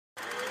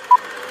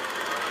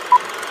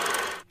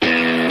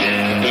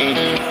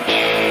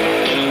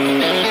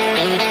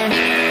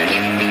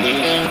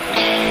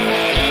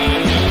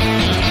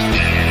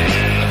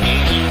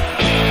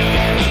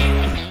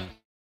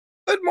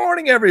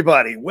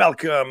everybody.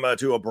 Welcome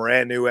to a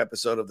brand new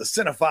episode of the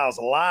Cinephiles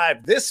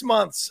Live. This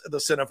month's the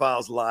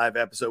Cinephiles Live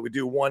episode. We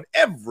do one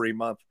every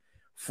month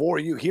for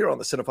you here on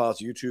the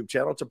Cinephiles YouTube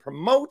channel to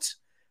promote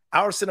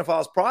our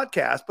Cinephiles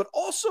podcast, but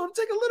also to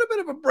take a little bit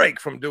of a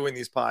break from doing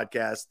these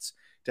podcasts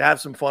to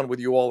have some fun with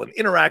you all and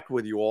interact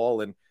with you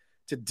all. And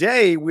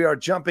today we are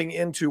jumping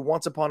into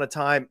Once Upon a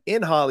Time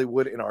in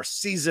Hollywood in our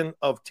season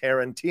of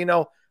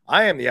Tarantino.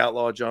 I am the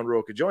Outlaw John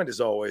Roca, joined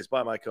as always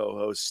by my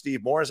co-host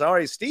Steve Morris. How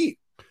are you, Steve?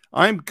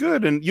 I'm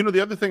good. And you know,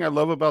 the other thing I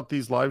love about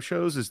these live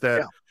shows is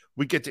that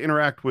we get to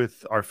interact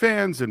with our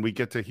fans and we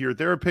get to hear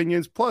their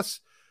opinions.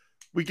 Plus,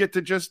 we get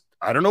to just,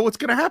 I don't know what's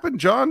going to happen,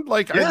 John.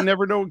 I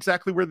never know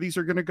exactly where these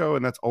are going to go.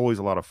 And that's always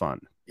a lot of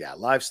fun. Yeah,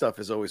 live stuff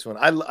is always fun.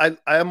 I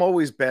am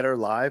always better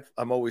live.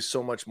 I'm always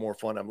so much more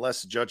fun. I'm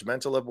less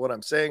judgmental of what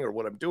I'm saying or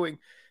what I'm doing.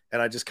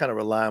 And I just kind of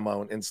rely on my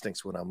own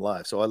instincts when I'm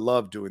live. So I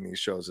love doing these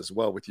shows as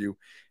well with you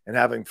and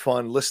having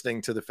fun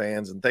listening to the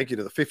fans. And thank you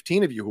to the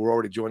 15 of you who are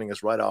already joining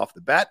us right off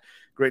the bat.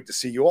 Great to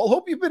see you all.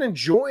 Hope you've been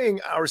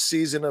enjoying our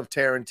season of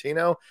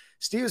Tarantino.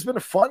 Steve, it's been a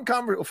fun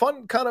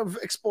kind of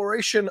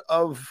exploration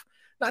of,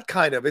 not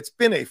kind of, it's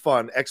been a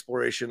fun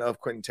exploration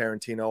of Quentin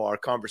Tarantino. Our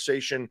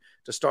conversation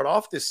to start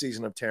off this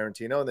season of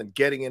Tarantino and then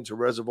getting into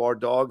Reservoir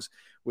Dogs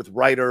with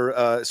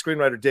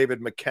screenwriter David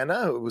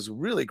McKenna. It was a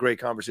really great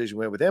conversation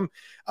we had with him.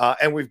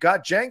 And we've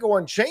got Django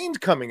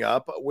Unchained coming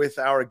up with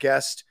our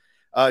guest,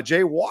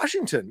 Jay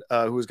Washington,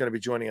 who is going to be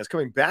joining us,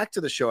 coming back to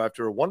the show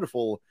after a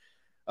wonderful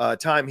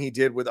time he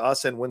did with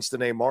us and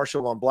Winston A.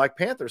 Marshall on Black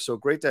Panther. So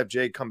great to have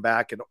Jay come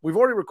back. And we've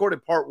already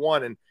recorded part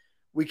one, and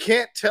we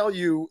can't tell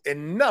you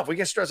enough. We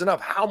can't stress enough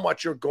how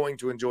much you're going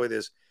to enjoy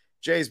this.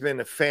 Jay's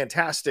been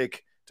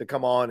fantastic to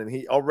come on, and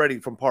he already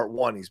from part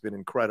one, he's been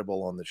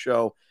incredible on the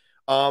show.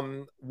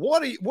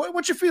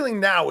 What's your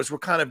feeling now as we're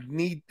kind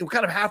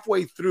of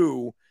halfway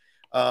through,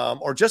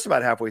 or just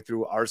about halfway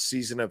through our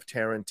season of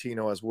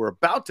Tarantino, as we're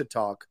about to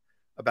talk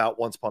about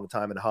Once Upon a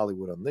Time in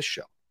Hollywood on this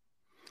show?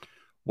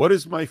 What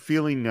is my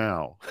feeling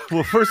now?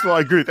 Well, first of all,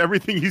 I agree with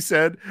everything you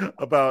said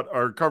about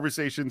our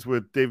conversations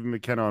with David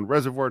McKenna on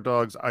Reservoir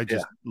Dogs. I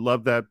just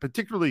love that,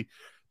 particularly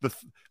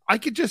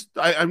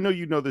I know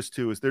you know this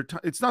too.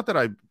 It's not that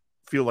I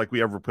feel like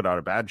we ever put out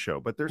a bad show,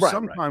 but there's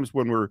sometimes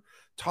when we're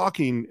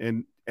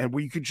talking and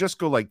we could just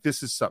go like,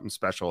 this is something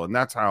special, and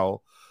that's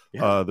how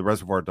the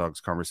Reservoir Dogs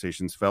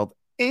conversations felt.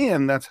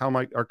 And that's how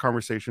our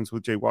conversations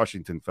with Jay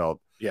Washington felt.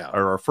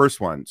 Or our first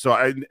one. So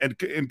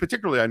and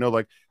particularly, I know,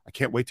 like, I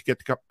can't wait to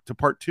get to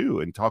part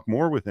two and talk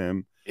more with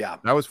him. Yeah,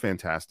 that was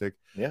fantastic.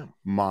 Yeah,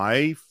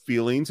 my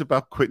feelings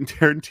about Quentin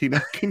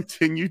Tarantino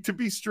continue to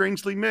be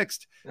strangely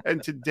mixed,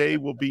 and today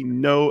will be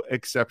no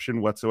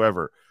exception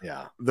whatsoever.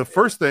 Yeah, the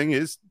first thing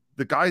is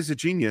the guy's a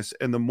genius,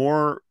 and the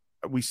more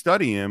we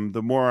study him,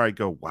 the more I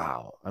go,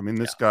 wow. I mean,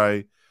 this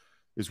guy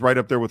is right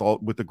up there with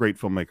the great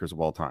filmmakers of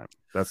all time.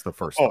 That's the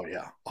first. Oh,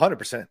 yeah,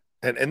 100%.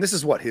 And this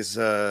is what, his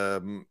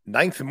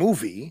ninth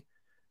movie.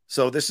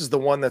 So this is the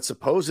one that's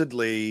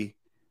supposedly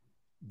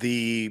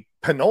the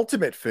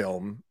penultimate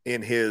film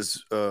in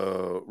his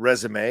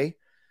resume.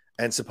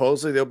 And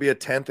supposedly there'll be a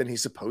 10th and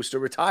he's supposed to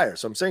retire.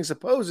 So I'm saying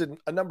supposed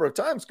a number of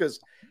times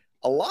because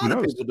a lot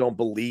of people don't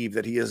believe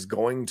that he is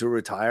going to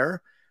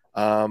retire.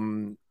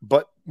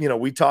 But you know,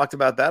 we talked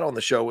about that on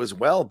the show as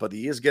well, but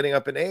he is getting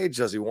up in age.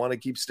 Does he want to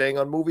keep staying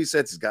on movie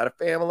sets? He's got a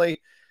family,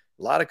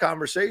 a lot of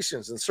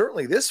conversations. And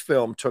certainly this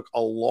film took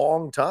a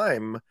long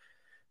time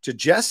to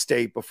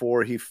gestate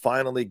before he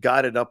finally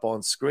got it up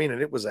on screen. And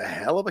it was a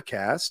hell of a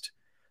cast.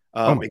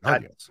 It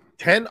got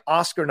 10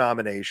 Oscar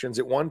nominations.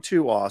 It won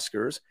 2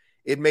 Oscars.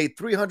 It made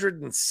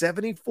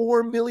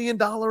 $374 million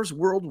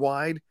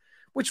worldwide,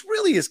 which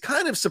really is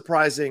kind of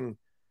surprising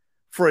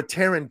for a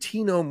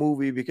Tarantino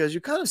movie, because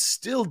you kind of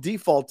still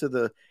default to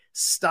the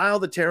style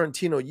that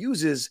Tarantino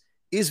uses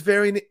is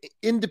very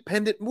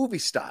independent movie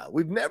style.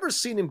 We've never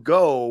seen him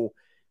go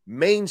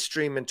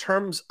mainstream in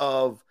terms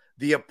of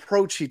the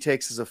approach he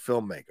takes as a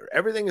filmmaker.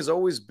 Everything has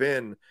always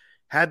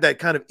had that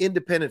kind of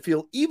independent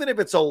feel, even if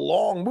it's a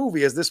long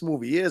movie, as this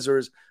movie is, or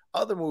as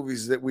other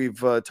movies that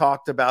we've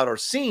talked about or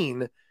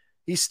seen.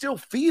 He still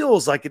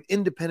feels like an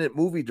independent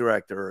movie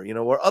director, you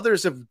know, where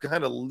others have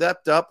kind of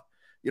leapt up.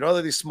 You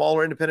know, these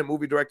smaller independent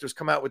movie directors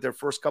come out with their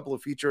first couple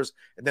of features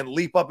and then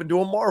leap up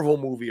into a Marvel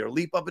movie or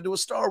leap up into a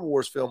Star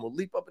Wars film or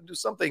leap up into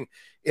something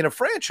in a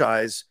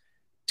franchise.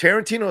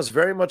 Tarantino has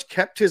very much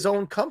kept his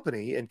own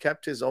company and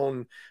kept his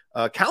own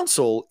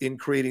counsel in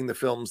creating the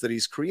films that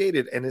he's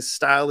created, and his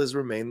style has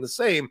remained the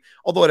same.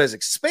 Although it has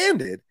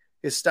expanded,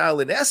 his style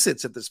in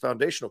essence at this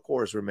foundational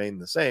core has remained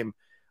the same.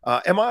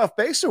 Am I off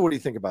base, or what do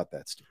you think about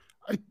that, Steve?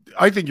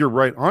 I think you're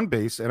right on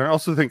base. And I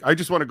also think I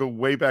just want to go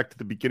way back to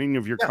the beginning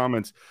of your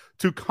comments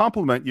to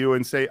compliment you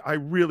and say, I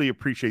really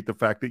appreciate the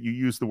fact that you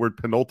use the word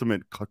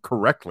penultimate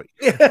correctly.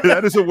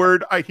 That is a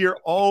word I hear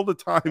all the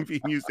time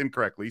being used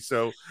incorrectly.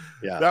 So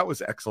that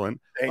was excellent.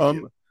 Thank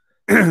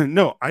you.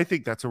 No, I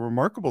think that's a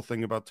remarkable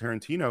thing about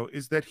Tarantino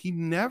is that he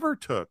never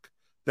took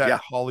that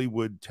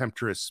Hollywood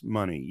temptress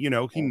money. You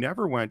know, he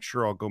never went,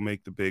 sure, I'll go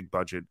make the big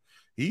budget.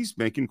 He's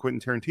making Quentin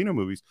Tarantino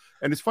movies.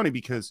 And it's funny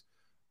because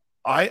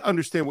I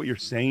understand what you're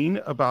saying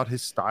about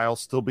his style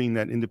still being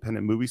that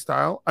independent movie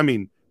style. I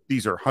mean,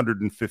 these are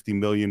 $150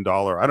 million.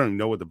 I don't even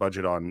know what the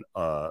budget on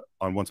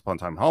Once Upon a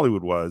Time in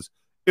Hollywood was.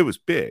 It was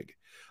big.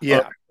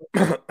 Yeah.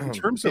 In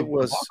terms it of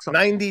was the box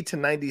 90 to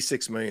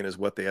 96 million is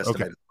what they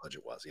estimated the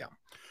budget was. Yeah.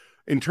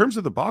 In terms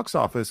of the box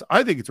office,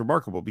 I think it's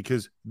remarkable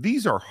because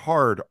these are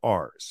hard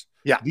R's.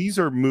 Yeah. These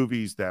are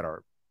movies that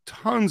are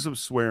tons of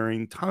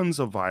swearing, tons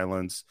of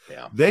violence.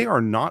 Yeah. They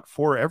are not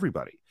for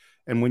everybody.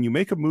 And when you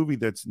make a movie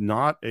that's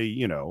not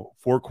a,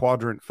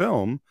 4-quadrant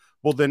film,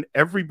 well, then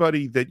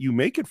everybody that you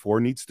make it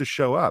for needs to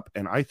show up.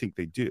 And I think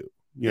they do,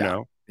 you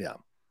know? Yeah.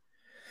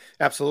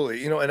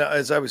 Absolutely. And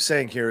as I was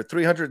saying here,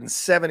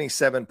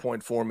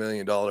 $377.4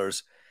 million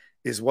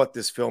is what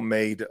this film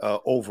made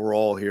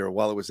overall here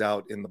while it was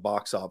out in the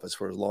box office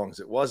for as long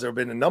as it was. There have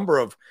been a number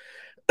of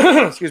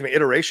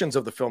iterations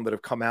of the film that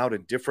have come out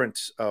in different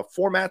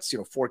formats,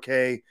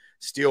 4K,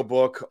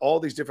 Steelbook, all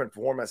these different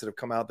formats that have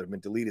come out. There have been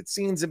deleted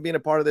scenes and being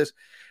a part of this.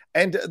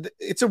 And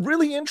it's a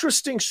really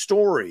interesting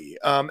story.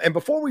 And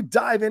before we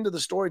dive into the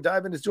story,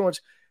 dive into too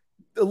much,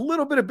 a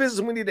little bit of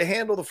business we need to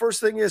handle. The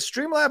first thing is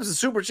Streamlabs and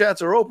Super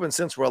Chats are open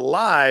since we're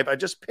live. I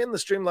just pinned the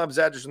Streamlabs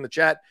address in the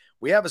chat.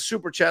 We have a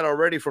Super Chat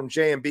already from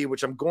JMB,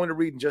 which I'm going to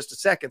read in just a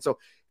second. So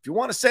if you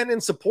want to send in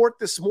support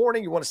this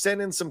morning, you want to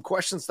send in some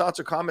questions, thoughts,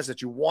 or comments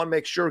that you want to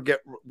make sure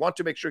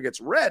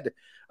gets read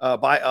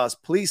by us,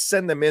 please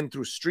send them in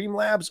through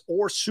Streamlabs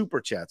or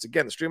Super Chats.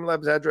 Again, the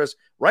Streamlabs address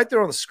right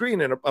there on the screen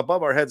and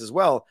above our heads as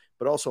well,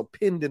 but also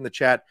pinned in the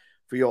chat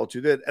for you all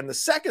to do. And the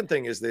second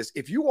thing is this: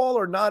 if you all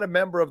are not a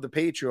member of the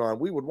Patreon,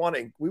 we want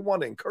to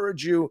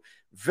encourage you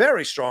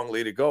very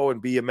strongly to go and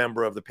be a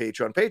member of the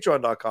Patreon,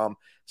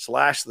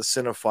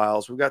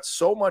 patreon.com/thecine-files. We've got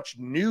so much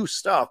new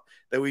stuff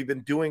that we've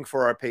been doing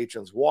for our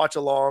patrons,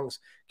 watch-alongs,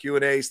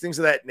 Q&As, things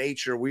of that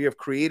nature. We have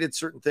created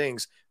certain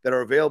things that are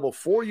available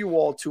for you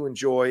all to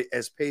enjoy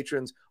as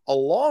patrons,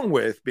 along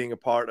with being a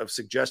part of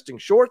suggesting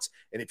shorts.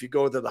 And if you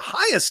go to the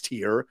highest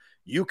tier,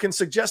 you can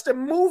suggest a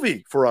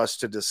movie for us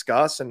to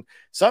discuss. And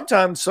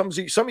sometimes some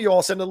of you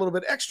all send a little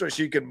bit extra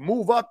so you can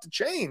move up the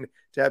chain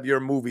to have your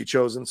movie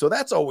chosen. So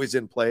that's always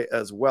in play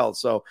as well.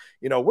 So,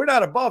 we're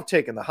not above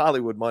taking the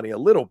Hollywood money a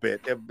little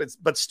bit,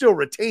 but still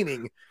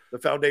retaining the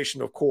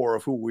foundation of core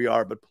of who we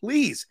are. But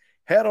please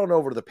head on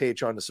over to the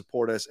Patreon to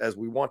support us as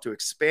we want to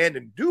expand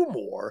and do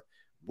more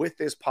with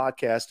this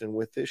podcast and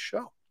with this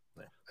show.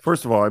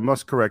 First of all, I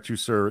must correct you,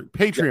 sir.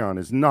 Patreon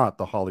is not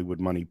the Hollywood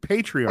money.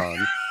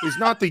 Patreon is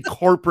not the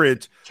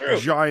corporate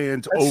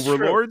giant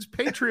overlords.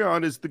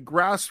 Patreon is the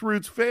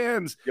grassroots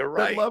fans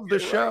that love the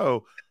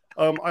show.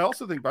 I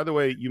also think, by the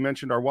way, you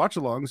mentioned our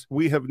watch-alongs.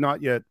 We have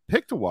not yet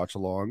picked a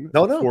watch-along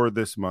for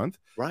this month.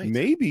 Right.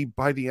 Maybe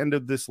by the end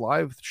of this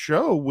live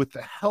show, with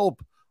the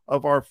help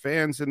of our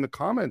fans in the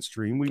comment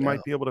stream, we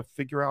might be able to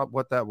figure out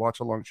what that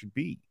watch-along should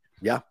be.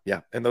 Yeah.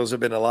 And those have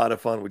been a lot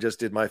of fun. We just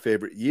did my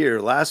favorite year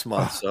last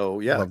month.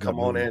 So, come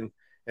on in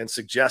and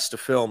suggest a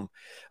film.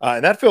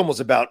 And that film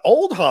was about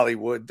old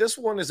Hollywood. This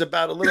one is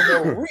about a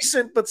little more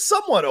recent, but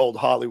somewhat old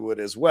Hollywood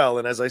as well.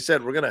 And as I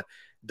said, we're going to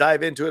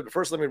dive into it. But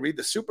first, let me read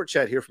the Super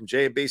Chat here from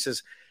JB.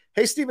 Says,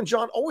 "Hey, Stephen,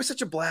 John, always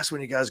such a blast when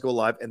you guys go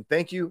live. And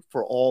thank you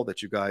for all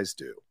that you guys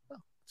do."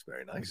 Oh, it's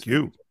very nice. Thank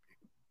you.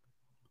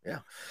 Yeah.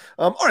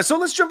 All right. So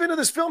let's jump into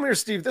this film here,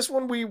 Steve. This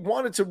one we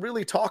wanted to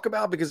really talk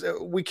about because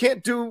we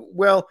can't do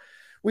well.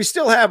 We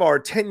still have our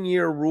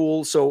 10-year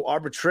rule. So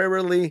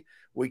arbitrarily,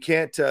 we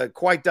can't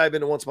quite dive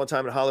into Once Upon a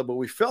Time in Hollywood. But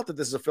we felt that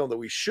this is a film that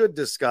we should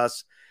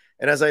discuss.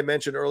 And as I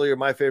mentioned earlier,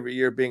 my favorite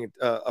year being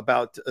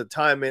about a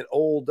time in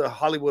old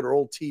Hollywood or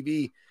old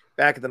TV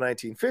back in the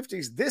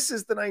 1950s. This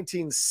is the late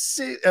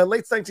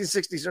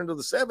 1960s into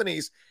the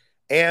 70s.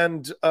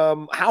 And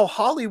how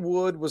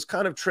Hollywood was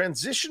kind of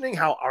transitioning,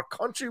 how our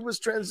country was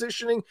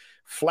transitioning.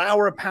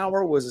 Flower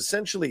power was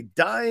essentially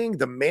dying.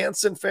 The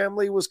Manson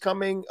family was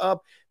coming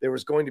up. There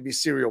was going to be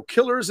serial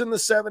killers in the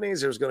 70s.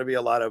 There was going to be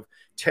a lot of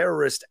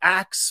terrorist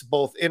acts,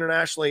 both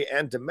internationally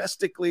and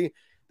domestically.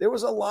 There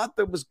was a lot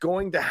that was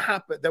going to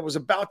happen, that was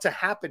about to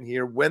happen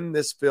here when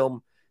this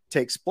film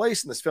takes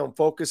place. And this film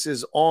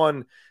focuses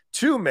on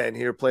two men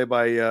here, played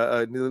by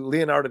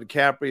Leonardo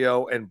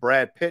DiCaprio and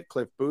Brad Pitt.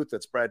 Cliff Booth,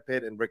 that's Brad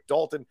Pitt, and Rick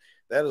Dalton,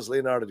 that is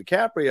Leonardo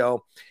DiCaprio.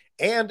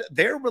 And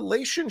their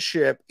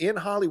relationship in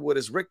Hollywood,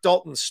 as Rick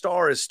Dalton's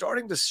star is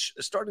starting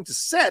to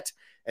set,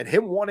 and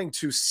him wanting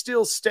to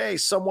still stay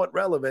somewhat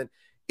relevant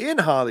in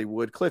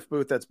Hollywood. Cliff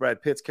Booth, that's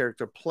Brad Pitt's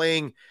character,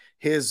 playing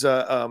his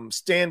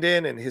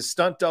stand-in and his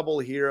stunt double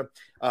here,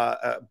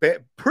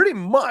 pretty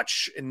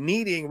much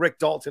needing Rick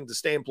Dalton to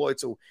stay employed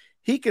so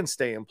he can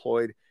stay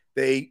employed.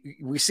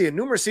 We see in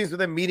numerous scenes with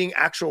them meeting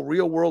actual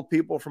real-world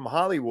people from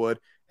Hollywood,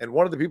 and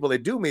one of the people they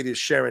do meet is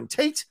Sharon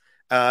Tate.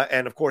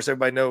 And of course,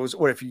 everybody knows,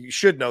 or if you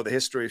should know, the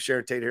history of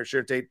Sharon Tate here.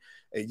 Sharon Tate,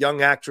 a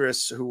young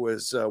actress who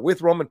was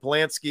with Roman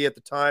Polanski at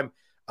the time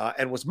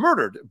and was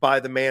murdered by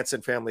the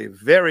Manson family.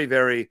 Very,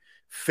 very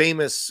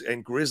famous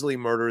and grisly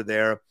murder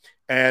there.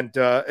 And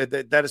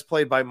that is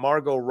played by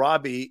Margot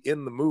Robbie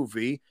in the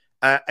movie.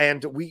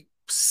 And we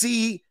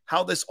see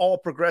how this all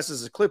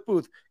progresses as Cliff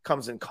Booth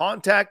comes in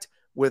contact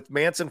with the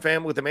Manson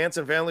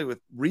family, with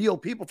real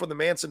people from the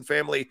Manson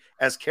family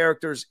as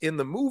characters in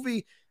the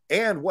movie,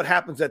 and what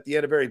happens at the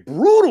end, a very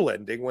brutal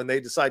ending when they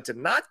decide to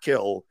not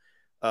kill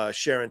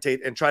Sharon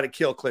Tate and try to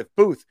kill Cliff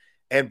Booth,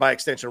 and by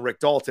extension Rick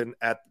Dalton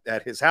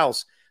at his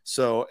house.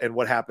 So, and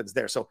what happens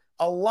there. So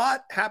a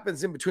lot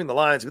happens in between the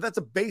lines, but that's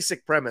a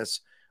basic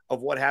premise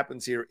of what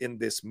happens here in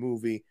this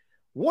movie.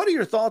 What are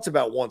your thoughts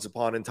about Once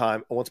Upon a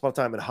Time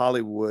in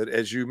Hollywood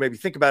as you maybe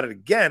think about it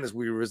again as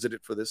we revisit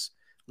it for this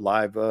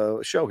live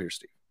show here,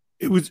 Steve?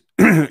 It was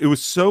it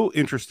was so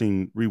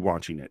interesting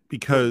rewatching it,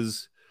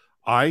 because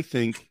I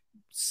think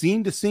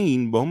scene to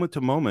scene, moment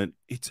to moment,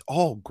 it's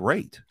all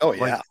great. Oh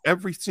yeah, like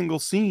every single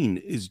scene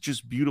is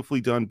just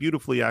beautifully done,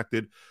 beautifully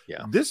acted.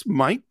 Yeah, this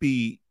might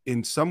be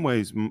in some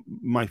ways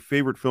my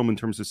favorite film in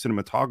terms of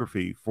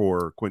cinematography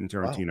for Quentin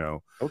Tarantino.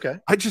 Wow. Okay,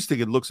 I just think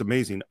it looks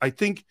amazing. I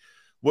think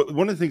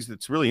one of the things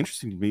that's really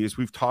interesting to me is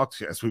we've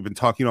been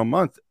talking all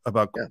month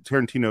about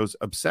Tarantino's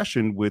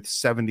obsession with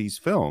 70s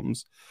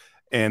films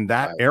and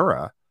that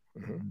era.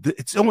 Mm-hmm.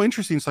 It's so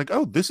interesting. It's like,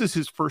 oh, this is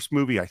his first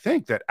movie, I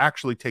think, that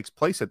actually takes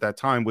place at that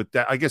time, with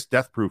I guess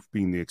Death Proof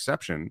being the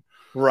exception,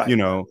 right? You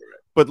know, right.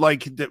 But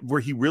like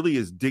where he really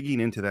is digging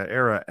into that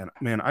era. And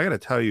man, I got to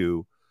tell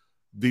you,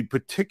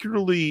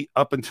 particularly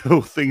up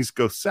until things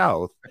go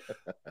south,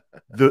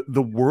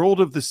 the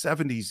world of the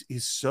 70s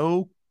is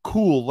so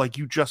cool. Like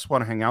you just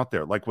want to hang out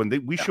there. Like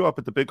when we show up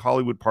at the big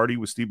Hollywood party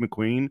with Steve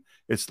McQueen,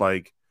 it's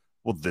like,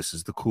 well, this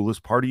is the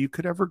coolest party you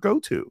could ever go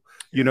to,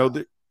 you know.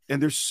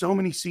 And there's so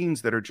many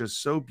scenes that are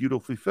just so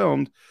beautifully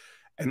filmed.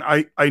 And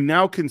I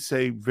now can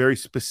say very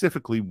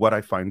specifically what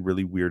I find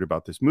really weird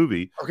about this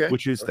movie,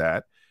 which is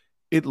that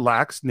it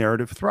lacks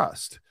narrative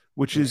thrust,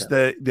 which is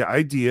the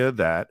idea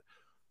that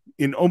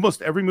in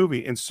almost every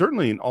movie, and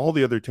certainly in all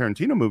the other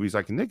Tarantino movies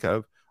I can think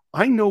of,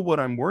 I know what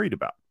I'm worried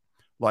about.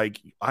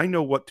 Like, I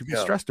know what to be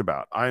stressed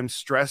about. I'm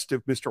stressed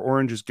if Mr.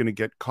 Orange is going to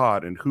get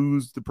caught, and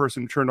who's the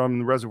person who turned on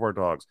the Reservoir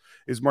Dogs.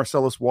 Is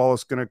Marcellus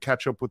Wallace going to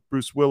catch up with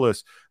Bruce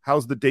Willis?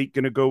 How's the date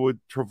going to go with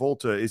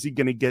Travolta? Is he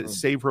going to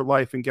save her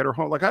life and get her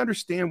home? Like, I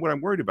understand what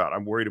I'm worried about.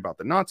 I'm worried about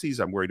the Nazis.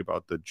 I'm worried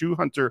about the Jew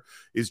hunter.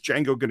 Is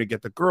Django going to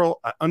get the girl?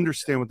 I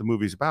understand what the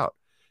movie's about.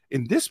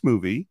 In this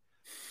movie,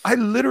 I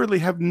literally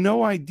have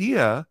no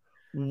idea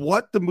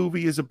what the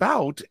movie is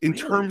about in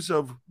terms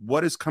of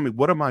what is coming.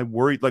 What am I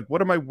worried? Like,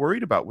 what am I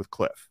worried about with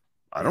Cliff?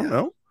 I don't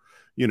know,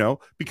 you know,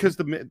 because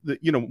the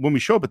you know, when we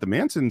show up at the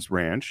Manson's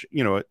ranch,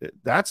 you know,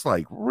 that's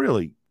like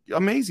really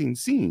amazing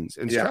scenes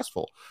and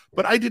stressful,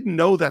 but I didn't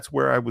know that's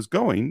where I was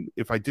going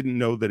if I didn't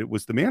know that it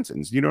was the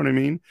Mansons. You know what I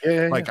mean?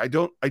 Like, I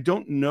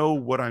don't know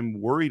what I'm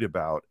worried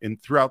about.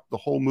 And throughout the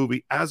whole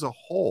movie as a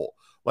whole,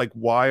 like,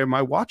 why am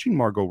I watching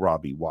Margot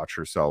Robbie watch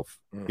herself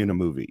in a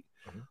movie?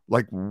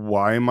 Like,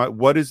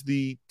 what is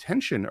the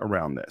tension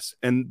around this?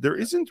 And there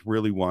isn't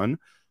really one.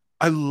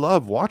 I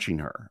love watching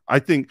her. I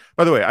think,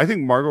 by the way, I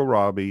think Margot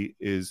Robbie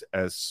is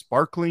as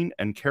sparkling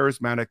and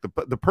charismatic.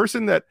 The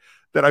person that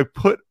I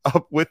put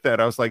up with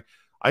that, I was like,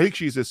 I think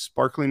she's as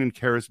sparkling and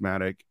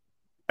charismatic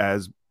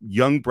as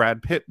young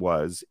Brad Pitt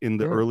was in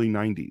the early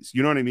 90s.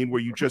 You know what I mean? Where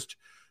you just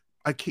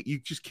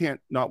can't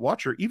not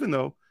watch her, even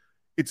though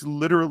it's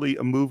literally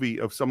a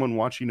movie of someone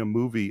watching a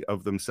movie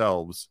of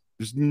themselves.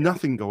 There's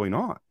nothing going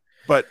on.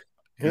 But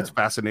it's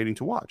fascinating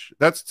to watch.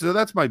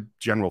 That's my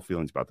general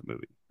feelings about the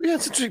movie. Yeah,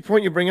 it's an interesting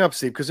point you bring up,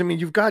 Steve, because I mean,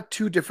 you've got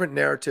two different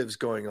narratives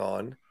going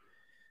on,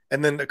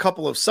 and then a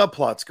couple of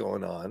subplots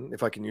going on,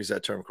 if I can use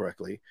that term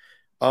correctly.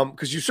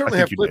 Because you certainly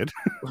have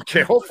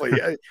okay, hopefully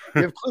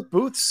you have Cliff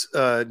Booth's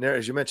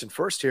as you mentioned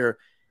first here.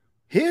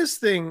 His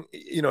thing,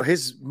 you know,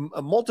 his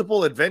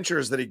multiple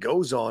adventures that he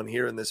goes on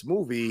here in this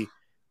movie,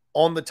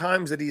 on the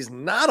times that he's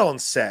not on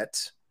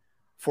set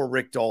for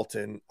Rick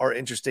Dalton, are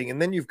interesting.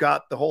 And then you've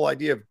got the whole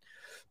idea of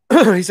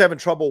he's having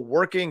trouble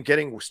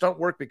getting stunt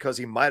work because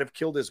he might have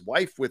killed his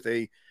wife with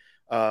a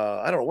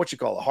I don't know what you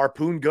call it, a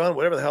harpoon gun,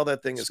 whatever the hell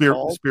that thing is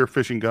called. Spear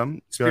fishing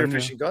gun.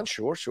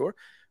 Sure.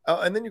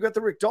 And then you got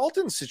the Rick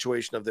Dalton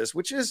situation of this,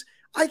 which is,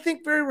 I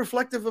think, very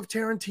reflective of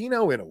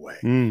Tarantino in a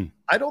way.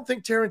 I don't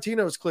think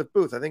Tarantino is Cliff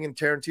Booth. I think in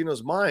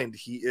Tarantino's mind,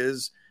 he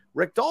is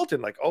Rick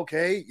Dalton. Like,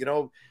 okay, you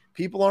know,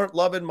 people aren't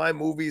loving my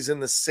movies in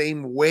the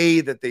same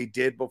way that they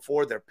did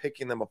before. They're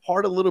picking them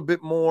apart a little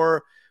bit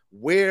more.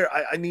 Where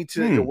I need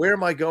to, you know, where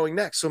am I going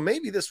next? So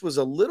maybe this was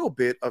a little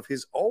bit of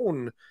his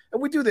own,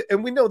 and we do that,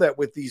 and we know that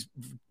with these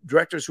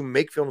directors who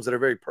make films that are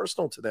very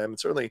personal to them, and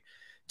certainly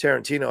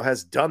Tarantino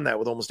has done that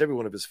with almost every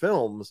one of his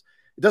films.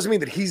 It doesn't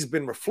mean that he's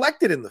been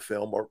reflected in the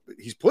film, or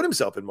he's put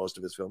himself in most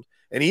of his films,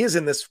 and he is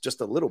in this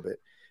just a little bit.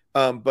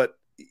 But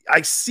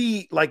I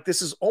see, like,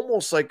 this is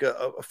almost like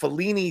a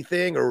Fellini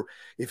thing, or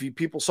if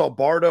people saw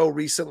Bardo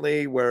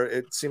recently, where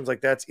it seems like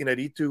that's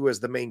Inarritu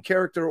as the main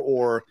character,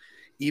 or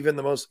even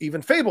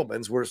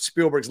Fabelmans, where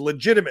Spielberg's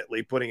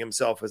legitimately putting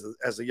himself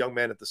as a young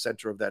man at the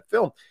center of that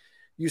film.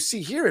 You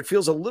see here, it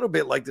feels a little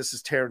bit like this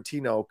is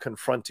Tarantino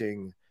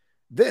confronting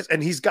this.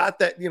 And he's got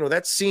that, you know,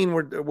 that scene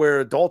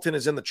where Dalton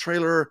is in the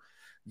trailer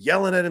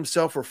yelling at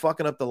himself for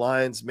fucking up the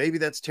lines. Maybe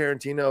that's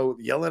Tarantino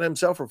yelling at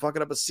himself for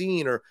fucking up a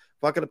scene or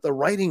fucking up the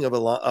writing of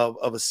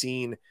a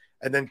scene.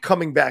 and then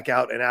coming back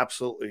out and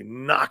absolutely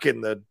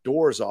knocking the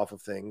doors off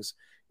of things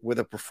with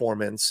a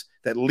performance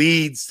that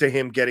leads to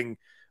him getting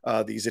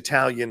these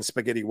Italian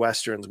spaghetti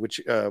westerns, which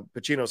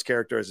Pacino's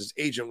character as his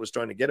agent was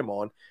trying to get him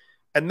on.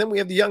 And then we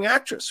have the young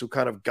actress who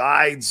kind of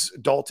guides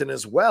Dalton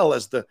as well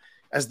as the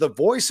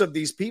voice of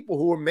these people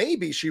who are,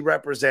 maybe she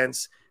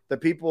represents the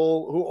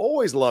people who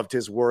always loved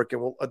his work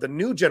and the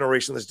new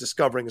generation that's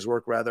discovering his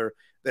work, rather,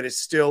 that is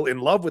still in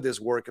love with his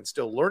work and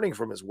still learning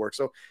from his work.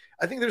 So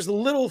I think there's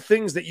little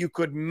things that you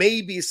could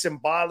maybe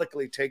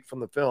symbolically take from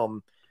the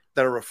film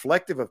that are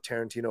reflective of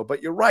Tarantino.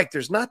 But you're right,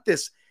 there's not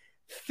this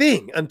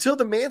thing until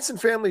the Manson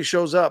family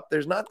shows up.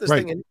 There's not this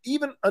thing. And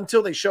even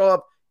until they show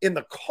up in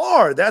the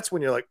car, that's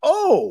when you're like,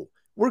 oh,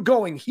 we're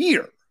going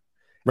here.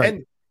 Right.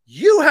 And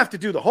you have to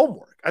do the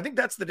homework. I think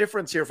that's the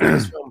difference here from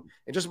this film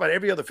and just about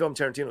every other film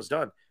Tarantino's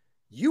done.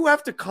 You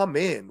have to come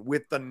in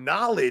with the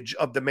knowledge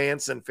of the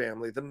Manson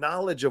family, the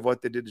knowledge of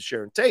what they did to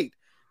Sharon Tate,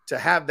 to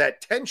have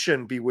that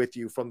tension be with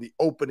you from the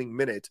opening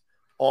minute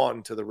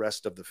on to the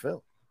rest of the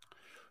film.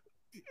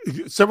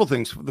 Several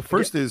things. The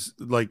first is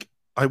like,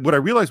 what I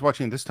realized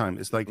watching this time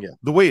is like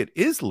the way it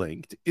is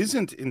linked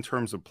isn't in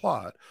terms of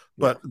plot,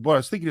 but what I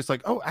was thinking is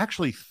like, oh,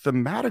 actually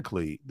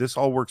thematically, this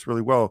all works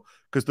really well.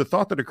 Because the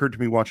thought that occurred to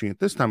me watching it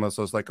this time, I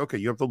was like, okay,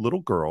 you have the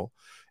little girl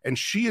and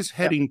she is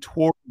heading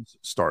towards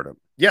stardom.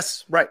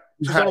 Yes, right.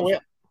 She's on her way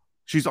up.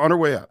 She's on her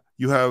way up.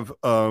 You have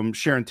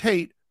Sharon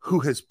Tate, who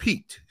has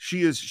peaked.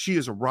 She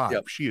is arrived.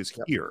 Yep. She is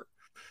here.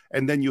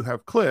 And then you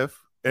have Cliff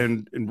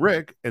and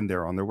Rick, and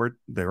they're on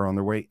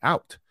their way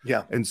out.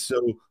 Yeah. And so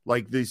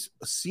like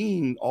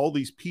seeing all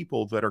these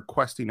people that are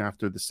questing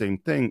after the same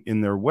thing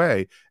in their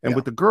way. And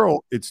with the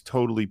girl, it's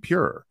totally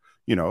pure.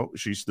 You know,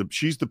 she's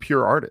the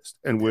pure artist.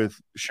 And with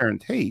Sharon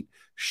Tate,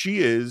 she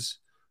is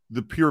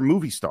the pure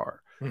movie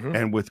star. Mm-hmm.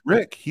 And with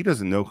Rick, he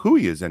doesn't know who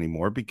he is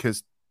anymore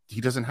because he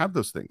doesn't have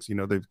those things. You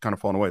know, they've kind of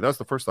fallen away. That's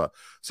the first thought.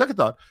 Second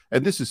thought,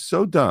 and this is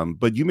so dumb,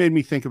 but you made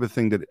me think of a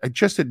thing that it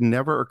just had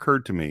never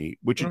occurred to me,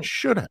 which it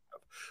should have,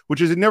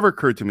 which is it never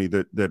occurred to me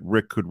that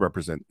Rick could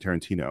represent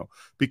Tarantino,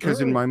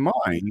 because in my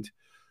mind,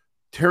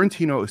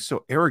 Tarantino is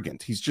so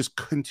arrogant. He's just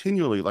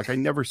continually like, I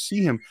never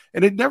see him.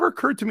 And it never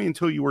occurred to me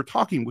until you were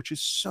talking, which is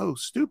so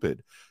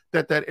stupid,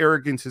 that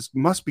arrogance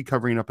must be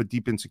covering up a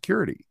deep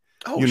insecurity.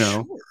 Oh, you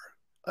know? Sure.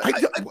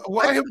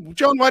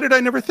 John, why did I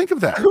never think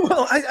of that?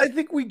 Well, I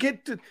think we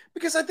get to,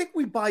 because I think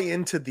we buy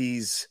into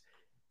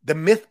the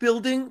myth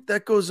building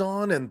that goes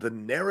on and the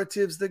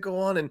narratives that go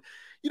on. And,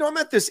 you know, I'm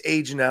at this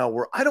age now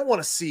where I don't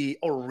want to see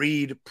or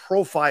read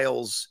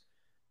profiles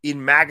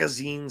in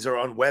magazines or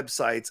on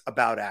websites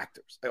about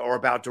actors or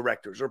about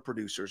directors or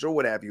producers or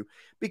what have you,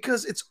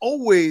 because it's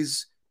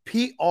always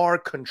PR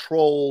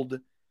controlled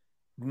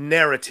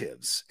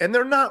narratives and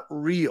they're not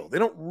real. They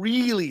don't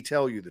really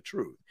tell you the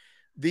truth.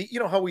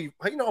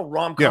 How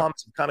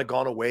rom-coms have kind of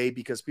gone away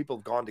because people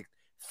have gone to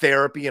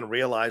therapy and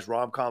realized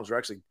rom-coms are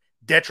actually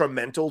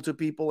detrimental to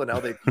people and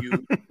how they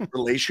view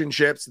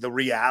relationships, the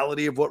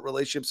reality of what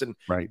relationships and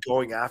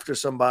going after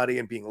somebody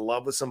and being in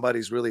love with somebody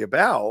is really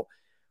about.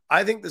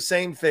 I think the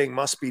same thing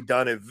must be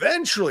done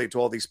eventually to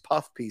all these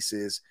puff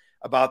pieces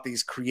about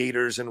these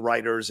creators and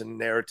writers and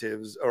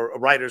narratives or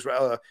writers,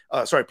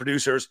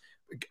 producers,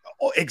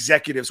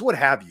 executives, what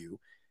have you.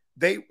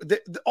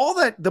 All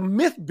that the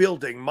myth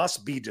building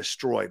must be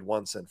destroyed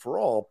once and for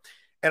all.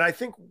 And I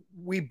think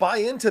we buy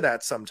into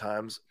that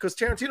sometimes because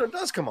Tarantino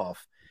does come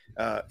off,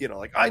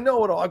 like, I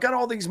know it all. I've got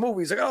all these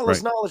movies. I got all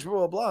this knowledge, blah,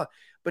 blah, blah.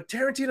 But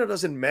Tarantino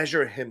doesn't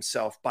measure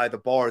himself by the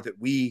bar that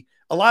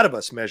a lot of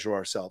us measure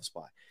ourselves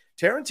by.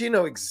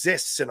 Tarantino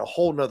exists in a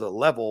whole nother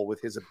level with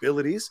his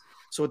abilities.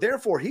 So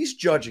therefore, he's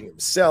judging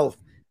himself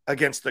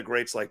against the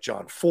greats like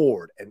John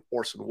Ford and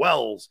Orson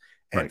Welles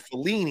and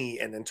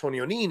Fellini and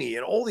Antonioni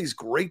and all these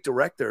great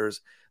directors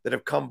that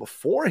have come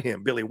before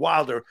him, Billy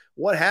Wilder,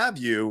 what have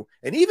you,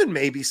 and even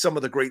maybe some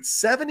of the great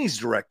 70s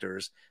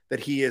directors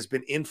that he has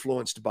been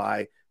influenced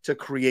by to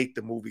create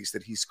the movies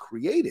that he's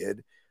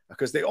created,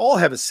 because they all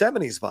have a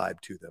 70s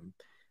vibe to them.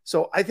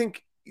 So I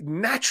think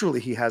naturally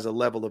he has a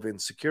level of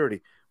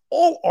insecurity.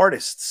 All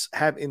artists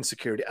have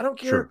insecurity. I don't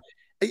care.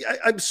 Sure.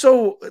 I'm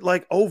so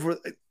over.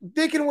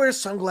 They can wear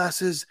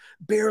sunglasses,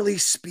 barely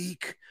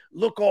speak,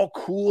 look all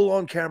cool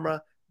on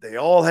camera. They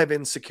all have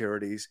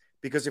insecurities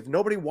because if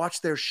nobody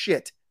watched their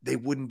shit, they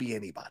wouldn't be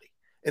anybody.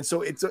 And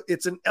so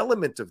it's an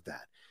element of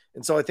that.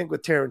 And so I think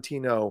with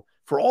Tarantino,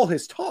 for all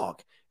his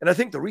talk, and I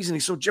think the reason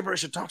he's so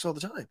gibberish and talks all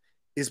the time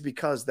is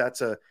because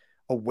that's a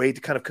way to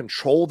kind of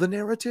control the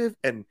narrative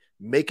and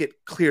make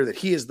it clear that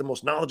he is the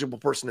most knowledgeable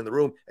person in the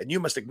room. And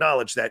you must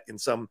acknowledge that in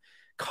some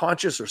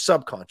conscious or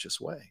subconscious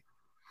way.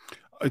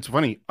 It's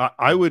funny.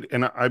 I would,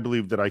 and I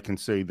believe that I can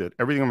say that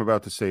everything I'm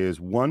about to say is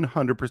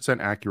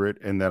 100% accurate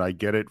and that I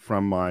get it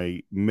from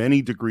my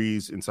many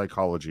degrees in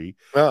psychology.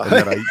 And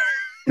that I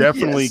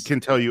definitely can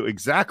tell you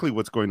exactly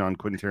what's going on,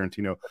 Quentin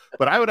Tarantino.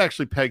 But I would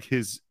actually peg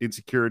his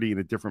insecurity in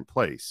a different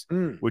place,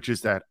 which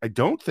is that I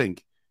don't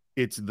think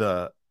it's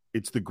the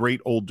it's the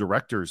great old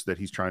directors that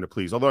he's trying to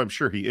please, although I'm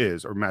sure he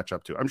is, or match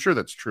up to. I'm sure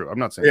that's true. I'm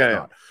not saying it's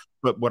not.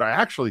 But what I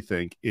actually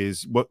think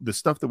is what the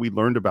stuff that we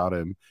learned about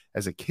him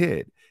as a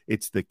kid,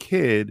 it's the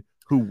kid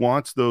who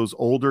wants those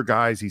older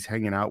guys he's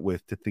hanging out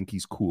with to think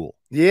he's cool.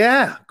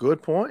 Yeah,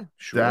 good point.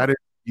 Sure. That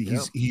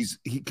is,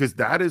 because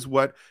that is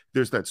what,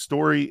 there's that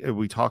story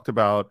we talked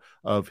about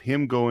of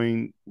him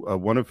going,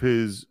 one of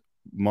his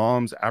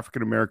mom's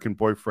African-American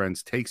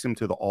boyfriends takes him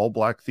to the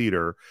all-black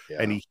theater,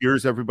 and he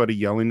hears everybody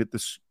yelling at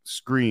the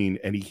screen,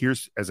 and he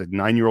hears, as a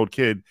 9-year-old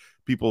kid,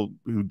 people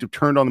who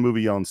turned on the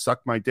movie yelling,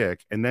 "Suck my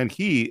dick." And then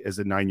he, as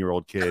a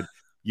 9-year-old kid,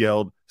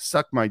 yelled,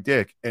 "Suck my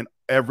dick." And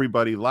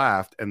everybody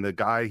laughed. And the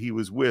guy he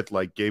was with,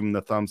 like, gave him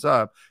the thumbs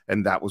up.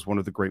 And that was one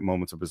of the great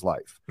moments of his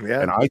life.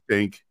 Yeah. And I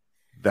think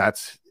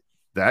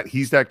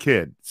he's that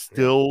kid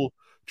still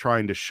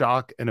trying to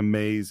shock and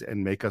amaze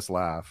and make us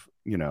laugh,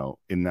 you know,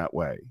 in that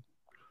way.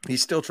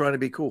 He's still trying to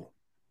be cool.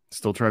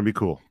 Still trying to be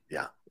cool.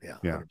 Yeah.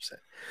 100%.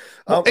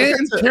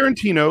 And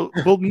Tarantino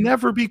will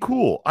never be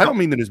cool. I don't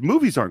mean that his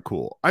movies aren't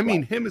cool. I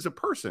mean him as a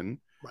person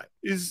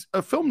is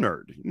a film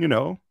nerd, you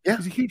know? Yeah.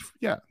 He's a huge,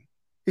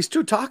 He's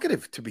too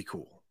talkative to be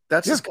cool.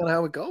 That's just kind of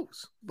how it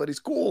goes. But he's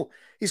cool.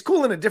 He's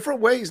cool in a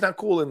different way. He's not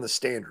cool in the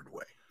standard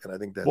way. And I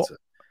think that's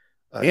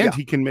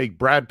he can make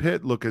Brad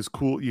Pitt look as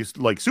cool,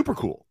 like super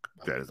cool.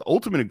 That is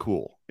ultimate and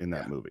cool in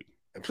that movie.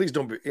 And please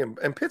don't be.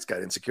 And Pitt's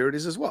got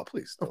insecurities as well.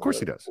 Please, of course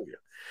he does.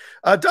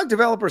 Doug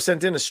Developer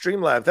sent in a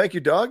Streamlab. Thank you,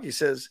 Doug. He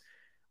says,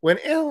 when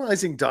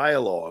analyzing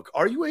dialogue,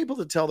 are you able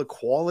to tell the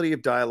quality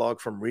of dialogue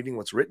from reading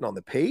what's written on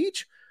the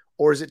page,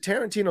 or is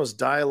Tarantino's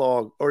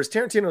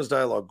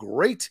dialogue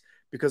great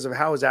because of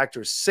how his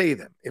actors say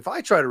them? If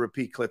I try to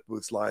repeat Cliff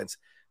Booth's lines,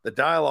 the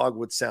dialogue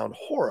would sound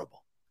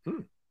horrible.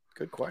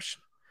 Good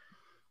question.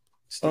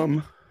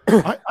 Steve?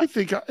 I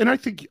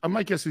think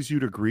my guess is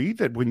you'd agree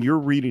that when you're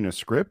reading a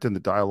script and the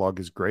dialogue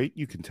is great,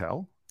 you can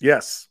tell.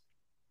 Yes.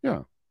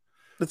 Yeah.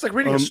 It's like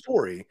reading a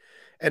story.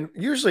 And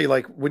usually,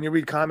 like when you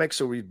read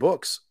comics or read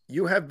books,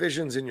 you have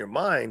visions in your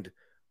mind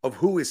of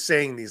who is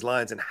saying these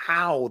lines and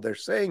how they're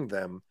saying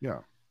them. Yeah.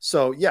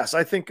 So, yes,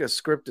 I think a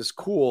script is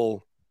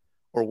cool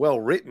or well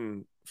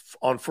written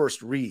on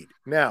first read.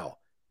 Now,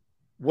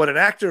 what an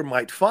actor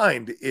might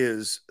find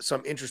is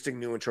some interesting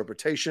new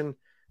interpretation,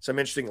 some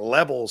interesting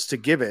levels to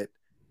give it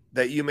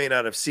that you may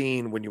not have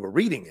seen when you were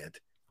reading it.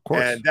 Of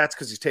course. And that's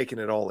because he's taking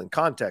it all in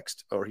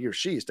context, or he or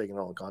she is taking it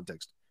all in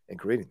context and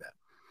creating that.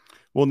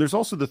 Well, and there's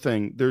also the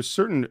thing, there's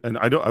certain, and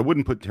I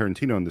wouldn't put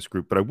Tarantino in this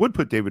group, but I would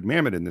put David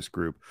Mamet in this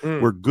group,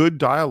 where good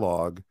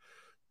dialogue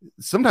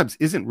sometimes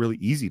isn't really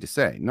easy to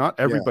say. Not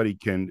everybody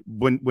can,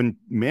 when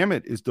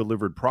Mamet is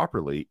delivered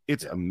properly,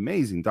 it's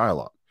amazing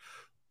dialogue,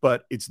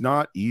 but it's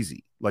not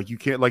easy. Like you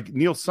can't, like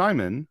Neil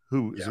Simon,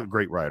 who is a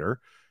great writer,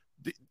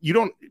 you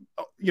don't,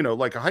 you know,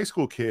 like a high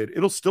school kid,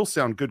 it'll still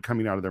sound good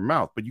coming out of their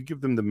mouth, but you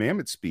give them the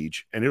Mamet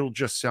speech and it'll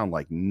just sound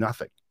like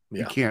nothing.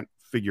 You can't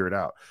figure it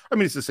out. I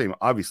mean, it's the same.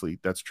 Obviously,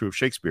 that's true of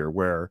Shakespeare,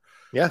 where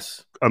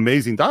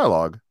amazing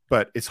dialogue,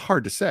 but it's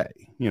hard to say,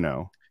 you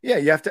know. Yeah,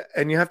 you have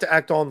to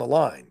act on the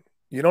line.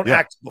 You don't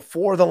act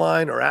before the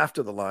line or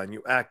after the line.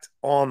 You act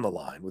on the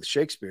line. With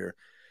Shakespeare,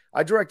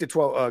 I directed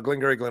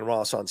Glengarry Glen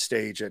Ross on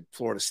stage at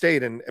Florida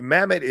State, and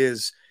Mamet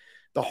is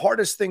the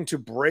hardest thing to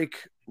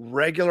break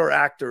regular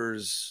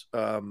actors'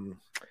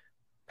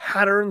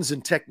 patterns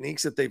and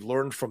techniques that they've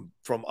learned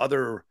from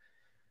other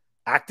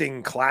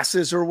acting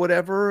classes or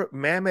whatever.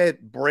 Mamet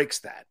breaks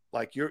that.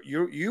 Like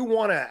you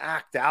want to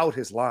act out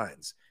his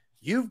lines,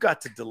 you've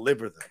got to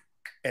deliver them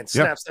and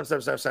snap.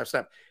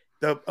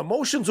 The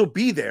emotions will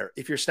be there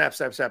if you're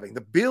snapping. The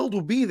build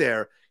will be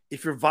there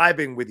if you're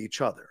vibing with each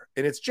other,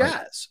 and it's jazz.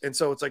 Right. And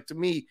so it's like, to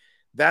me,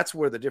 that's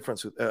where the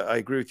difference. I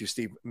agree with you,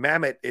 Steve.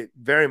 Mamet, it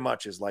very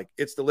much is like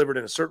it's delivered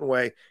in a certain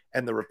way,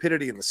 and the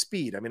rapidity and the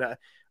speed. I mean,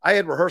 I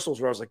had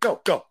rehearsals where I was like,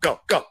 go.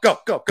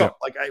 Yeah.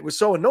 Like it was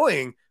so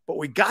annoying, but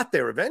we got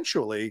there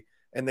eventually,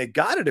 and they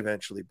got it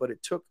eventually. But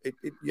it took it.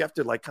 You have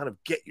to like kind of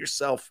get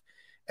yourself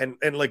and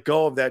let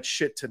go of that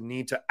shit to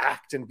need to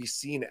act and be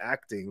seen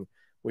acting,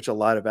 which a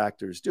lot of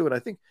actors do. And I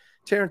think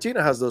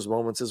Tarantino has those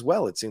moments as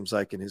well. It seems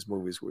like in his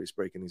movies where he's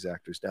breaking these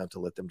actors down to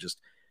let them just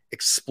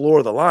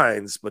explore the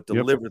lines, but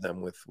deliver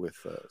them with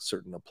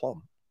certain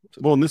aplomb.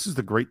 Well, and this is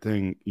the great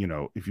thing, you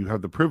know, if you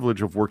have the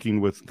privilege of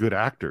working with good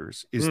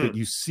actors, is that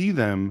you see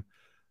them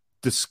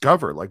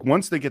discover, like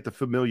once they get the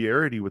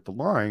familiarity with the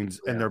lines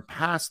and they're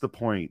past the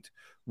point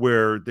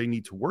where they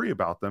need to worry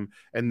about them,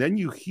 and then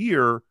you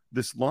hear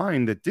this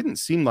line that didn't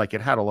seem like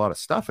it had a lot of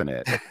stuff in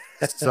it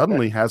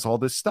suddenly has all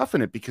this stuff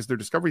in it because they're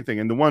discovering thing.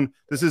 And the one,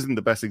 this isn't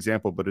the best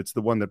example, but it's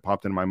the one that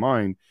popped in my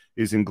mind,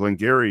 is in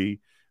Glengarry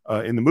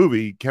in the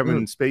movie,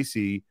 Kevin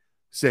Spacey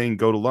saying,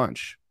 go to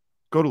lunch.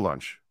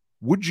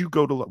 Would you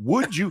go to lunch?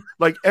 Would you?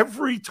 Like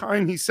every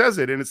time he says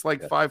it, and it's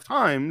like 5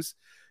 times,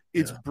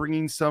 it's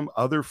bringing some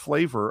other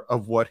flavor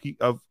of what he,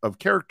 of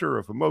character,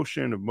 of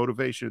emotion, of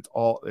motivation. It's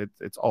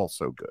all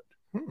so good.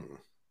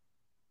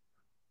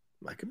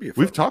 That could be a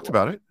We've talked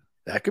about it.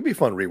 That could be a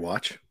fun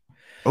rewatch.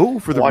 Oh,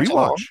 for the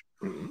rewatch.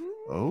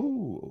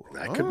 Oh,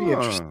 that could be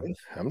interesting.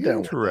 I'm down.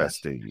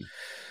 Interesting.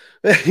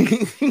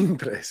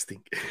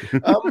 Interesting.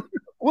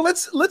 Well,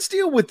 let's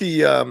deal with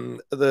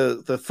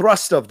the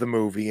thrust of the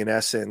movie. In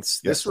essence,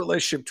 this Yes.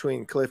 relationship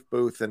between Cliff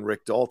Booth and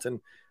Rick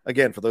Dalton.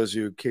 Again, for those of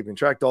you keeping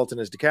track, Dalton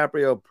is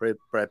DiCaprio,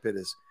 Brad Pitt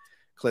is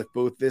Cliff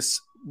Booth.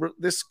 This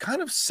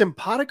kind of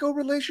simpatico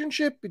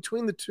relationship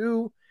between the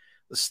two,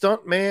 the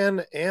stunt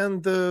man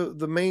and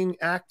the main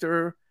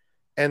actor,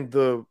 and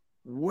the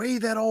way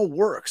that all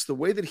works, the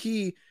way that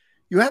you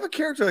have a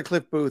character like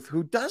Cliff Booth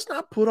who does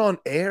not put on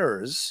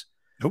airs.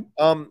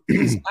 Nope.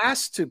 He's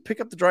asked to pick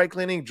up the dry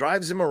cleaning,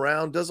 drives him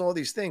around, does all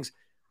these things.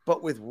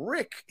 But with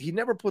Rick, he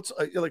never puts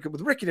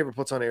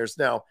on airs.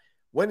 Now,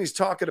 when he's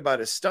talking about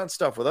his stunt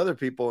stuff with other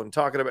people and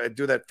talking about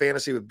do that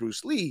fantasy with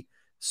Bruce Lee,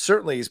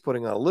 certainly he's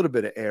putting on a little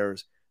bit of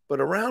airs. But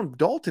around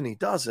Dalton, he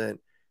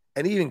doesn't,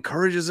 and he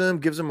encourages him,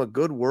 gives him a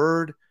good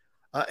word.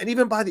 And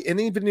even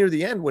near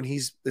the end, when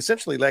he's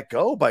essentially let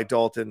go by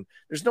Dalton,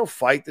 there's no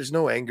fight, there's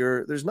no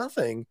anger, there's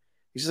nothing.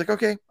 He's just like,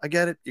 okay, I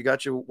get it. You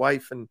got your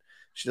wife, and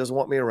she doesn't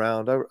want me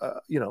around.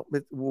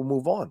 We'll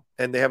move on.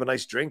 And they have a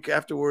nice drink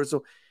afterwards.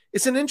 So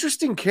it's an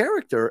interesting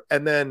character.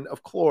 And then,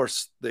 of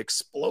course, the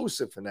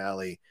explosive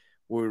finale,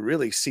 where we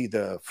really see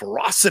the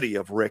ferocity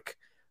of Rick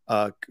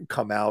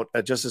come out,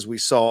 just as we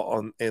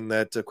saw in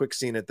that quick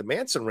scene at the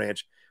Manson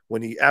Ranch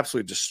when he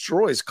absolutely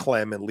destroys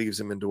Clem and leaves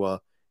him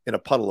in a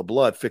puddle of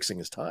blood fixing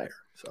his tire.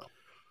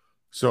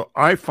 So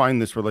I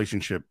find this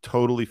relationship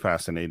totally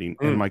fascinating.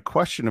 And my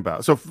question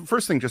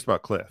first thing just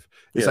about Cliff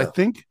is I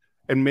think,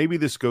 and maybe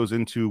this goes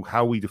into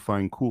how we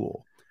define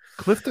cool.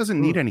 Cliff doesn't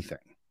need anything.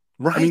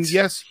 Right. I mean,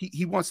 yes,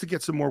 he wants to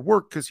get some more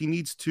work because he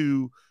needs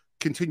to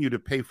continue to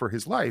pay for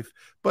his life,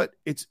 but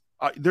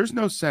there's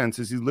no sense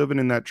as he's living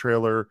in that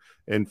trailer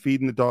and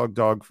feeding the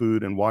dog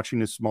food and watching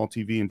his small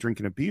TV and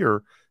drinking a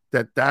beer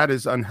that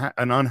is an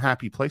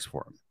unhappy place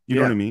for him. You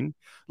know what I mean?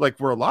 Like,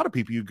 where a lot of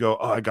people, you go,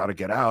 oh, I got to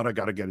get out. I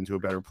got to get into a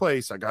better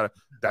place.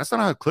 That's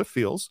not how Cliff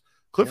feels.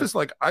 Cliff is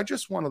like, I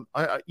just want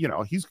to,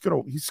 he's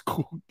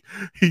cool.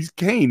 He's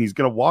Kane. He's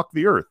going to walk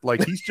the earth.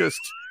 Like, he's just,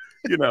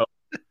 he's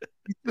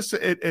just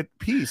at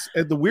peace.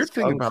 And the weird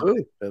thing about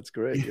that's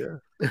great. Yeah.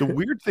 The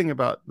weird thing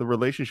about the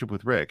relationship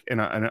with Rick,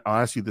 and I'll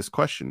ask you this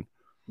question.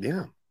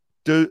 Yeah.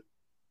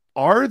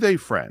 Are they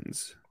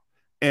friends?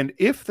 And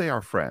if they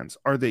are friends,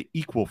 are they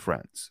equal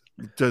friends?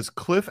 Does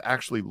Cliff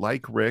actually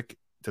like Rick?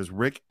 Does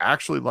Rick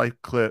actually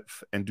like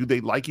Cliff? And do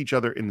they like each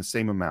other in the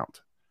same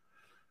amount?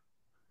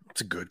 That's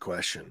a good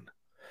question.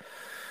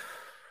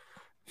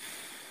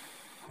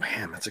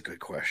 Man, that's a good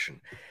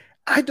question.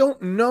 I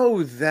don't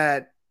know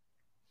that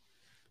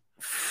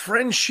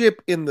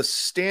friendship in the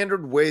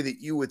standard way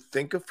that you would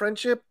think of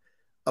friendship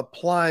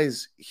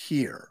applies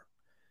here.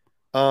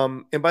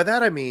 And by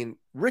that, I mean,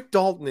 Rick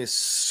Dalton is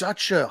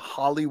such a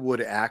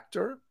Hollywood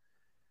actor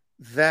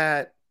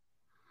that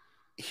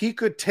he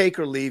could take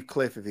or leave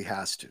Cliff if he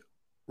has to,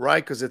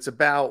 right? Because it's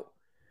about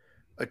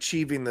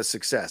achieving the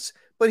success.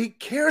 But he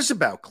cares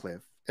about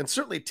Cliff, and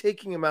certainly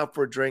taking him out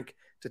for a drink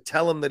to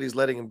tell him that he's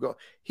letting him go.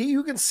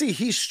 You can see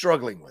he's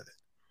struggling with it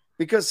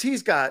because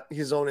he's got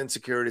his own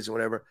insecurities and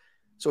whatever.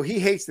 So he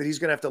hates that he's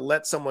going to have to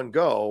let someone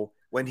go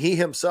when he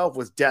himself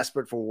was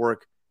desperate for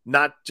work,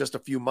 not just a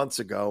few months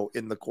ago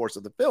in the course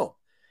of the film.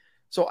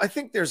 So I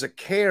think there's a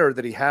care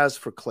that he has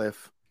for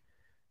Cliff.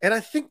 And I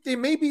think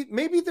maybe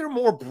they're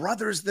more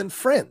brothers than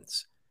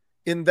friends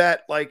in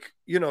that, like,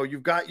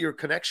 you've got your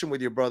connection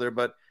with your brother,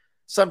 but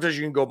sometimes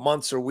you can go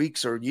months or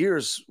weeks or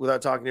years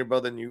without talking to your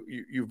brother and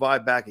you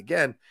vibe back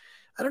again.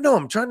 I don't know.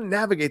 I'm trying to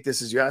navigate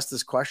this as you ask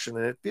this question.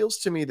 And it feels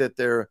to me that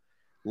they're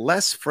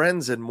less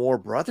friends and more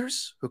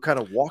brothers who kind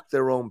of walk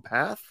their own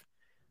path.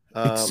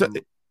 I guess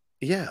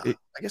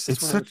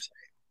that's what I'm saying.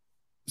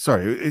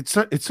 Sorry,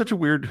 it's such a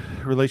weird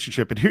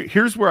relationship. And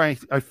here's where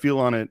I feel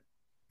on it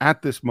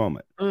at this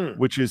moment,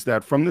 which is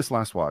that from this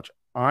last watch,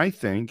 I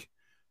think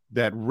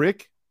that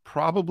Rick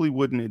probably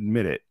wouldn't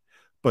admit it,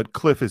 but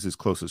Cliff is his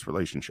closest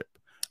relationship,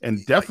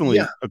 and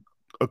definitely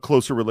a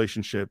closer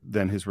relationship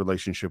than his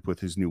relationship with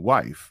his new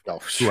wife. Oh,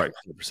 sure. Right.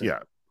 100%. Yeah.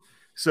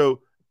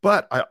 So,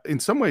 but in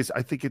some ways,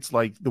 I think it's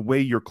like the way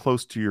you're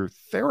close to your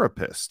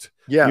therapist.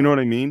 Yeah. You know what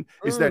I mean?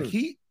 Is that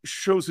he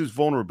shows his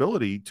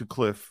vulnerability to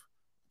Cliff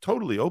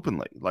totally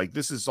openly. Like,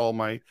 this is all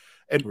my,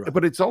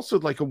 but it's also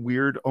like a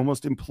weird,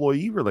 almost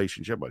employee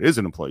relationship, but it is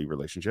an employee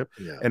relationship.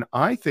 Yeah. And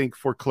I think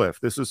for Cliff,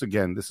 this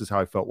is how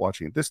I felt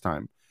watching it this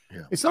time.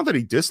 Yeah. It's not that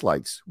he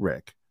dislikes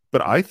Rick,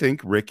 but I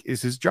think Rick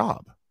is his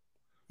job.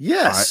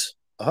 Yes.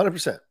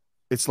 100%.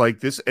 It's like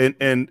this.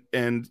 And,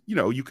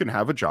 you can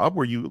have a job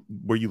where you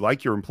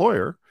like your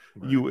employer,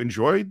 you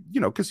enjoy,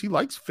 cause he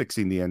likes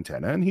fixing the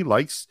antenna and he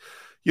likes,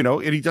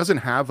 and he doesn't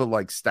have a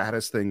like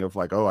status thing of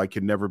like, oh, I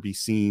can never be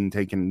seen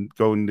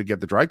going to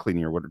get the dry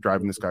cleaning or what,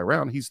 driving this guy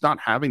around. He's not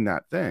having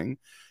that thing.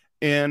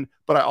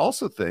 But I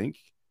also think,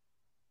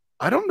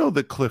 I don't know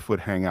that Cliff would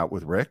hang out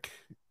with Rick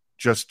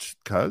just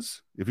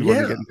because if he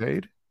wasn't getting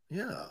paid.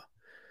 Yeah.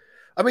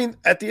 I mean,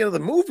 at the end of the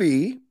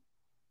movie,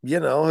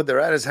 they're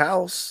at his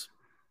house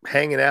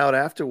hanging out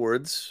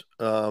afterwards.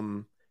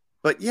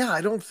 But yeah,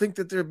 I don't think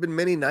that there have been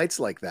many nights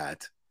like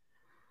that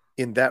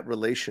in that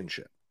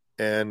relationship.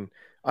 And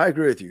I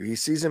agree with you. He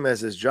sees him as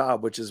his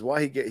job, which is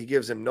why he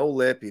gives him no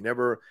lip. He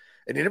never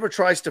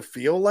tries to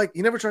feel like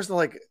he never tries to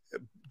like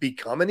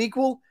become an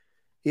equal.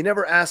 He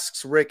never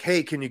asks Rick,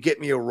 "Hey, can you get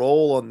me a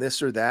role on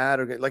this or that?"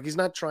 Or like he's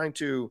not trying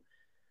to,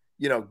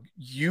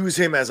 use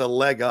him as a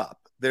leg up.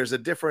 There's a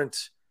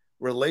different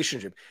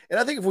relationship. And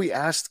I think if we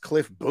asked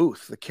Cliff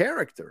Booth, the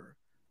character,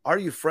 "Are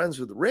you friends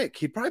with Rick?"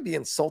 He'd probably be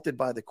insulted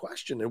by the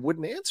question and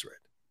wouldn't answer it.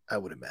 I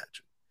would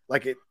imagine.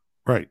 Like it,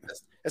 Right.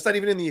 that's not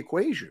even in the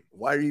equation.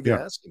 Why are you even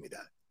asking me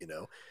that?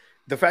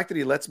 The fact that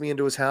he lets me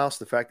into his house,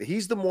 the fact that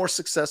he's the more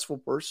successful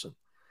person,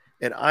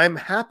 and I'm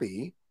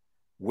happy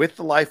with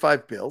the life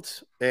I've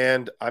built,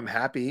 and I'm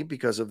happy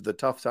because of the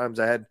tough times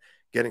I had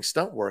getting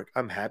stunt work.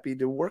 I'm happy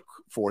to work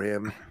for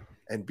him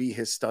and be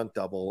his stunt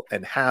double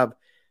and have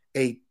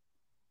a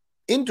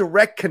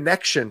indirect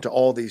connection to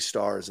all these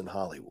stars in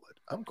Hollywood.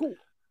 I'm cool.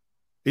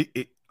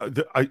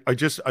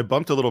 I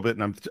bumped a little bit,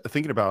 and I'm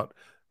thinking about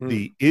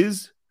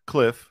is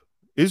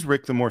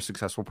Rick the more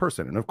successful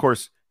person? And of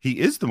course, he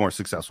is the more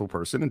successful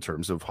person in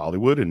terms of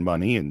Hollywood and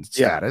money and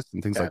status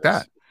and things like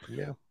that.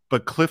 Yeah.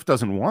 But Cliff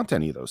doesn't want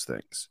any of those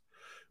things.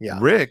 Yeah.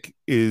 Rick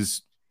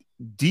is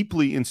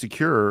deeply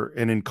insecure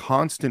and in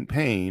constant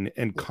pain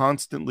and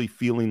constantly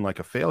feeling like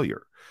a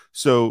failure.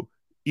 So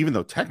even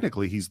though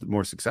technically he's the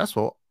more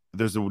successful,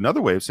 there's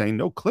another way of saying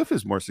no, Cliff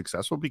is more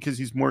successful because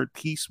he's more at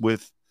peace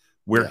with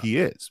where he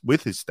is,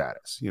 with his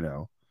status,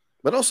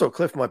 But also,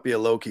 Cliff might be a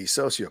low-key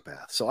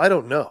sociopath, so I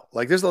don't know.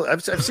 Like,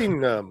 I've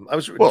seen. I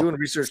was doing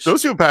research.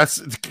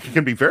 Sociopaths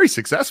can be very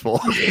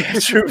successful.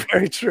 True,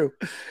 very true.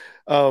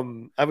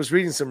 I was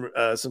reading some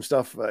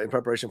stuff in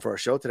preparation for our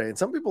show today, and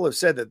some people have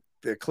said that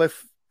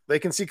they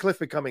can see Cliff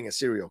becoming a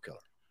serial killer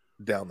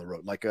down the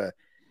road, like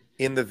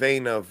in the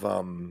vein of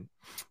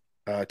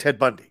Ted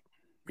Bundy.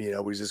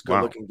 He's this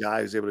good-looking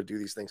guy who's able to do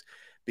these things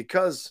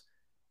because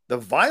the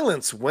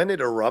violence when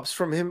it erupts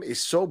from him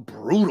is so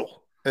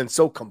brutal and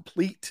so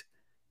complete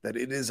that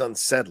it is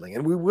unsettling.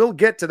 And we will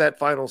get to that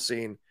final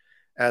scene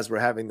as we're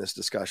having this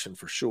discussion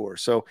for sure.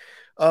 So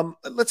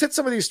let's hit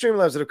some of these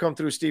Streamlabs that have come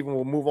through, Steve, and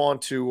we'll move on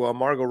to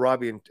Margot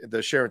Robbie and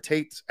the Sharon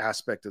Tate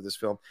aspect of this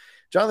film.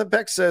 Jonathan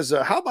Peck says,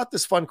 how about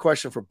this fun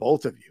question for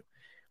both of you?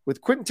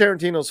 With Quentin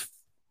Tarantino's,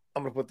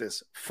 I'm going to put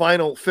this,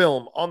 final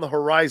film on the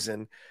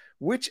horizon,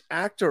 which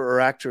actor or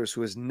actress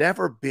who has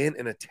never been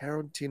in a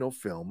Tarantino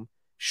film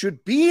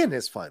should be in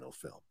his final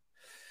film?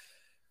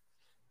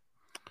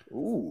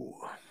 Ooh.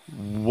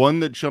 One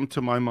that jumped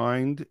to my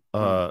mind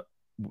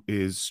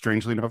is,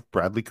 strangely enough,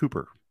 Bradley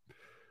Cooper.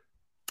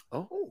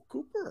 Oh,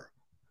 Cooper.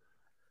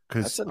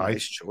 That's a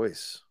nice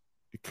choice.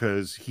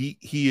 Because he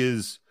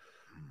is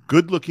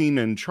good looking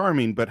and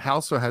charming, but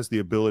also has the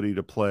ability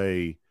to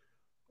play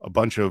a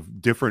bunch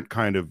of different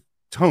kind of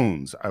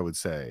tones, I would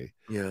say.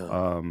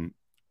 Yeah.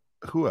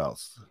 Who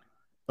else?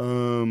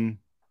 I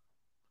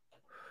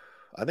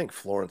think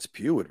Florence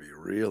Pugh would be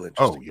real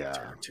interesting. Oh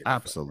yeah,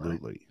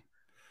 absolutely.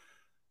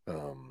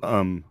 Film,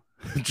 right?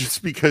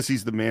 Just because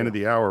he's the man of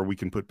the hour, we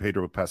can put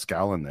Pedro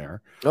Pascal in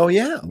there. Oh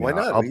yeah, why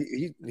not?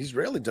 He's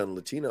rarely done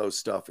Latino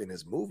stuff in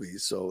his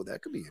movies, so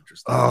that could be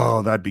interesting.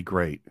 Oh, that'd be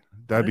great.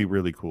 That'd be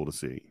really cool to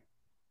see.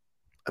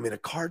 I mean, a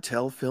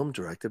cartel film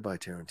directed by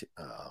Tarantino.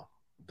 Oh,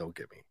 don't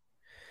get me.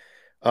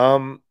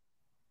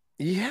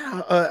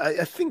 Yeah,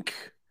 I think.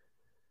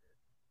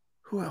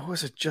 Who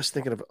was it? Just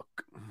thinking of?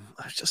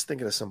 I was just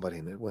thinking of somebody,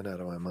 and it went out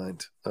of my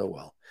mind. Oh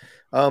well.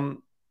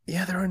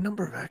 Yeah, there are a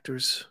number of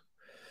actors.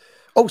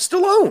 Oh,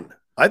 Stallone.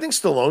 I think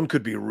Stallone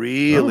could be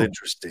real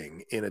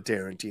interesting in a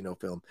Tarantino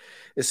film,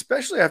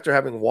 especially after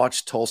having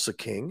watched Tulsa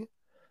King.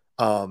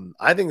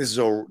 I think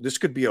this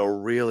could be a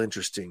real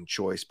interesting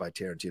choice by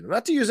Tarantino.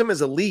 Not to use him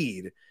as a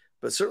lead,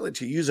 but certainly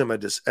to use him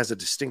as a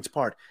distinct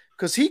part,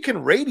 because he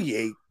can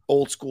radiate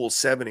old school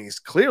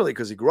 70s, clearly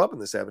because he grew up in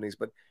the 70s,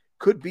 but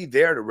could be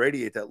there to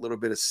radiate that little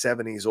bit of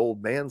 70s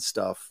old man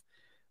stuff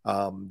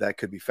that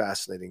could be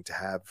fascinating to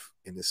have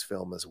in this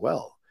film as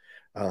well.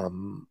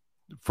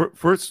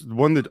 First,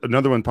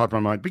 another one popped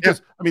in my mind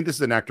because I mean, this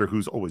is an actor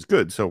who's always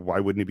good, so why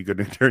wouldn't he be good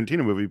in a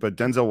Tarantino movie? But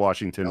Denzel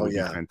Washington would be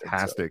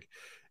fantastic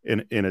in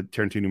a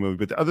Tarantino movie.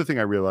 But the other thing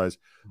I realized,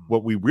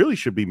 what we really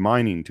should be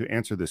mining to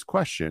answer this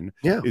question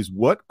is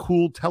what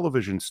cool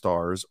television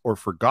stars or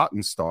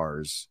forgotten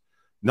stars,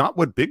 not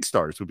what big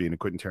stars would be in a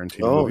Quentin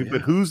Tarantino movie,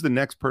 but who's the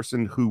next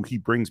person who he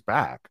brings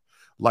back,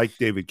 like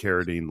David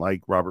Carradine,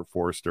 like Robert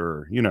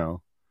Forster.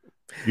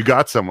 You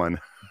got someone.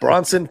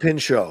 Bronson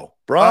Pinchot.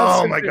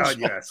 Oh my God,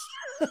 yes.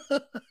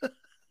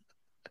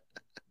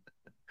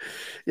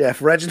 Yeah,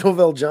 if Reginald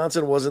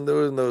VelJohnson wasn't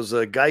doing those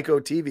Geico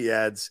TV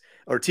ads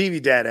or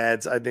TV Dad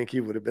ads, I think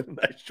he would have been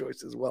a nice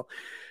choice as well.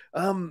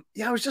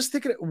 Yeah, I was just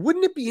thinking,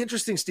 wouldn't it be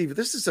interesting, Steve?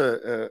 This is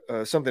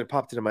something that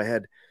popped into my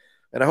head,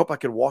 and I hope I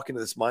can walk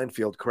into this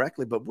minefield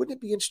correctly, but wouldn't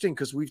it be interesting,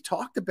 because we've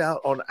talked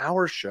about on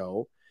our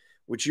show,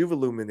 which you've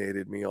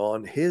illuminated me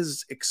on,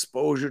 his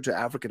exposure to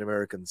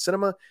African-American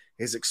cinema,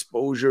 his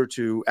exposure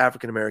to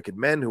African-American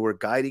men who were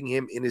guiding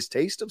him in his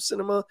taste of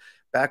cinema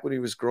back when he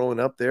was growing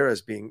up there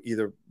as being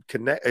either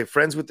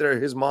friends with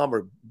his mom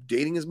or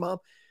dating his mom.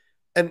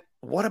 And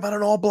what about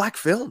an all-black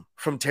film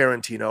from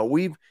Tarantino?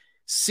 We've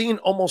seen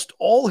almost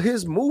all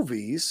his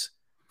movies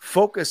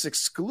focus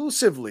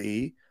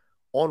exclusively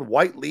on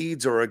white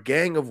leads or a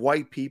gang of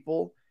white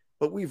people,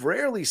 but we've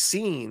rarely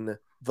seen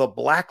the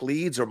black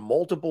leads or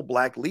multiple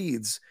black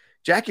leads.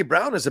 Jackie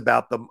Brown is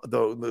about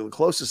the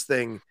closest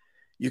thing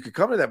you could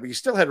come to that, but you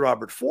still had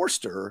Robert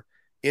Forster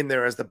in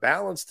there as the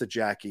balance to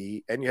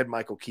Jackie, and you had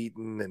Michael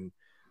Keaton and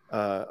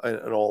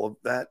all of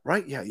that,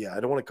 right? Yeah. I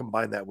don't want to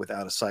combine that with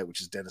Out of Sight,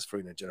 which is Dennis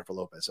Farina and Jennifer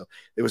Lopez. So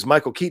it was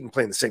Michael Keaton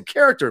playing the same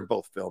character in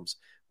both films,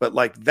 but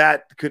like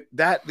that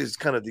is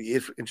kind of the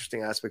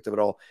interesting aspect of it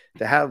all,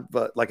 to have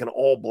like an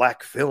all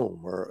black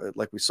film, or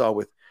like we saw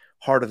with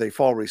Harder They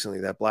Fall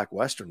recently, that black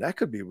Western. That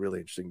could be really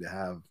interesting to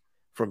have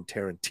from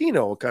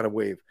Tarantino, a kind of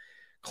way of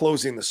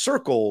closing the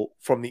circle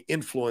from the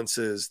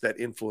influences that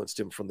influenced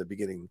him from the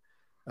beginning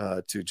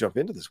to jump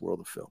into this world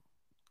of film.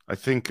 I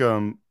think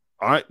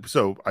I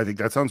think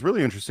that sounds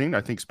really interesting.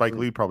 I think Spike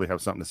Lee probably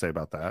have something to say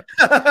about that.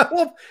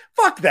 Well,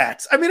 fuck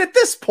that. I mean, at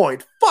this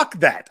point, fuck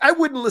that. I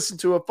wouldn't listen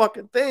to a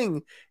fucking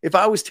thing if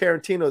I was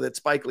Tarantino that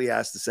Spike Lee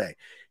has to say.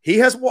 He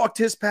has walked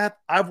his path.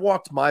 I've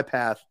walked my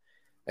path.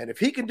 And if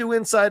he can do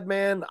Inside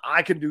Man,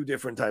 I can do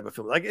different type of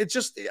film. Like, it's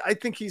just, I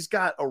think he's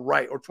got a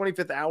right. Or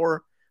 25th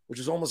Hour, which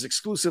is almost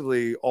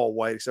exclusively all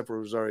white, except for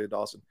Rosario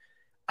Dawson.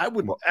 I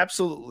would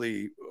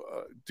absolutely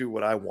do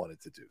what I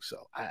wanted to do.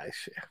 So,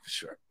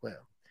 sure.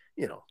 Well,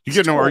 you know, you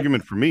get no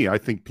argument from me. I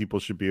think people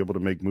should be able to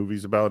make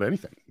movies about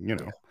anything, you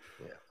know.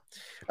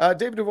 Yeah.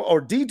 David Duval,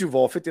 or D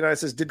Duval 59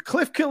 says, did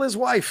Cliff kill his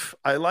wife?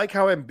 I like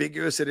how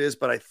ambiguous it is,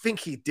 but I think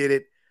he did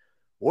it.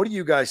 What do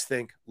you guys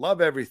think?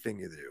 Love everything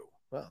you do.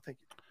 Well, thank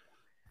you.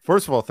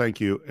 First of all,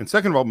 thank you. And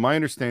second of all, my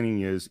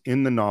understanding is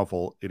in the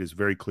novel, it is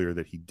very clear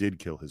that he did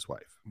kill his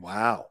wife.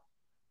 Wow.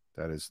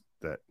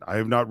 That I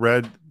have not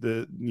read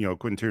the,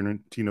 Quentin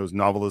Tarantino's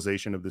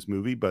novelization of this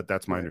movie, but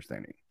that's my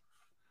understanding.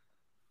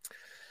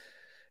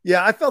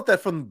 Yeah, I felt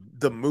that from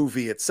the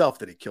movie itself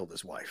that he killed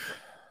his wife.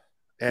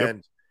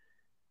 And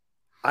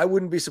I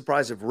wouldn't be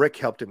surprised if Rick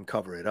helped him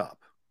cover it up.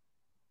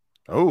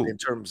 Oh. In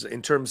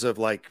terms of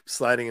like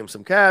sliding him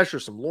some cash or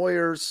some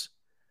lawyers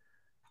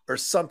or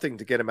something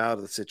to get him out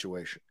of the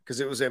situation. Because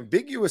it was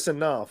ambiguous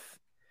enough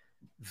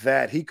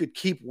that he could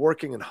keep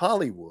working in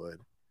Hollywood,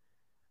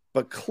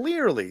 but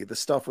clearly the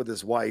stuff with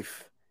his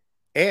wife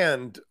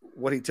and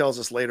what he tells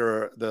us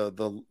later,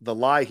 the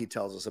lie he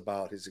tells us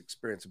about his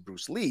experience with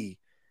Bruce Lee,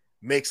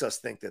 makes us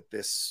think that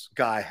this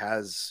guy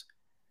has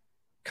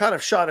kind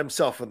of shot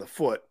himself in the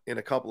foot in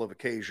a couple of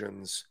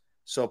occasions.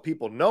 So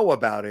people know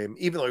about him,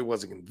 even though he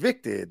wasn't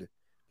convicted,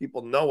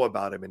 people know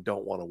about him and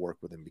don't want to work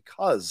with him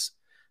because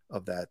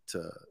of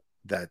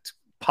that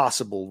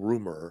possible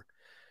rumor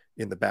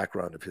in the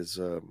background of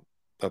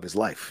his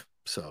life.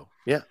 So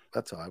yeah,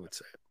 that's how I would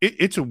say it.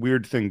 It's a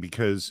weird thing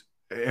because,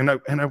 and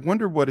I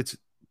wonder what its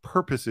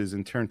purpose is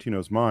in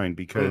Tarantino's mind,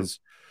 because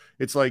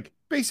it's like,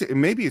 basically,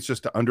 maybe it's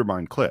just to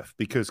undermine Cliff,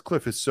 because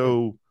Cliff is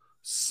so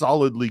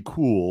solidly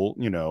cool,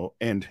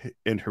 and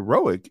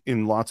heroic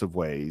in lots of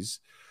ways,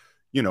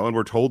 and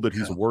we're told that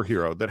he's a war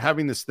hero, that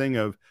having this thing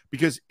of,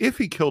 because if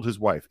he killed his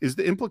wife, is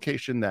the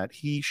implication that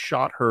he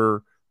shot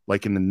her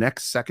like in the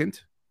next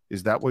second?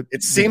 Is that what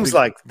it seems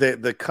like?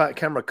 The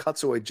camera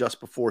cuts away just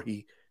before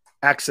he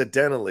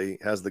accidentally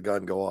has the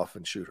gun go off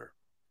and shoot her,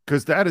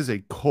 because that is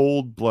a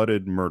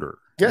cold-blooded murder.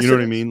 Yes, you know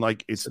what I mean?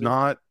 Like, it's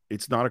not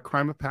a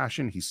crime of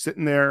passion. He's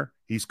sitting there,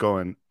 he's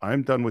going,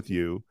 I'm done with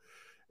you.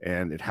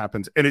 And it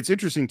happens. And it's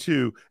interesting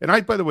too.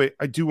 And by the way,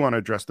 I do want to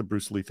address the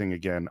Bruce Lee thing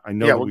again. I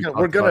know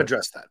we're going to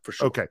address that for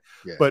sure. Okay.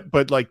 Yeah.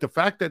 But like the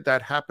fact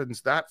that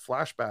happens, that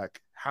flashback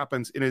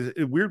happens in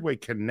a weird way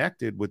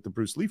connected with the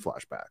Bruce Lee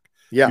flashback.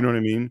 Yeah. You know what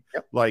I mean?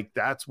 Yep. Like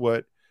that's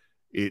what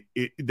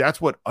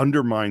that's what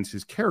undermines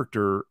his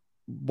character,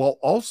 while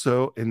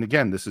also, and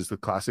again, this is the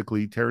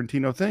classically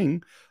Tarantino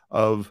thing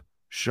of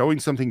showing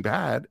something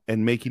bad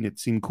and making it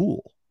seem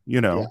cool,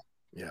 Yeah.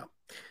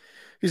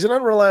 He's an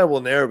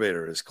unreliable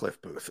narrator, is Cliff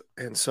Booth.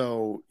 And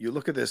so you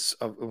look at this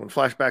when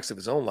flashbacks of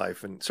his own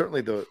life, and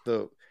certainly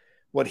the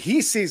what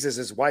he sees as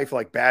his wife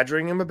like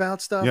badgering him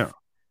about stuff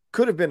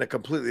could have been a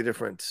completely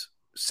different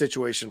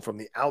situation from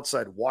the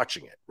outside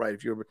watching it, right?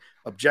 If you're an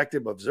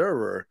objective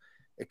observer,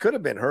 it could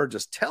have been her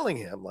just telling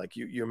him, like,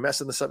 you're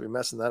messing this up, you're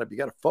messing that up. You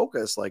got to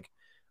focus. Like,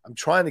 I'm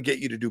trying to get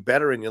you to do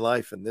better in your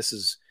life, and this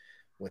is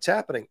what's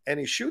happening. And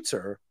he shoots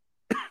her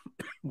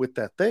with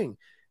that thing.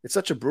 It's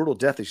such a brutal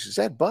death, as she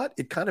said, but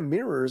it kind of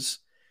mirrors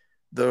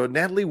the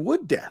Natalie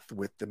Wood death,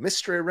 with the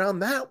mystery around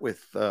that,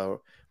 with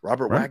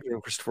Robert Wagner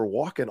and Christopher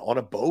Walken on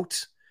a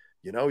boat.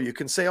 You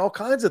can say all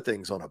kinds of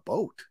things on a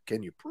boat.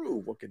 Can you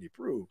prove? What can you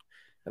prove?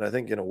 And I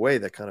think in a way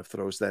that kind of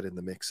throws that in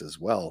the mix as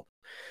well.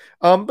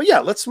 But yeah,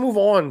 let's move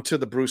on to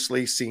the Bruce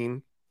Lee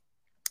scene.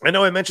 I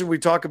know I mentioned we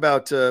talk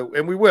about,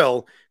 and we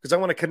will, because I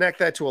want to connect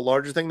that to a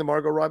larger thing, the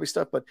Margot Robbie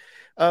stuff. But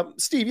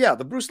Steve,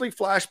 the Bruce Lee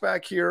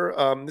flashback here.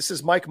 This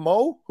is Mike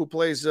Moe, who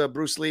plays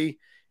Bruce Lee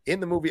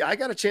in the movie. I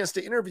got a chance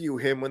to interview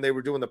him when they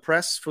were doing the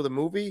press for the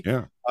movie.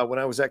 When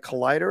I was at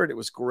Collider, and it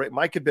was great.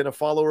 Mike had been a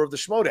follower of the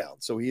Schmoedown,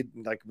 so he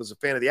was a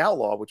fan of the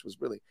Outlaw, which was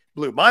really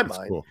blew my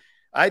mind. Cool.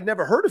 I'd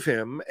never heard of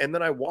him. And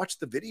then I watched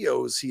the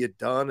videos he had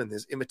done and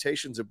his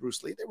imitations of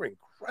Bruce Lee. They were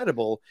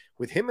incredible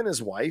with him and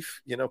his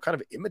wife, you know, kind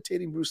of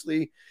imitating Bruce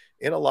Lee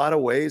in a lot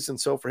of ways. And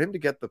so for him to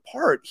get the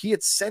part, he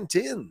had sent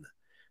in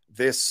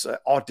this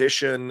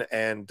audition,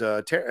 and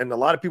a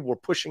lot of people were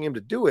pushing him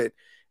to do it.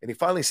 And he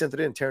finally sent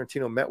it in.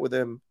 Tarantino met with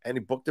him and he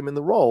booked him in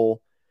the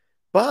role.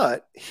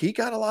 But he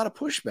got a lot of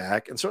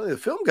pushback, and certainly the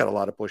film got a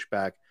lot of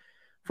pushback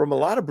from a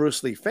lot of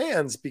Bruce Lee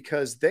fans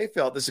because they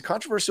felt this is a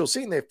controversial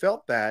scene. They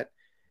felt that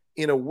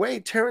in a way,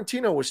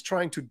 Tarantino was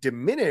trying to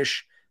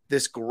diminish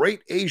this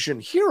great Asian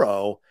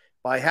hero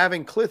by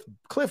having Cliff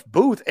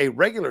Booth, a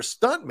regular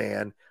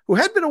stuntman who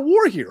had been a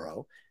war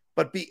hero,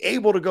 but be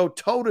able to go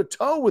toe to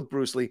toe with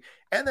Bruce Lee.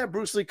 And that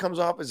Bruce Lee comes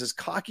off as this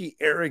cocky,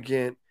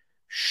 arrogant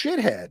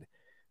shithead.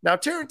 Now,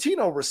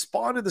 Tarantino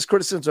responded to this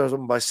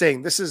criticism by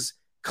saying this is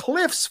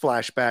Cliff's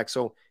flashback.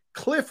 So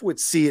Cliff would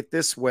see it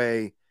this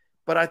way.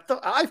 But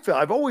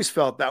I've always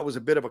felt that was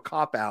a bit of a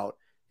cop out.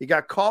 He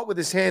got caught with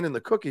his hand in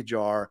the cookie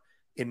jar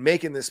in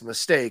making this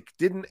mistake,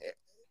 didn't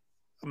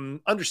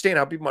understand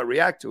how people might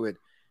react to it,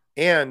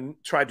 and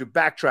tried to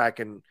backtrack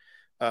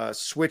and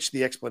switch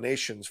the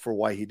explanations for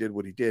why he did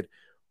what he did.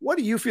 What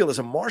do you feel as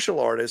a martial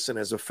artist and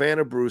as a fan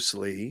of Bruce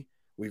Lee?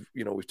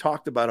 We've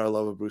talked about our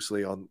love of Bruce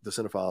Lee on the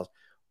Cinephiles.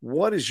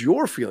 What is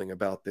your feeling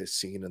about this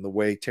scene and the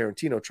way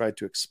Tarantino tried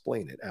to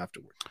explain it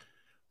afterwards?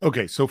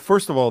 Okay, so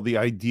first of all, the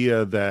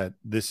idea that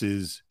this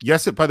is,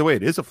 yes, by the way,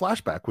 it is a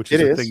flashback, which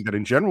is a thing that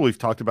in general we've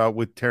talked about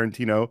with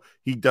Tarantino.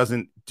 He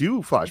doesn't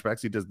do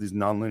flashbacks. He does these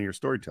nonlinear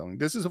storytelling.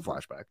 This is a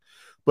flashback.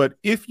 But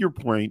if your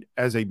point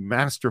as a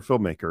master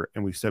filmmaker,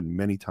 and we've said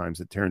many times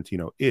that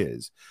Tarantino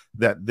is,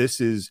 that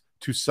this is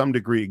to some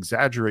degree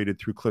exaggerated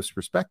through Cliff's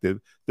perspective,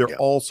 there are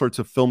all sorts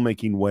of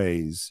filmmaking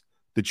ways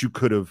that you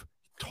could have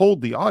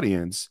told the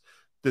audience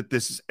that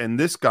this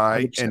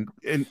guy 100%.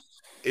 and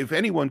if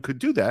anyone could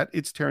do that,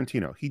 it's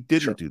Tarantino. He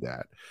didn't do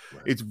that.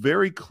 Right. It's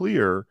very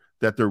clear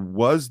that there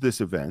was this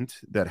event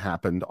that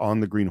happened on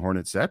the Green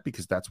Hornet set,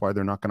 because that's why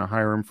they're not going to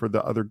hire him for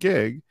the other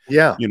gig.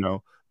 Yeah.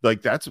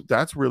 Like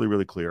that's really,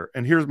 really clear.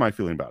 And here's my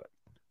feeling about it.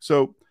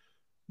 So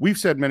we've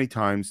said many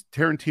times,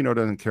 Tarantino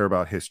doesn't care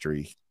about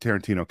history.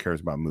 Tarantino cares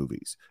about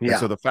movies. Yeah. And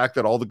so the fact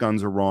that all the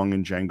guns are wrong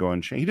in Django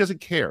Unchained, he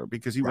doesn't care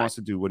because he wants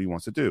to do what he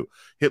wants to do.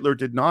 Hitler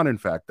did not, in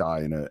fact,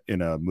 die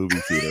in a movie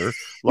theater.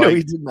 No,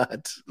 he did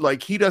not.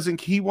 Like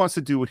he wants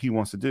to do what he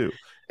wants to do.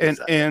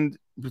 And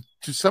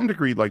to some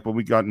degree, like when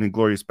we got in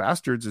Inglourious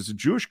Bastards as a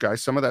Jewish guy,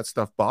 some of that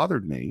stuff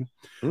bothered me.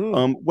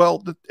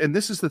 And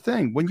this is the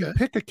thing. When you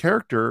pick a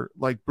character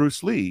like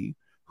Bruce Lee,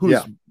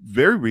 who's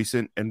very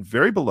recent and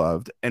very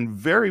beloved and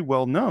very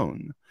well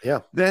known,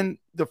 then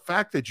the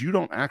fact that you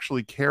don't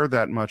actually care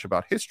that much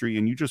about history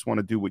and you just want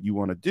to do what you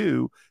want to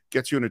do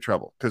gets you into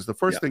trouble. Because the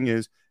first thing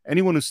is,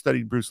 anyone who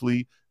studied Bruce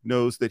Lee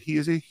knows that he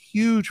is a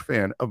huge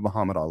fan of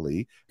Muhammad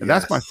Ali. And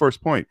that's my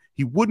first point.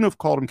 He wouldn't have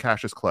called him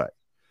Cassius Clay.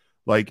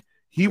 Like,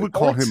 he would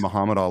call him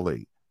Muhammad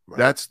Ali. Right.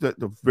 That's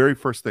the very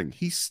first thing.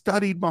 He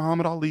studied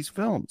Muhammad Ali's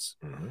films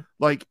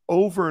like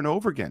over and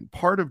over again.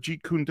 Part of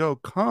Jeet Kune Do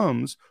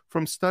comes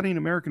from studying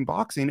American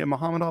boxing and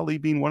Muhammad Ali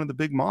being one of the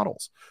big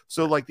models.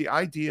 So like the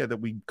idea that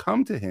we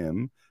come to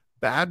him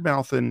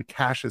bad-mouthing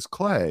Cassius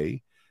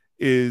Clay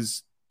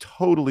is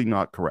totally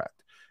not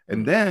correct.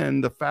 And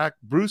then the fact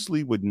Bruce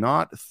Lee would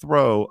not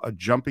throw a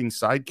jumping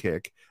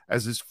sidekick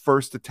as his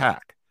first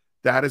attack.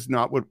 That is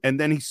not what, and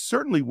then he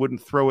certainly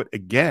wouldn't throw it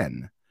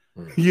again.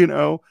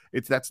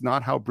 That's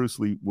not how Bruce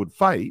Lee would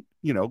fight,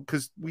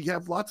 because we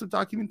have lots of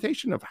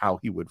documentation of how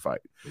he would fight.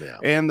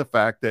 And the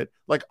fact that,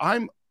 like,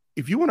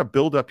 if you want to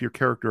build up your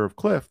character of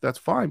Cliff, that's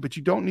fine, but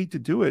you don't need to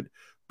do it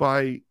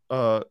by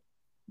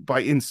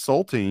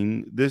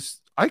insulting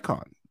this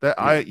icon.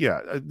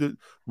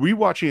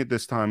 Rewatching it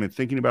this time and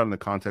thinking about it in the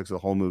context of the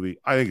whole movie,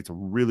 I think it's a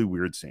really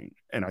weird scene,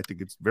 and I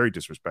think it's very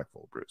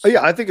disrespectful, Bruce.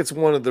 Yeah, I think it's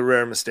one of the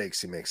rare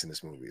mistakes he makes in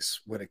his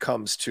movies when it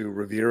comes to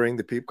revering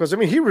the people. Because I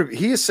mean,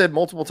 he has said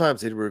multiple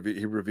times he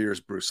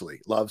reveres Bruce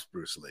Lee, loves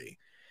Bruce Lee,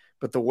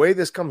 but the way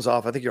this comes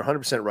off, I think you're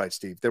 100% right,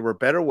 Steve. There were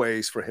better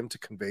ways for him to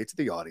convey to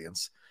the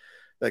audience,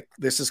 like,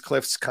 this is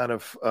Cliff's kind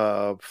of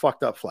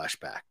fucked up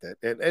flashback.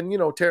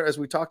 As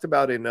we talked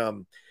about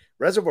in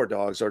Reservoir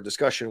Dogs, our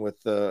discussion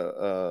with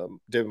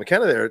David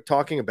McKenna there,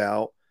 talking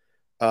about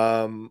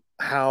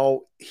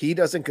how he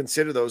doesn't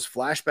consider those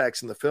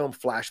flashbacks in the film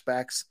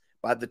flashbacks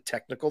by the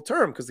technical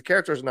term, because the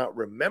character is not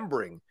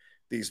remembering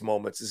these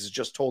moments. This is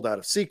just told out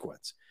of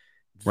sequence.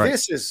 Right.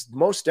 This is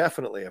most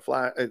definitely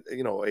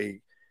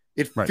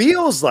it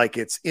feels like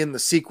it's in the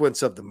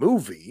sequence of the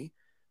movie,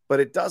 but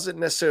it doesn't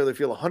necessarily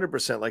feel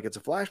 100% like it's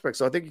a flashback.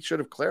 So I think he should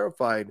have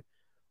clarified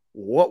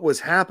what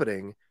was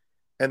happening.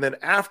 And then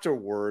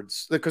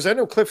afterwards, because I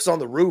know Cliff's on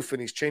the roof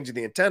and he's changing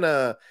the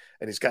antenna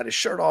and he's got his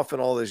shirt off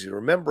and all this, you're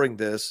remembering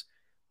this,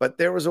 but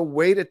there was a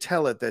way to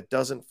tell it that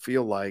doesn't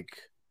feel like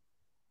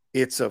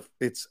it's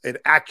an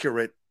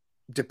accurate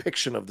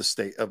depiction of the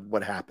state of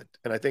what happened.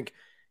 And I think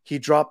he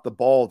dropped the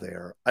ball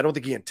there. I don't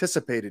think he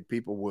anticipated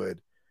people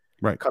would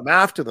come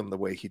after them the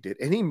way he did.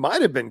 And he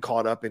might have been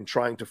caught up in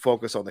trying to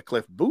focus on the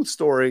Cliff Booth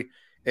story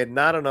and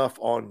not enough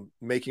on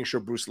making sure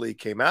Bruce Lee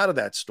came out of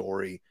that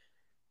story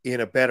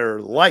in a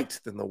better light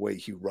than the way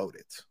he wrote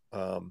it.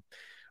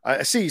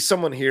 I see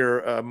someone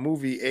here,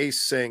 Movie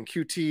Ace, saying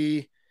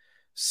QT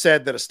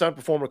said that a stunt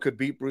performer could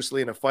beat Bruce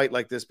Lee in a fight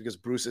like this because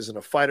Bruce isn't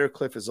a fighter.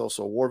 Cliff is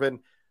also a war veteran.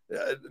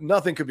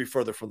 Nothing could be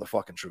further from the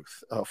fucking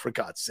truth. For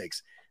God's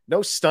sakes.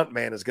 No stunt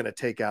man is going to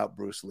take out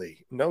Bruce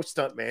Lee. No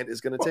stunt man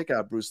is going to take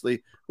out Bruce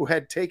Lee, who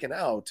had taken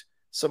out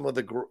some of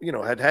the,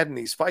 had in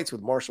these fights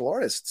with martial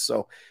artists.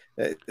 So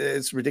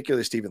it's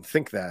ridiculous to even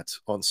think that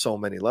on so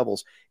many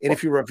levels. And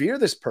if you revere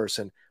this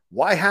person,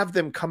 why have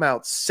them come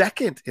out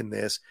second in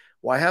this?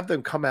 Why have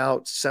them come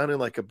out sounding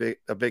like a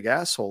big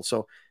asshole?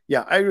 So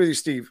yeah, I agree with you,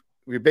 Steve.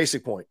 Your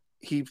basic point.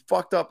 He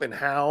fucked up in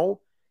how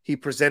he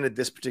presented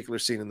this particular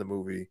scene in the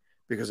movie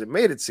because it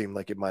made it seem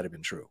like it might have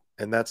been true.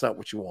 And that's not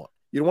what you want.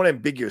 You don't want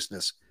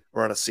ambiguousness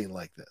around a scene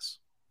like this.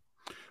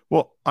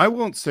 Well, I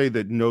won't say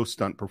that no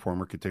stunt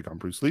performer could take on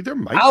Bruce Lee.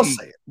 I'll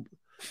say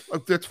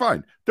it. That's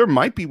fine. There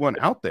might be one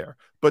out there.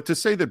 But to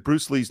say that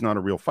Bruce Lee's not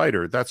a real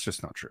fighter, that's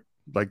just not true.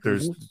 Like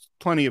there's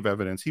plenty of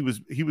evidence. He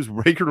was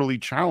regularly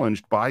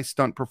challenged by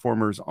stunt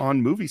performers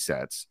on movie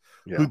sets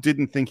who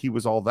didn't think he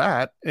was all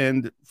that.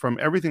 And from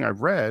everything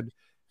I've read,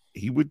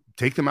 he would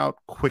take them out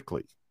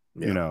quickly,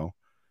 you know?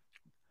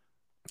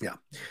 Yeah.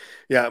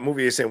 Yeah.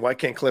 Movie is saying, why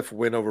can't Cliff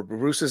win over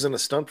Bruce? Isn't a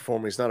stunt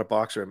performer. He's not a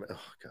boxer. Oh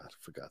God,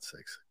 for God's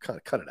sakes,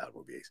 cut it out,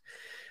 Movie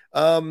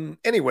Ace.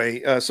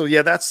 Anyway, so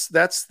yeah, that's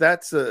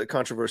a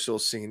controversial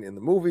scene in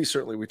the movie.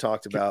 Certainly we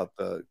talked about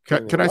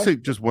can I say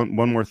just one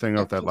more thing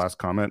off that last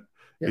comment?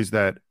 Is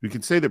that we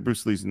can say that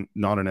Bruce Lee's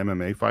not an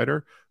MMA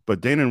fighter, but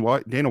Dana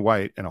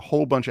White and a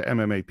whole bunch of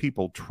MMA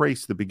people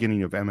trace the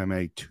beginning of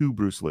MMA to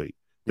Bruce Lee.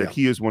 That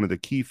he is one of the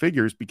key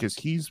figures because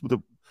he's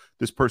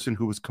this person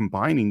who was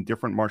combining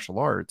different martial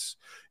arts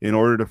in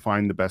order to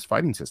find the best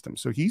fighting system.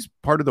 So he's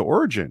part of the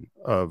origin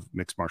of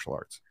mixed martial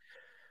arts.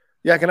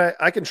 Yeah,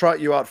 I can trot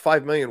you out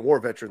 5 million war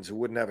veterans who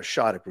wouldn't have a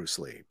shot at Bruce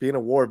Lee. Being a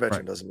war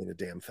veteran doesn't mean a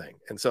damn thing.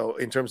 And so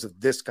in terms of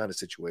this kind of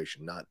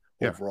situation, not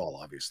overall,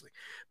 obviously.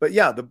 But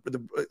yeah,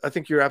 I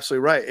think you're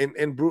absolutely right.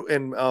 And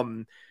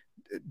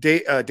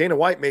Dana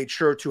White made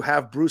sure to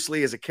have Bruce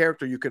Lee as a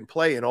character you can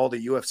play in all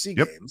the UFC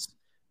games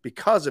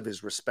because of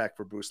his respect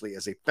for Bruce Lee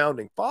as a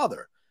founding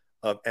father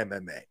of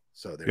MMA.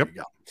 So there you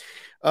go.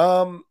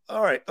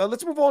 All right,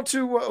 let's move on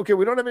to okay.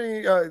 We don't have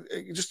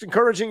any. Just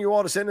encouraging you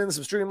all to send in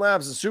some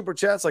Streamlabs and super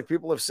chats like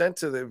people have sent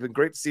to. They've been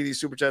great to see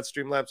these super chats,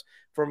 Streamlabs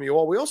from you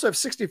all. We also have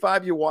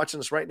 65 you watching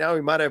us right now.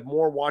 We might have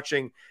more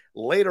watching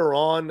later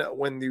on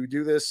when you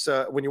do this.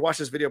 When you watch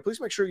this video,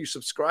 please make sure you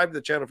subscribe to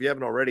the channel if you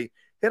haven't already.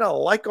 Hit a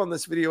like on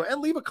this video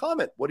and leave a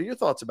comment. What are your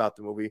thoughts about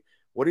the movie?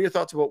 What are your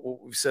thoughts about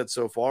what we've said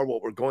so far?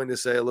 What we're going to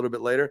say a little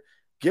bit later?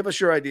 Give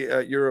us your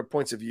idea, your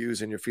points of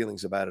views and your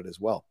feelings about it as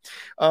well.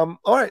 All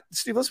right,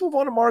 Steve, let's move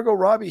on to Margot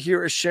Robbie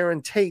here as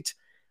Sharon Tate.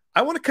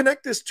 I want to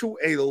connect this to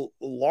a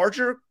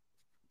larger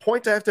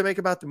point I have to make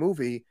about the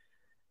movie.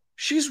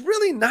 She's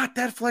really not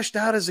that fleshed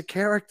out as a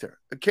character.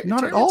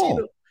 Not at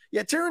all.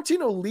 Yeah,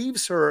 Tarantino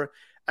leaves her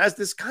as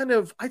this kind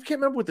of, I can't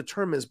remember what the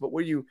term is, but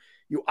where you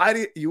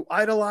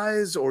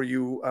idolize or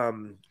you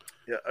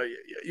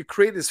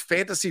create this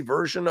fantasy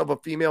version of a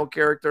female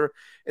character,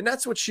 and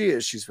that's what she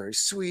is. She's very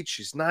sweet,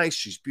 she's nice,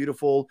 she's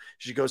beautiful.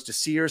 She goes to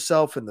see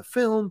herself in the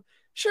film.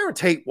 Sharon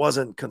Tate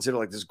wasn't considered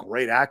like this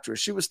great actress.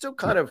 She was still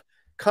kind of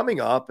coming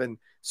up, and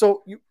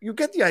so you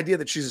get the idea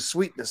that she's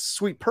a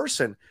sweet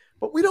person,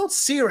 but we don't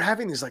see her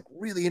having these like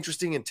really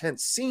interesting,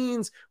 intense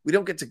scenes. We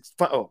don't get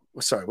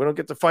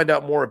to find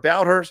out more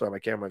about her. Sorry, my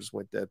camera just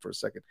went dead for a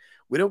second.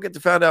 We don't get to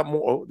find out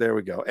more. Oh, there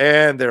we go.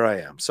 And there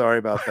I am. Sorry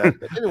about that.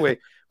 But anyway,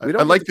 we don't.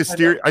 I like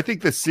I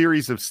think the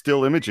series of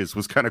still images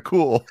was kind of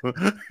cool.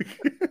 The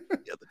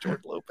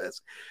George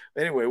Lopez.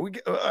 Anyway,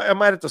 I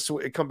might have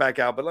to come back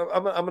out, but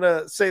I'm going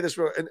to say this.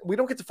 And we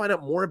don't get to find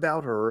out more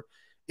about her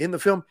in the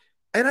film.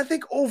 And I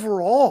think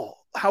overall,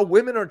 how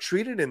women are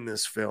treated in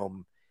this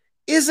film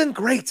isn't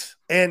great.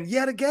 And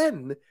yet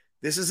again,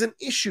 this is an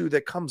issue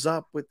that comes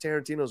up with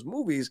Tarantino's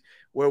movies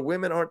where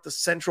women aren't the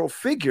central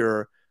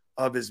figure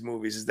of his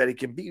movies, is that he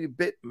can be a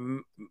bit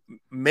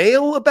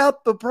male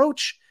about the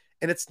approach,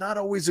 and it's not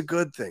always a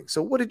good thing.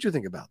 So what did you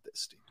think about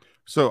this, Steve?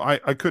 So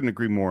I couldn't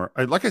agree more.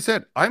 Like I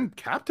said, I'm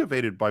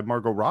captivated by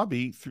Margot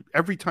Robbie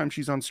every time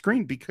she's on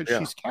screen because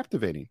she's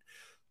captivating.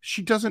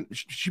 She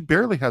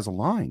barely has a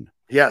line.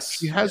 Yes.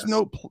 She has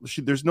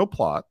there's no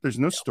plot. There's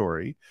no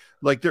story.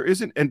 Like there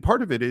isn't. And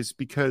part of it is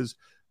because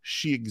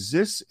she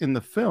exists in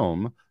the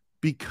film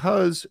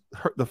because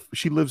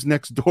she lives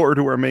next door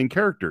to our main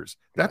characters.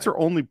 That's her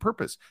only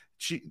purpose.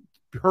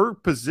 Her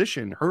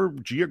position, her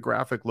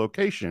geographic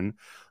location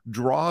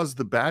draws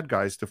the bad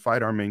guys to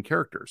fight our main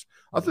characters.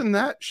 Other than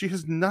that, she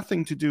has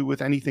nothing to do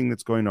with anything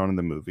that's going on in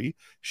the movie.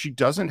 She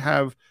doesn't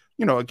have,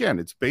 again,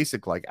 it's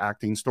basic like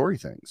acting story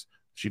things.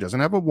 She doesn't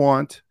have a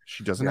want.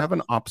 She doesn't Yeah. have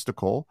an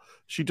obstacle.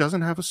 She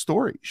doesn't have a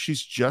story.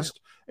 She's just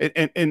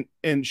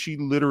and she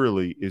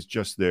literally is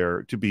just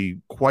there to be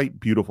quite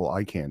beautiful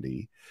eye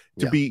candy,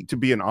 to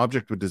be an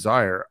object of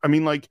desire. I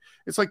mean, like,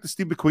 it's like the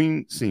Steve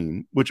McQueen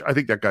scene, which I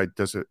think that guy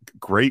does a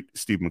great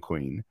Steve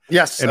McQueen.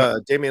 Yes,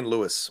 And Damian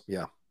Lewis.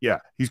 yeah,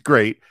 he's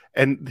great,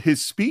 and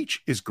his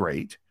speech is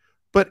great,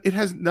 but it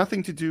has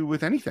nothing to do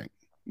with anything,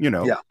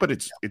 But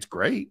it's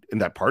great,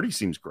 and that party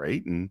seems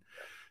great, and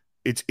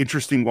it's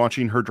interesting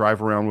watching her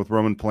drive around with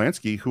Roman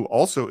Polanski, who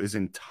also is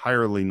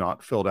entirely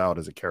not filled out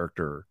as a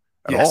character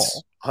at all.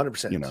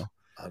 100%.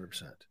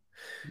 100%.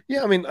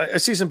 Yeah, I mean, I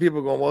see some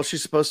people going, well,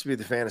 she's supposed to be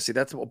the fantasy.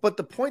 But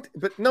the point,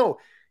 but no,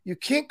 you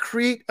can't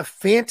create a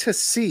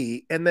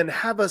fantasy and then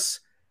have us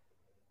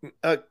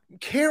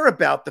care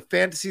about the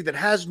fantasy that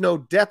has no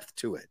depth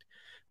to it.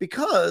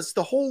 Because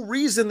the whole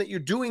reason that you're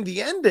doing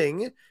the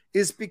ending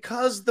is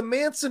because the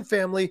Manson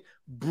family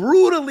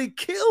brutally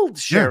killed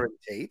Sharon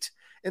Tate.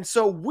 And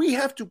so we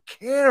have to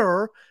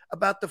care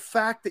about the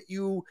fact that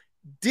you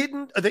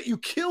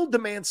killed the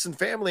Manson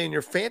family in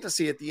your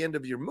fantasy at the end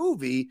of your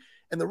movie.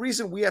 And the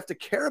reason we have to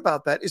care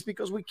about that is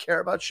because we care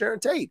about Sharon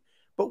Tate.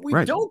 But we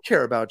don't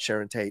care about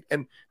Sharon Tate.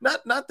 And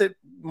not that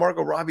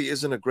Margot Robbie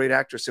isn't a great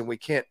actress and we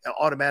can't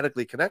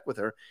automatically connect with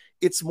her.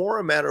 It's more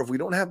a matter of we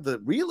don't have the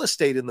real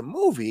estate in the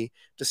movie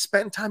to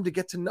spend time to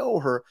get to know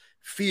her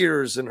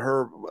fears and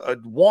her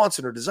wants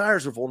and her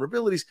desires, her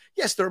vulnerabilities.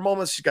 Yes, there are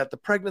moments she's got the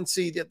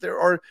pregnancy, that there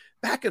are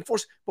back and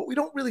forth, but we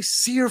don't really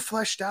see her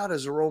fleshed out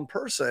as her own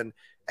person.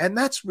 And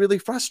that's really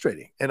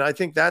frustrating. And I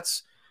think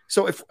that's,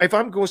 so if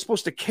I'm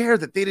supposed to care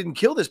that they didn't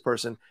kill this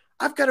person,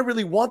 I've got to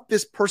really want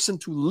this person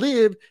to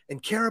live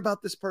and care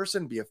about this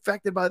person, be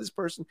affected by this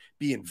person,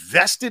 be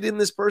invested in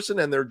this person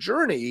and their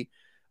journey.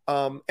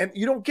 And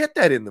you don't get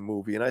that in the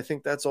movie. And I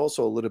think that's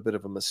also a little bit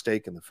of a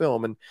mistake in the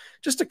film. And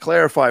just to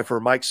clarify for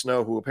Mike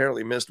Snow, who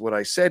apparently missed what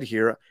I said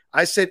here,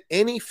 I said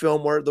any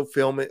film where the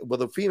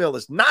female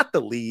is not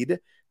the lead,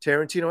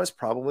 Tarantino has a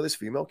problem with his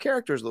female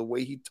characters, the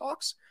way he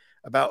talks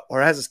about,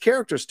 or has his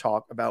characters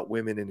talk about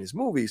women in his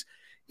movies.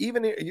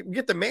 Even you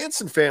get the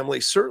Manson family,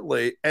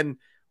 certainly, and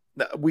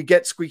we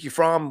get Squeaky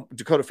Fromm,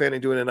 Dakota Fanning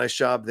doing a nice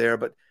job there,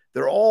 but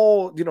they're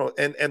all,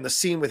 and the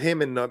scene with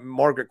him and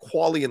Margaret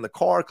Qualley in the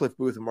car, Cliff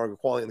Booth and Margaret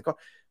Qualley in the car,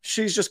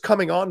 she's just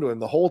coming on to him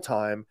the whole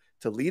time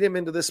to lead him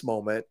into this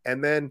moment.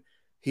 And then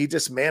he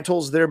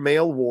dismantles their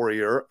male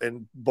warrior.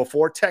 And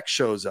before Tex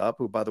shows up,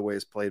 who, by the way,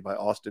 is played by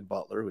Austin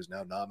Butler, who's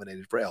now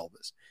nominated for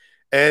Elvis.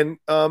 And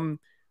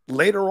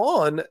later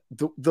on,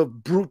 the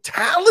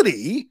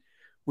brutality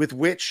with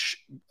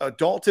which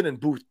Dalton and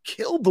Booth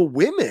kill the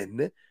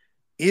women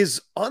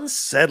is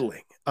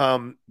unsettling.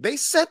 They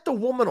set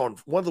one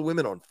of the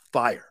women on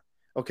fire.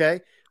 Okay.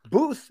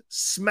 Booth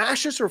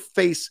smashes her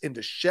face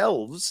into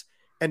shelves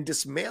and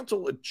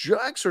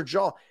drags her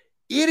jaw.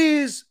 It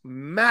is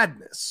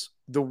madness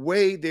the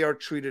way they are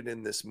treated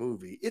in this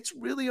movie. It's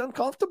really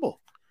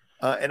uncomfortable.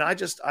 And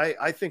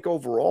I think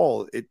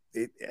overall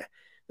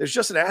there's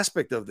just an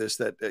aspect of this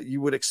that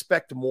you would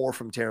expect more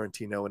from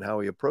Tarantino and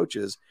how he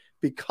approaches,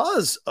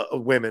 because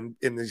of women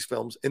in this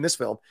film,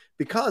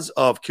 because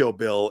of Kill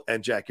Bill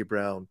and Jackie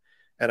Brown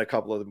and a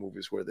couple other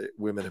movies where the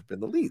women have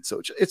been the lead.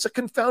 So it's a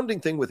confounding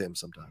thing with him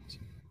sometimes.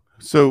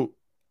 So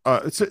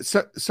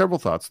several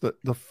thoughts.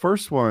 The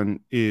first one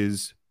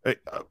is,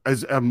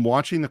 as I'm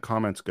watching the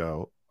comments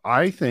go,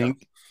 I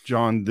think,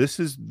 John, this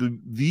is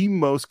the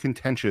most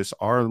contentious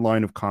our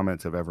line of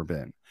comments have ever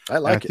been. I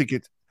like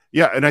it.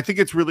 And I think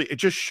it's really, it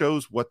just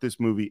shows what this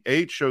movie,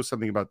 it shows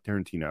something about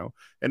Tarantino,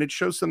 and it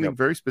shows something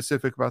very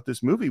specific about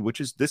this movie, which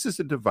is this is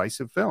a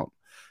divisive film.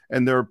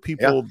 And there are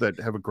people that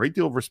have a great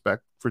deal of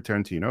respect for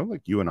Tarantino,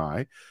 like you and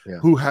I,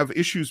 who have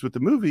issues with the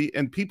movie,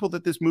 and people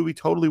that this movie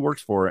totally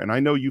works for. And I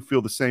know you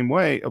feel the same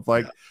way of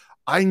like,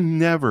 I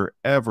never,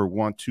 ever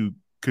want to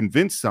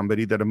convince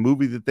somebody that a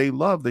movie that they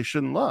love, they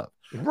shouldn't love.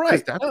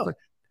 Right.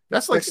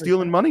 That's like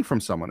stealing money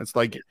from someone. It's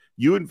like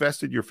you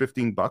invested your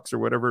 $15 or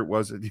whatever it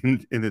was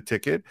in the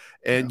ticket,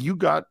 and you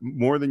got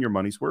more than your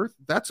money's worth.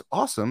 That's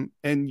awesome.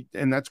 And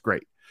that's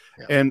great.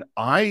 Yeah. And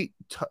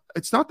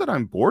it's not that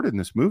I'm bored in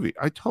this movie.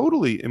 I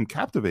totally am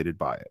captivated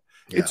by it.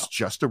 Yeah. It's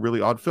just a really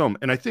odd film.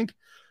 And I think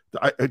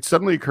it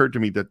suddenly occurred to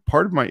me that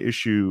part of my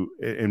issue,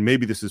 and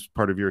maybe this is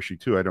part of your issue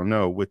too, I don't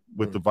know, with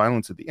the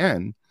violence at the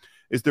end,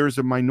 is there's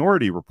a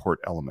Minority Report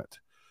element.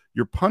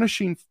 You're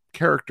punishing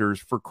characters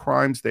for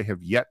crimes they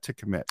have yet to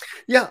commit.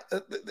 Yeah,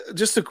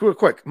 just a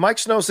quick. Mike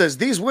Snow says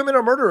these women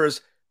are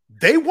murderers.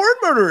 They weren't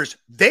murderers.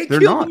 They're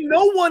killed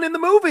no one in the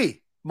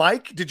movie.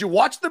 Mike, did you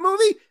watch the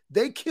movie?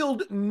 They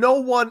killed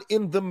no one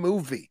in the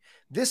movie.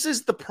 This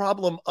is the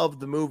problem of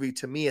the movie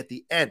to me at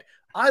the end.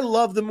 I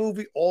love the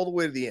movie all the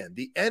way to the end.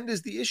 The end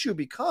is the issue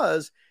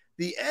because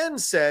the end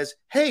says,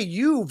 hey,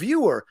 you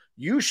viewer,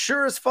 you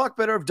sure as fuck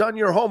better have done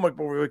your homework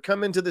before we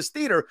come into this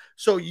theater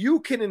so you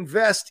can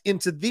invest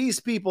into these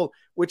people,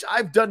 which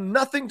I've done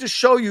nothing to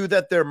show you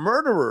that they're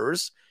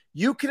murderers.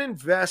 You can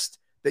invest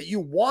that you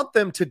want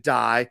them to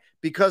die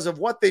because of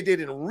what they did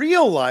in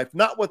real life,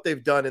 not what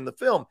they've done in the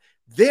film.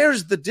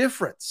 There's the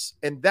difference.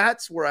 And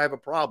that's where I have a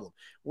problem.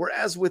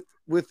 Whereas with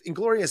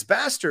Inglourious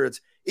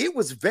Basterds, it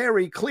was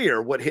very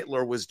clear what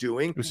Hitler was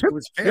doing. It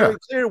was very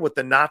clear what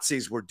the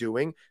Nazis were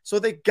doing. So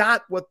they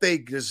got what they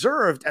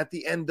deserved at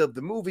the end of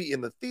the movie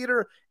in the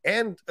theater,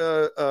 and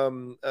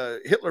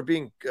Hitler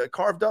being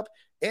carved up,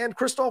 and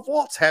Christoph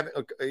Waltz having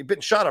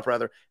been shot up,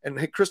 rather,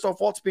 and Christoph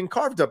Waltz being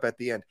carved up at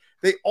the end.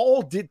 They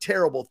all did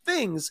terrible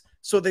things,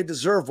 so they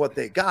deserve what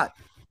they got.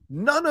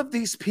 None of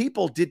these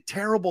people did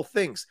terrible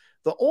things.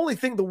 The only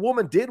thing the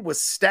woman did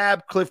was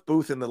stab Cliff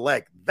Booth in the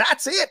leg.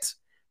 That's it.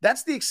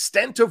 That's the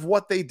extent of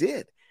what they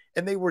did.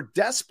 And they were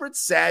desperate,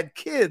 sad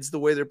kids, the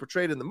way they're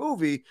portrayed in the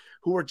movie,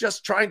 who were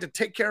just trying to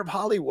take care of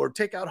Hollywood, or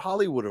take out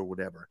Hollywood or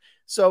whatever.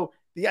 So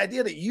the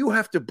idea that you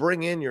have to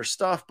bring in your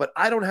stuff, but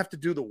I don't have to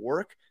do the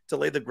work to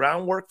lay the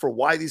groundwork for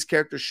why these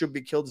characters should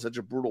be killed in such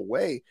a brutal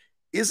way,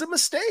 is a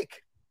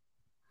mistake.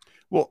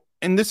 Well,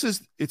 and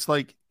it's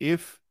like,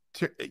 if,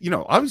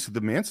 obviously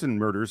the Manson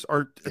murders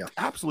are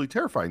absolutely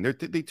terrifying.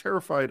 They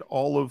terrified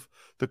all of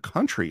the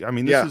country. I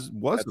mean, this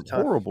was a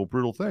horrible,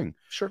 brutal thing.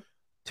 Sure.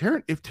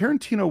 If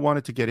Tarantino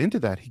wanted to get into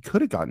that, he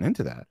could have gotten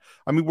into that.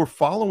 I mean, we're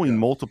following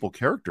multiple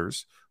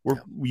characters.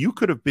 You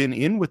could have been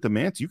in with the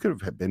Manson. You could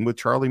have been with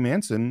Charlie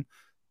Manson,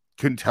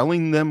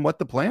 telling them what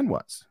the plan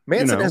was.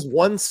 Manson has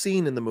one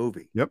scene in the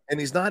movie. Yep. And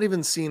he's not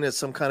even seen as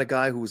some kind of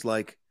guy who's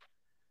like,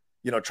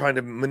 trying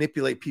to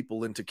manipulate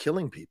people into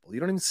killing people. You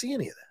don't even see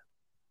any of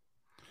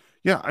that.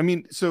 Yeah. I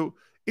mean, so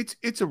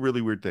it's a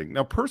really weird thing.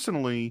 Now,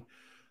 personally,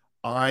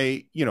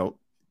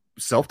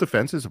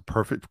 self-defense is a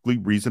perfectly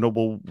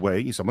reasonable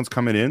way. Someone's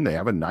coming in, they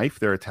have a knife,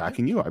 they're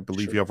attacking you. I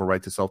believe you have a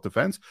right to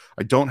self-defense.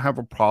 I don't have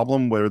a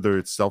problem whether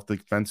it's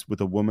self-defense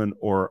with a woman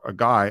or a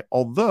guy,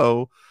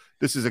 although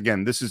this is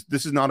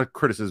not a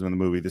criticism of the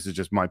movie. This is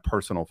just my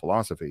personal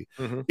philosophy.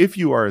 Mm-hmm. If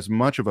you are as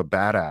much of a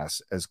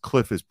badass as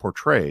Cliff is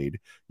portrayed,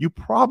 you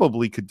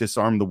probably could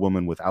disarm the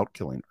woman without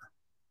killing her.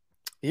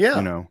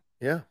 Yeah.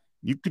 Yeah.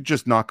 You could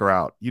just knock her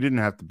out. You didn't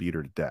have to beat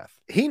her to death.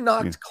 He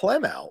knocked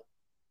Clem out.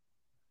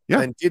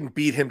 Yeah. And didn't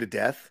beat him to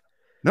death.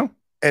 No.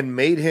 And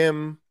made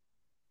him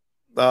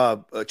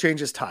change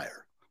his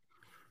tire.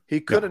 He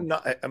could have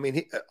not. I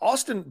mean,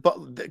 Austin,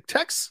 but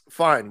Tex,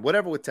 fine.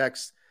 Whatever with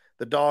Tex,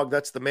 the dog,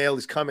 that's the male.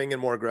 He's coming in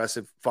more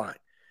aggressive. Fine.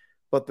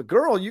 But the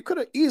girl, you could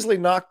have easily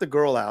knocked the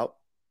girl out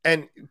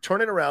and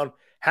turn it around,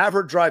 have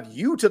her drive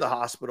you to the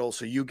hospital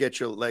so you get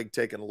your leg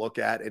taken a look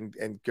at,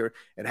 and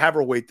have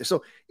her wait there.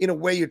 So in a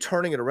way, you're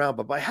turning it around.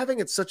 But by having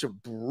it such a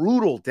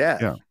brutal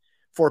death,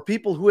 for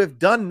people who have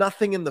done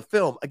nothing in the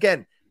film,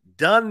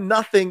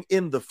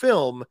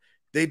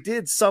 they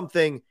did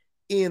something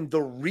in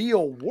the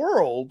real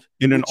world.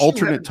 In an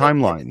alternate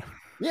timeline.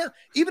 Yeah.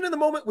 Even in the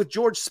moment with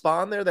George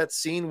Spahn there, that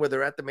scene where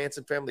they're at the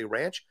Manson family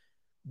ranch,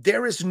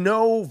 there is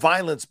no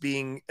violence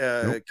being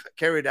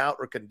carried out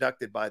or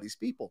conducted by these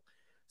people.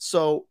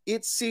 So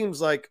it seems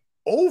like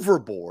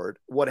overboard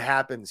what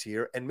happens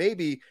here, and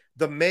maybe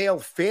the male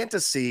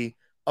fantasy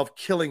of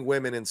killing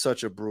women in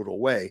such a brutal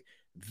way.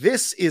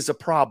 This is a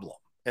problem.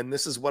 And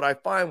this is what I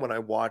find when I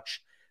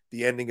watch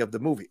the ending of the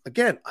movie.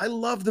 Again, I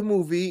love the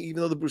movie,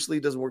 even though the Bruce Lee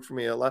doesn't work for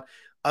me a lot.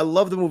 I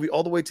love the movie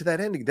all the way to that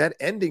ending. That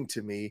ending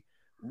to me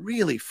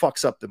really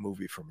fucks up the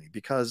movie for me,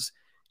 because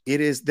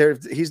it is there.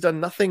 He's done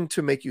nothing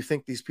to make you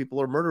think these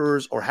people are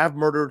murderers or have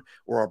murdered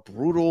or are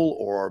brutal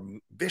or are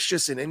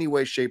vicious in any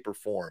way, shape, or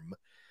form.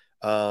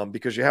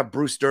 Because you have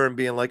Bruce Dern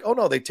being like, oh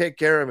no, they take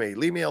care of me,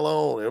 leave me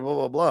alone, and blah,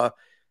 blah, blah.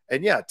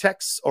 And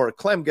Tex or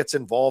Clem gets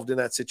involved in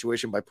that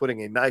situation by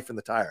putting a knife in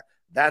the tire.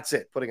 That's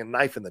it, putting a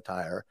knife in the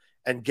tire,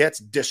 and gets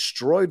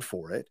destroyed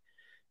for it.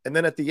 And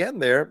then at the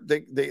end there,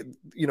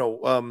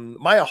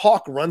 Maya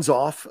Hawke runs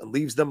off and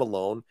leaves them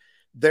alone.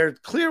 They're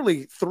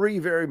clearly three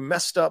very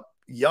messed up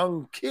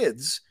young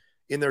kids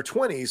in their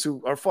 20s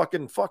who are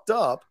fucking fucked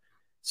up.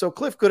 So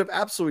Cliff could have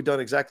absolutely done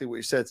exactly what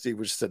you said, Steve,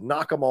 which said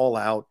knock them all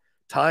out,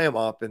 tie them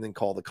up, and then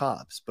call the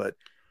cops. But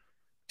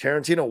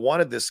Tarantino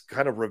wanted this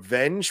kind of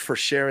revenge for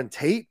Sharon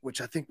Tate,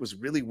 which I think was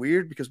really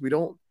weird because we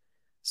don't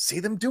see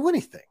them do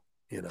anything.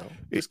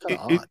 It's kind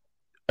of odd.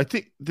 I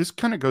think this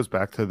kind of goes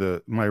back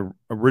to my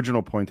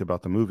original point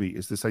about the movie,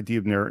 is this idea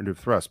of narrative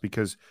thrust.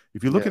 Because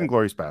if you look at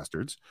Inglourious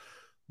Basterds,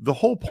 the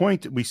whole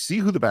point, we see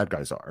who the bad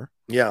guys are.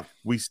 Yeah.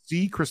 We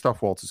see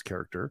Christoph Waltz's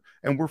character,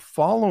 and we're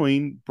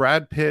following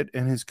Brad Pitt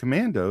and his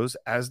commandos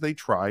as they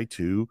try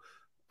to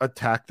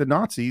attack the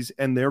Nazis,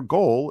 and their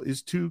goal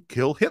is to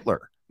kill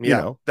Hitler.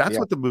 That's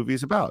what the movie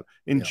is about.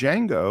 In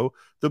Django,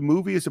 the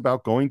movie is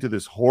about going to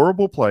this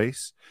horrible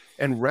place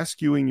and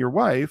rescuing your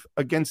wife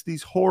against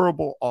these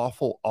horrible,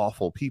 awful,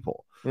 awful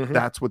people. Mm-hmm.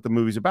 That's what the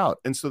movie's about.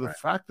 And so the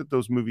fact that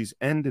those movies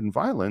end in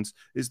violence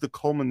is the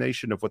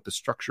culmination of what the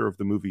structure of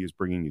the movie is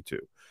bringing you to.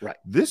 Right.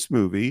 This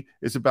movie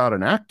is about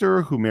an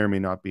actor who may or may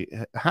not be,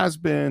 has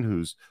been,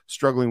 who's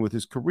struggling with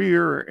his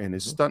career, and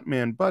his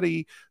stuntman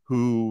buddy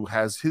who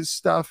has his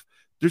stuff.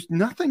 There's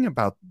nothing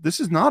about, this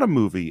is not a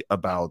movie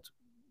about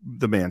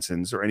the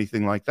Mansons or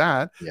anything like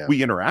that. Yeah.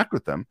 We interact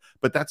with them,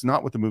 but that's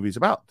not what the movie's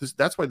about.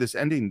 That's why this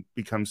ending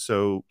becomes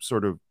so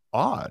sort of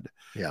odd.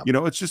 Yeah. You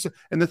know, it's just,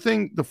 and the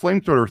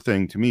flamethrower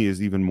thing to me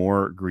is even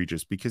more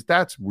egregious, because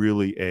that's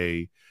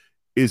really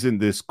isn't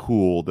this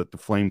cool that the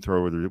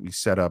flamethrower that we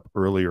set up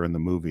earlier in the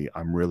movie,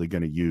 I'm really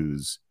going to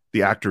use.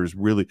 The actors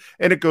really,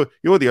 and it goes,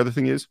 you know what the other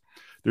thing is?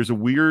 There's a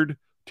weird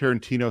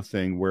Tarantino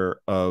thing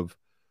where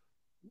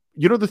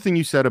you know, the thing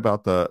you said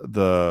about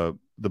the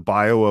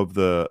bio of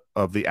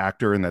the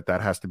actor, and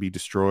that has to be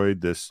destroyed,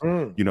 this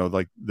you know,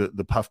 like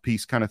the puff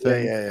piece kind of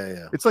thing.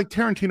 Yeah. It's like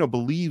Tarantino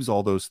believes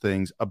all those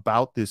things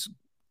about this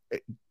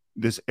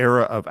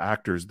era of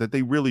actors, that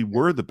they really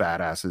were the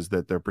badasses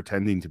that they're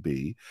pretending to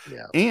be.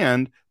 Yeah.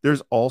 And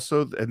there's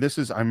also, and this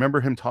is, I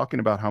remember him talking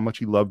about how much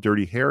he loved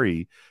Dirty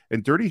Harry,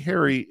 and Dirty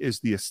Harry is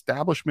the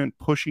establishment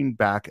pushing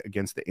back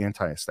against the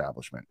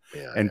anti-establishment.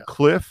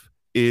 Cliff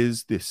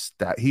is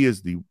he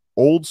is the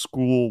old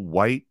school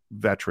white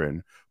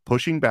veteran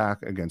pushing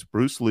back against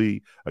Bruce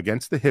Lee,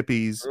 against the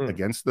hippies,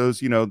 against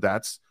those, you know,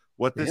 that's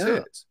what this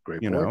is.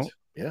 Great point. Know?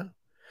 Yeah.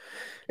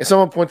 And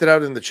someone pointed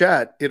out in the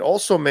chat, it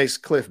also makes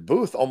Cliff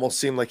Booth almost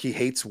seem like he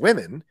hates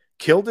women,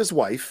 killed his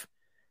wife,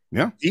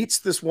 beats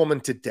this woman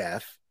to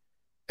death,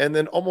 and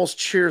then almost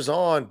cheers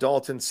on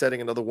Dalton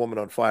setting another woman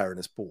on fire in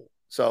his pool.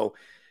 So,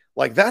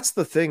 like, that's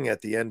the thing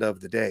at the end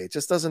of the day. It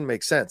just doesn't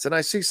make sense. And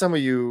I see I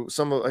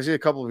see a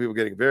couple of people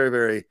getting very,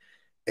 very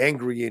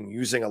angry and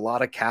using a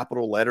lot of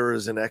capital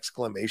letters and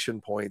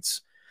exclamation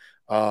points,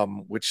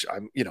 which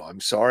I'm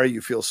sorry you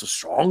feel so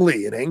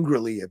strongly and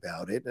angrily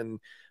about it. And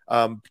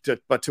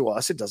but to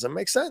us, it doesn't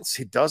make sense.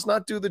 He does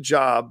not do the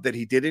job that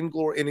he did in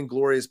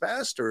Inglourious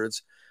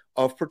Bastards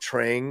of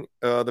portraying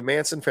the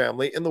Manson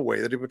family in the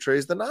way that he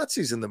portrays the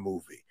Nazis in the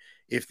movie.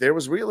 If there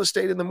was real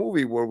estate in the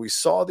movie where we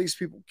saw these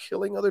people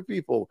killing other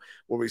people,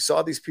 where we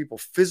saw these people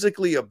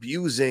physically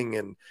abusing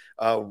and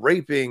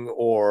raping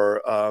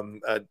or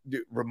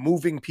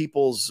removing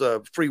people's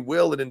free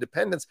will and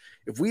independence,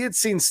 if we had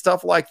seen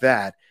stuff like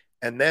that,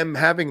 and them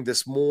having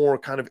this more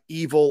kind of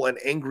evil and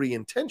angry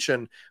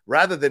intention,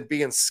 rather than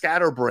being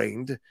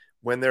scatterbrained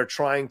when they're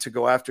trying to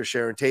go after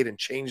Sharon Tate and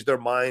change their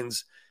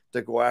minds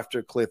to go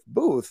after Cliff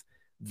Booth,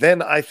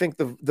 then I think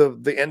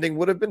the ending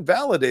would have been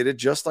validated,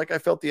 just like I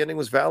felt the ending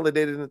was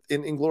validated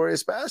in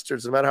Inglourious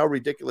Bastards. No matter how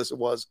ridiculous it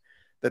was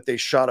that they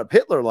shot up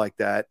Hitler like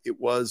that, it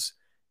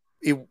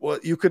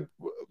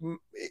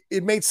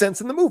made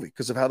sense in the movie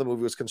because of how the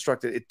movie was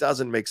constructed. It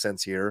doesn't make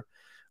sense here.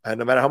 And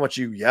no matter how much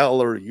you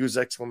yell or use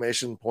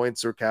exclamation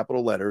points or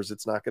capital letters,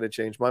 it's not going to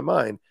change my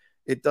mind.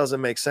 It doesn't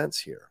make sense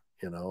here,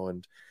 you know,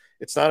 and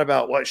it's not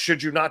about what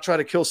should you not try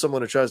to kill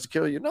someone who tries to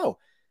kill you? No,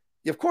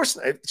 of course,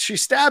 she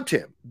stabbed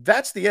him.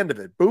 That's the end of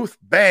it. Booth,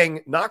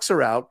 bang, knocks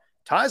her out,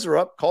 ties her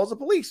up, calls the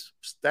police.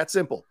 That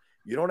simple.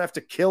 You don't have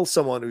to kill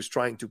someone who's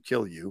trying to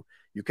kill you.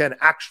 You can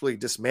actually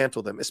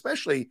dismantle them,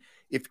 especially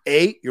if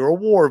A, you're a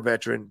war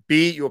veteran,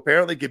 B, you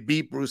apparently could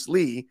beat Bruce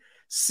Lee,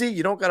 C,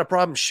 you don't got a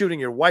problem shooting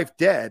your wife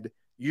dead.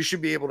 You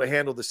should be able to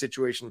handle the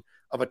situation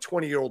of a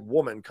 20-year-old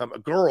woman, a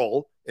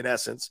girl, in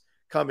essence,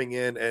 coming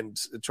in and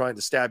trying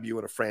to stab you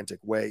in a frantic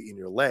way in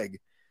your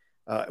leg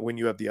when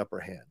you have the upper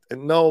hand.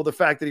 And no, the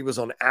fact that he was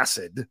on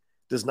acid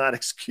does not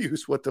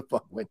excuse what the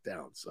fuck went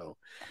down. So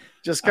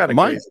just kind of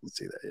crazy to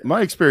see that. Yeah.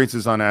 My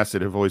experiences on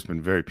acid have always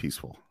been very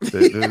peaceful.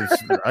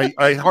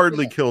 I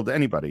hardly killed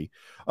anybody.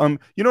 You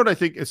know what I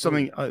think is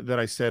something that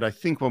I said, I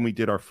think when we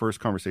did our first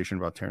conversation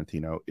about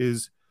Tarantino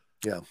is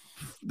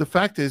the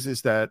fact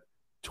is that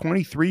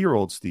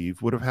 23-year-old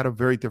Steve would have had a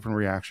very different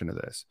reaction to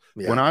this.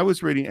 When I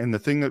was reading, and the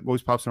thing that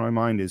always pops in my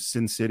mind is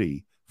Sin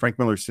City, Frank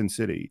Miller's Sin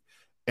City.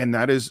 And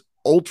that is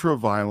ultra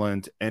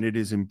violent, and it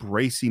is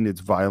embracing its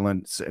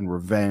violence and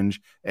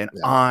revenge. And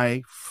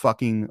I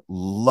fucking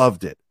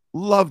loved it.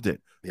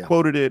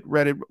 Quoted it,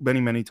 read it many,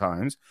 many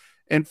times.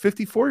 And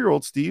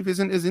 54-year-old Steve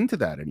isn't as into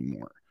that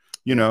anymore,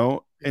 you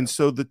know? And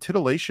so the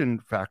titillation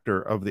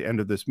factor of the end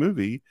of this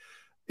movie,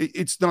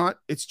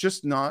 it's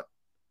just not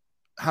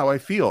how I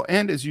feel.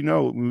 And as you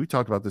know, we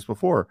talked about this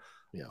before,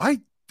 I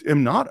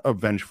am not a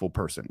vengeful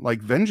person. Like,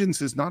 vengeance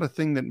is not a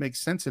thing that makes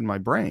sense in my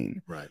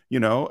brain, right?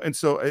 You know? And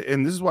so,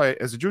 and this is why,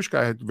 as a Jewish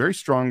guy, I had a very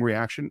strong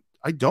reaction.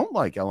 I don't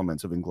like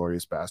elements of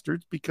Inglourious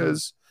Bastards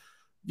because,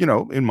 you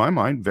know, in my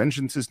mind,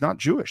 vengeance is not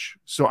Jewish.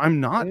 So I'm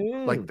not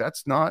like,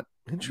 that's not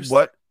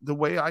what the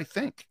way I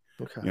think,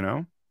 you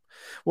know?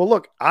 Well,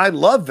 look, I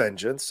love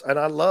vengeance, and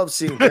I love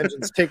seeing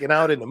vengeance taken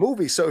out in the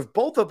movie. So if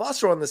both of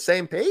us are on the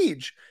same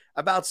page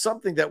about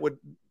something that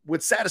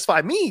would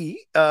satisfy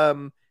me,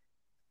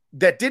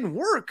 that didn't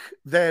work,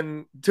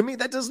 then to me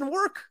that doesn't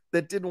work.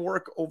 That didn't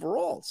work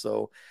overall.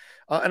 So,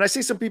 and I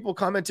see some people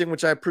commenting,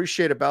 which I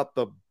appreciate, about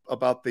the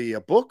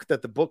book,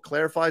 that the book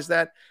clarifies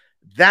that.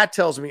 That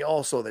tells me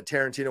also that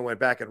Tarantino went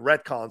back and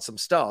retconned some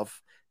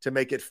stuff to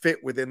make it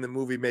fit within the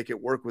movie, make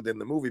it work within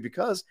the movie,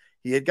 because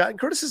he had gotten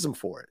criticism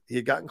for it. He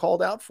had gotten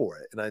called out for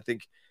it. And I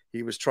think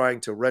he was trying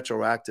to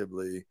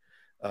retroactively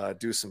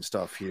do some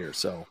stuff here.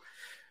 So,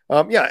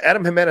 Yeah,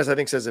 Adam Jimenez, I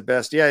think, says it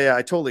best. Yeah,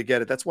 I totally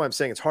get it. That's why I'm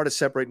saying it's hard to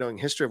separate knowing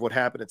history of what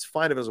happened. It's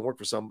fine if it doesn't work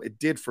for some. It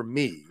did for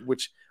me,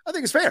 which I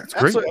think is fair. It's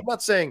great. Absolutely. I'm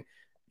not saying,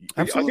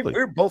 I think Absolutely.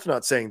 we're both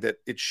not saying that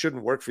it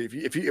shouldn't work for you.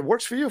 If it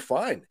works for you,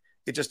 fine.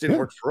 It just didn't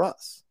work for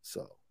us.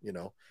 So,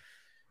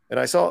 and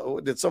I saw,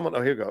 did someone,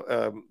 oh, here you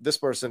go. This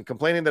person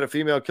complaining that a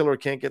female killer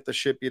can't get the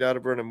shit beat out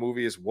of her in a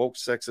movie is woke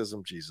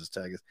sexism. Jesus,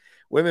 tag us.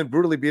 Women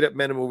brutally beat up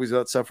men in movies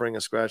without suffering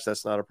a scratch.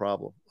 That's not a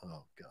problem.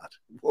 Oh,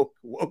 God.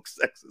 Woke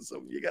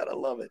sexism. You got to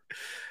love it.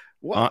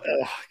 What?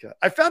 Oh, God.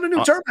 I found a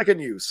new term I can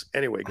use.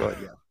 Anyway, go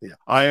ahead. Yeah.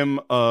 I am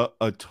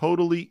a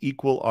totally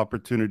equal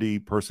opportunity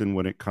person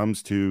when it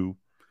comes to,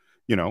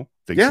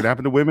 things that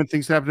happen to women,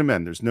 things that happen to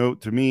men. There's no,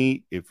 to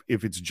me, if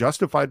it's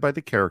justified by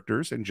the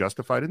characters and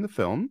justified in the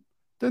film,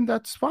 then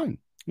that's fine.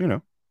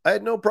 I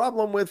had no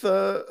problem with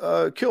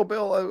Kill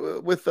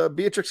Bill with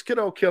Beatrix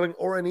Kiddo killing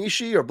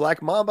Oranishi or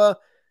Black Mamba.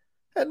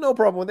 Had no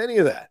problem with any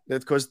of that.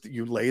 That's because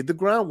you laid the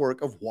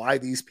groundwork of why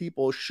these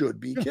people should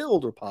be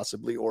killed or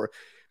possibly or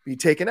be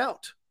taken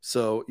out.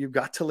 So you've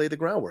got to lay the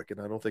groundwork, and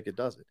I don't think it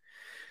does it.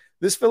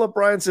 This Philip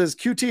Bryan says,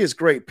 QT is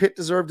great. Pitt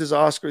deserved his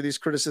Oscar. These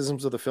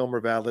criticisms of the film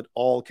are valid.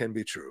 All can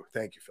be true.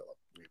 Thank you, Philip.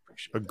 We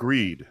appreciate it.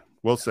 Agreed.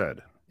 Well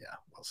said. Yeah,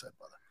 well said,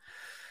 brother.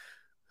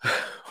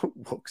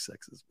 Woke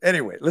sexism.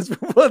 Anyway, let's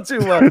move on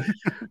to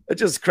it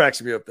just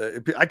cracks me up.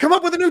 I come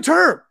up with a new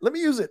term. Let me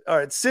use it. All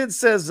right. Sid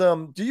says,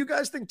 do you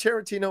guys think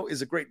Tarantino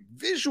is a great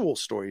visual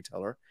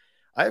storyteller?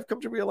 I have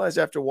come to realize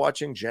after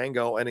watching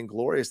Django and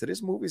Inglourious that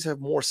his movies have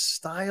more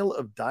style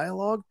of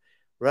dialogue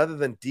rather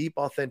than deep,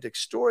 authentic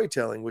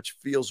storytelling, which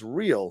feels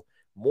real.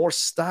 More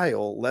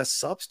style, less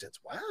substance.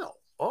 Wow.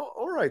 Oh,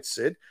 all right,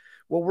 Sid.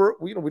 Well,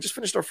 we just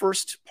finished our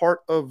first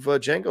part of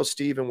Django,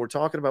 Steve, and we're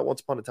talking about Once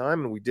Upon a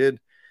Time, and we did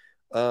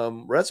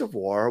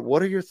Reservoir.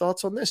 What are your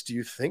thoughts on this? Do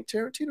you think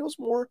Tarantino's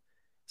more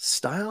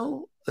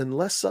style and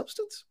less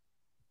substance?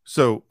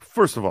 So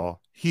first of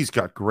all, he's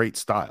got great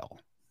style.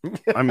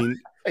 I mean,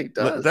 he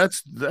does.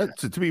 That's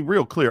to be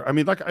real clear. I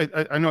mean, like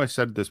I know I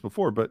said this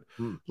before, but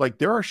like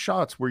there are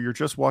shots where you're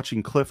just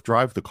watching Cliff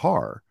drive the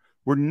car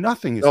where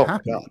nothing is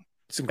happening.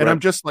 And I'm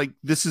just like,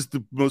 this is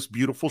the most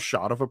beautiful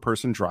shot of a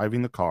person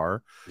driving the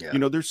car. Yeah.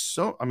 There's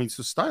so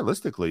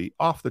stylistically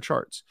off the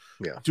charts.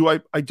 Yeah.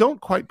 I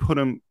don't quite put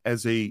him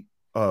as a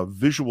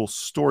visual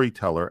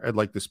storyteller at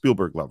like the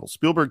Spielberg level.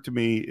 Spielberg to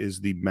me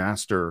is the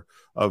master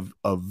of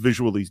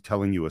visually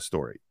telling you a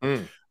story.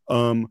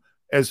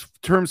 As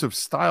terms of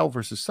style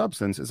versus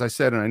substance, as I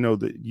said, and I know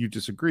that you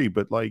disagree,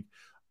 but like,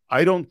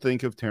 I don't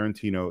think of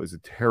Tarantino as a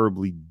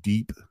terribly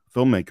deep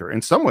filmmaker.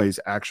 In some ways,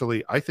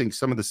 actually, I think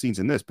some of the scenes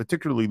in this,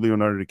 particularly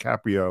Leonardo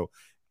DiCaprio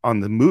on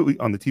the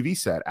TV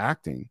set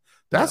acting,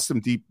 that's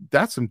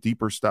some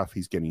deeper stuff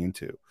he's getting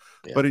into.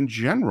 Yeah. But in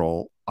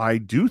general, I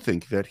do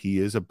think that he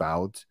is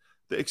about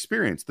the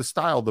experience, the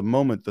style, the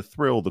moment, the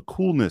thrill, the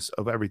coolness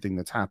of everything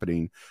that's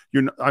happening.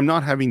 I'm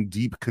not having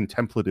deep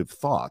contemplative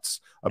thoughts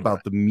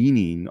about the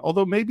meaning,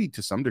 although maybe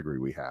to some degree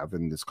we have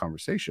in this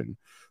conversation.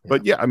 Yeah.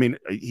 But yeah, I mean,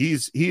 he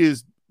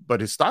is,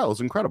 but his style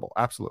is incredible.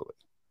 Absolutely.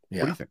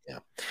 Yeah. What do you think?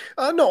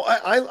 Yeah. No,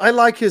 I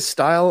like his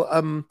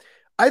style.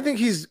 I think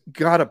he's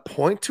got a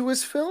point to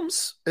his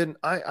films, and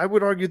I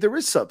would argue there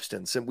is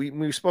substance. And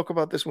we spoke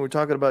about this when we were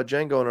talking about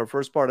Django in our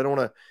first part. I don't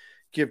want to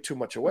give too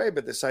much away,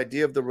 but this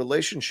idea of the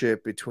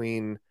relationship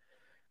between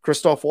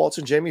Christoph Waltz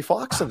and Jamie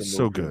Foxx in the movie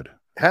so good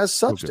has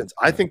substance.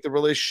 So I think the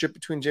relationship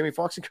between Jamie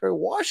Foxx and Kerry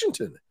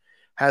Washington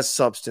has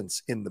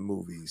substance in the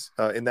movies,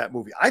 in that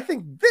movie. I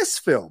think this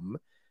film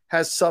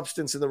has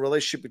substance in the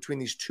relationship between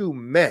these two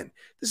men.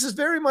 This is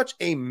very much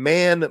a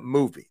man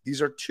movie. These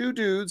are two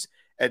dudes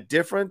at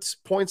different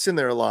points in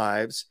their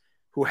lives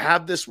who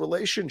have this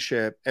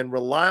relationship and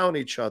rely on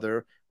each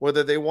other,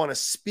 whether they want to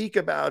speak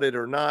about it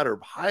or not, or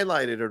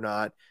highlight it or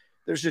not.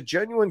 There's a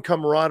genuine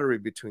camaraderie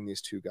between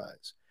these two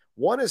guys.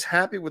 One is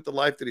happy with the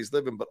life that he's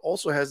living, but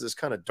also has this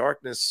kind of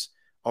darkness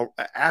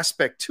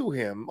aspect to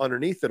him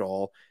underneath it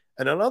all.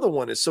 And another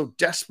one is so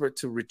desperate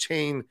to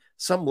retain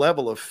some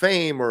level of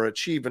fame or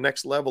achieve a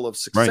next level of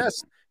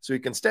success so he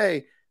can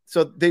stay.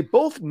 So they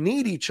both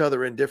need each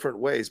other in different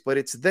ways, but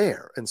it's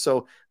there. And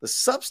so the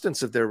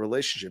substance of their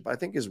relationship, I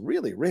think, is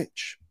really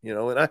rich,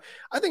 and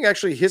I think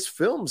actually his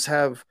films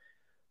have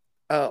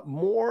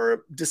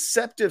more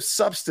deceptive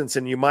substance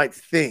than you might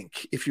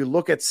think if you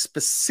look at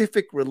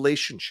specific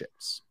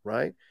relationships,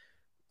 right?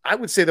 I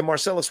would say the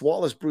Marcellus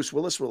Wallace-Bruce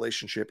Willis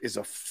relationship is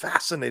a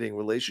fascinating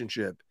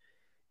relationship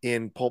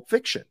in Pulp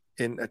Fiction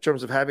in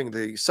terms of having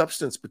the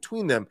substance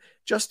between them.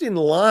 Just in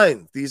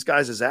line, these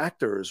guys as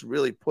actors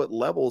really put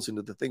levels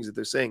into the things that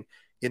they're saying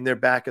in their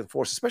back and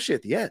forth, especially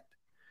at the end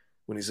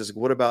when he says,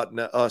 what about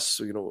us?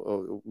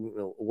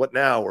 What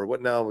now? Or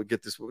what now? We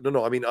get this.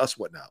 No, I mean us.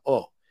 What now?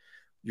 Oh,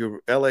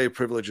 your LA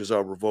privileges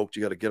are revoked.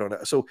 You got to get on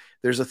it. So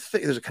there's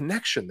a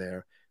connection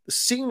there. The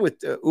scene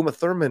with Uma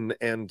Thurman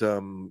and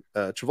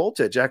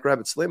Travolta, Jack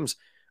Rabbit Slims,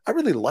 I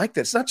really like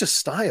that. It's not just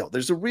style.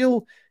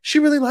 She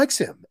really likes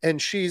him.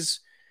 And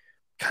she's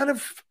kind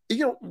of,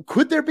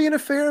 could there be an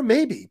affair?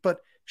 Maybe. But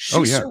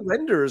she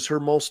surrenders her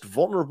most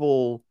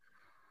vulnerable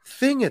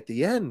thing at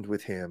the end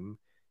with him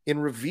in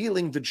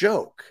revealing the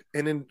joke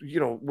and in,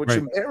 which Right.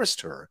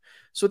 embarrassed her.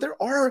 So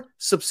there are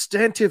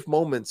substantive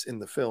moments in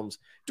the films.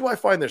 Do I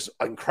find there's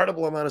an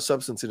incredible amount of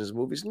substance in his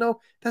movies? No,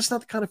 that's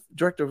not the kind of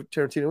director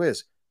Tarantino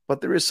is. But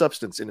there is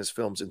substance in his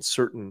films, in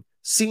certain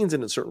scenes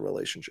and in certain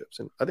relationships.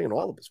 And I think in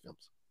all of his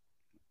films.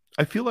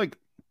 I feel like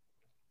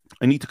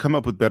I need to come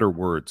up with better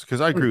words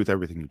because I agree with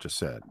everything you just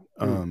said.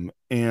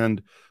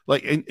 And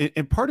like,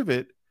 and part of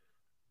it,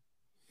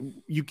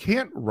 you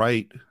can't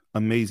write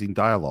amazing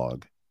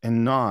dialogue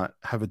and not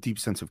have a deep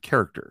sense of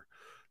character,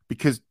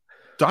 because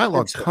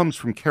dialogue comes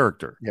from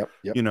character. Yep.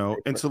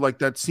 And so like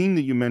that scene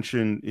that you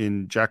mentioned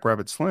in Jack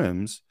Rabbit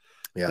Slims,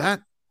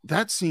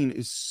 that scene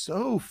is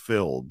so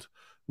filled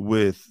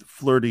with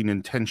flirting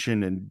and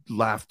tension and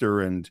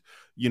laughter and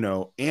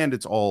and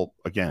it's all,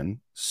 again,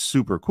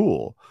 super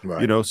cool,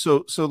 right.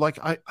 So like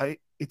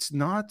it's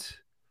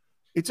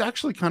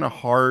actually kind of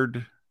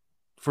hard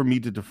for me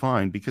to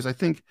define, because I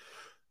think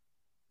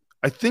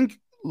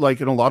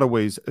like in a lot of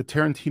ways a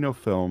Tarantino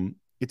film,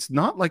 it's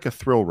not like a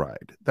thrill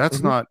ride.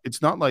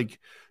 It's not like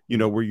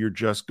where you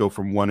just go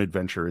from one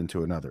adventure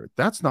into another.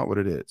 That's not what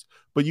it is.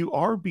 But you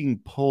are being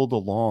pulled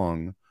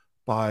along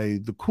by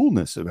the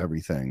coolness of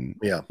everything,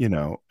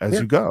 as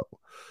you go.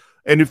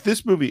 And if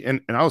this movie,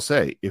 and I'll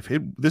say, if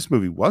this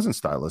movie wasn't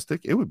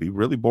stylistic, it would be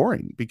really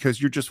boring, because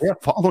you're just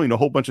following a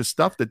whole bunch of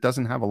stuff that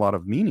doesn't have a lot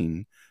of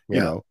meaning, you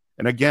know.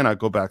 And again, I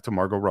go back to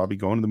Margot Robbie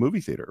going to the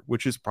movie theater,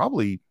 which is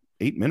probably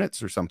 8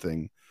 minutes or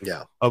something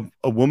of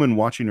a woman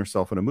watching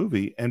herself in a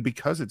movie. And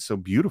because it's so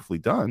beautifully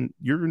done,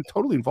 you're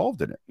totally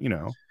involved in it,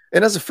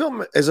 And as a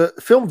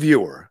film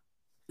viewer,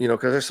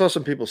 because I saw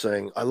some people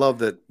saying, I love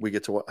that we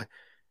get to watch.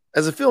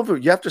 As a film viewer,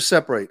 you have to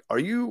separate. Are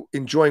you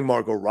enjoying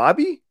Margot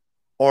Robbie,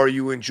 or are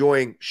you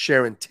enjoying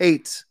Sharon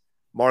Tate?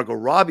 Margot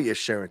Robbie as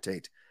Sharon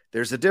Tate.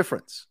 There's a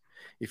difference.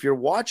 If you're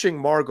watching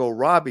Margot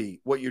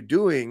Robbie, what you're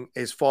doing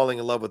is falling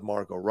in love with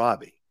Margot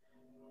Robbie.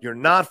 You're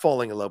not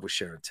falling in love with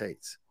Sharon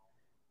Tate.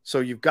 So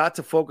you've got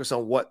to focus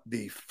on what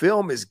the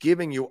film is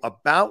giving you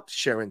about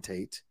Sharon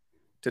Tate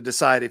to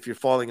decide if you're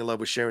falling in love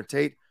with Sharon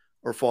Tate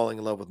or falling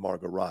in love with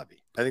Margot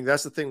Robbie. I think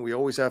that's the thing we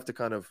always have to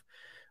kind of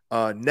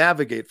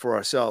navigate for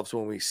ourselves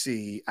when we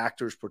see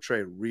actors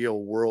portray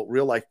real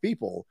life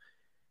people,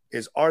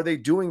 is, are they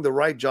doing the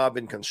right job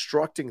in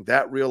constructing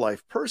that real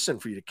life person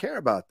for you to care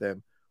about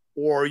them,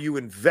 or are you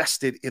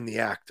invested in the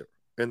actor?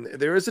 And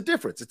there is a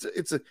difference.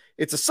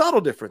 It's a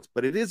subtle difference,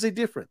 but it is a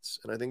difference.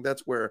 And I think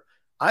that's where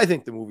I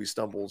think the movie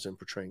stumbles in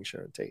portraying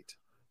Sharon Tate.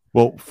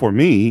 Well, for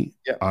me,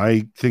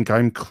 I think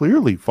I'm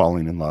clearly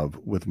falling in love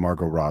with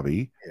Margot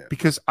Robbie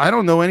because I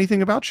don't know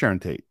anything about Sharon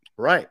Tate.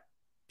 Right.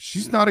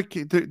 She's not a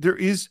kid. There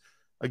is,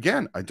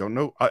 again, I don't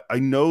know. I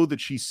know that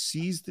she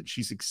sees that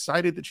she's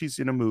excited that she's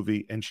in a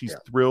movie, and she's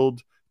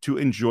thrilled to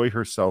enjoy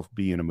herself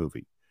be in a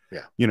movie.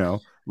 Yeah.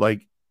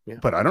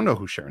 But I don't know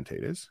who Sharon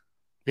Tate is.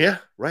 Yeah,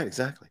 right.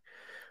 Exactly.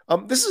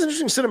 This is an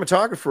interesting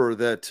cinematographer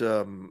that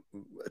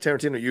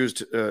Tarantino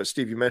used.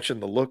 Steve, you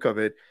mentioned the look of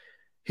it.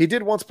 He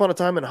did Once Upon a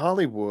Time in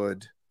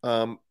Hollywood,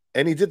 and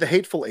he did The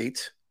Hateful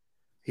Eight.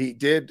 He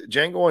did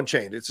Django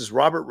Unchained. This is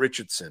Robert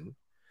Richardson.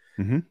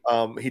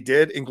 He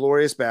did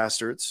Inglourious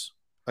Bastards.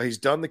 He's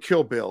done the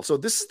Kill Bill. So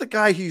this is the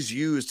guy he's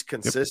used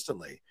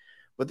consistently.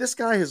 But this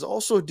guy has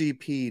also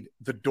DP'd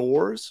The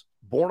Doors,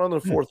 Born on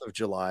the 4th of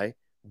July,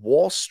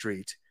 Wall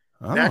Street,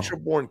 Natural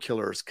Born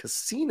Killers,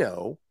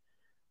 Casino,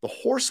 The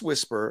Horse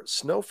Whisperer,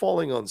 Snow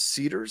Falling on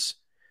Cedars,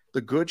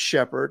 The Good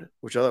Shepherd,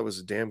 which I thought was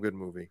a damn good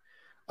movie,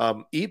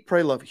 Eat,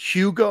 Pray, Love,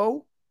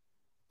 Hugo,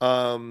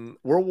 World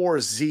War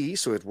Z,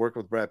 so he'd worked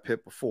with Brad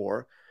Pitt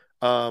before,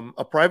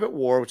 A Private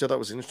War, which I thought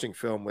was an interesting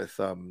film with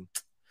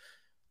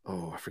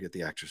I forget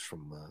the actress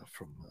from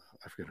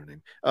I forget her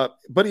name.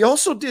 But he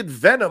also did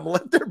Venom,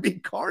 Let There Be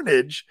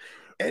Carnage,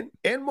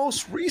 and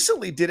most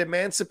recently did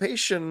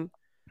Emancipation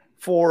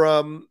for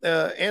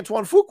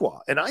Antoine Fuqua.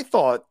 And I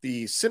thought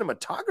the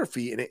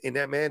cinematography in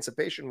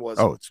Emancipation was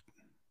it's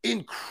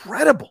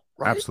incredible,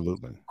 right?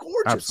 Absolutely.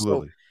 Gorgeous.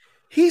 Absolutely. So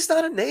he's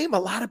not a name a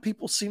lot of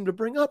people seem to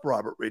bring up,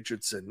 Robert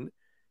Richardson,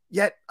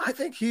 yet I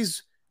think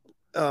he's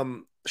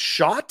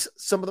shot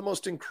some of the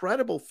most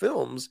incredible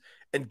films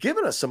and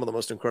given us some of the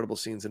most incredible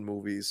scenes in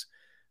movies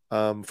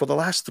for the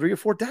last 3 or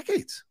 4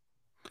 decades.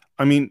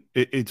 I mean,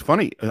 it's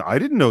funny. I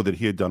didn't know that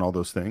he had done all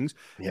those things.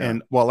 Yeah.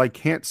 And while I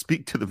can't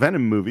speak to the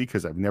Venom movie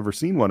because I've never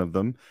seen one of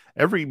them,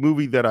 every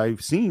movie that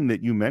I've seen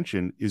that you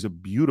mentioned is a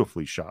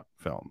beautifully shot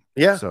film.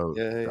 Yeah. So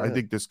I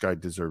think this guy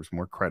deserves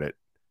more credit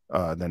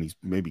than he's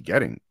maybe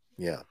getting.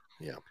 Yeah.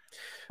 Yeah.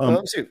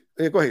 Let's see.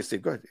 Go ahead,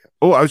 Steve. Go ahead. Yeah.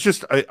 Oh, I was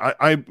just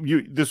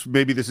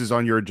maybe this is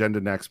on your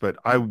agenda next, but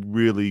I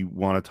really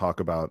want to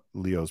talk about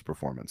Leo's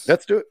performance.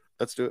 Let's do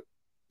it.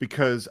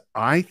 Because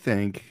I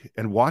think,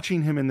 and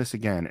watching him in this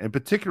again, and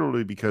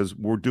particularly because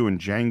we're doing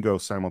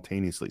Django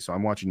simultaneously, so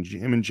I'm watching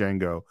him in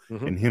Django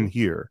and him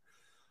here.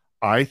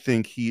 I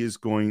think he is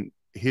going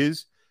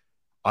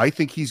I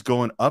think he's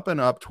going up and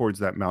up towards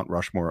that Mount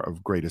Rushmore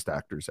of greatest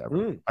actors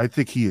ever. I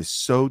think he is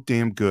so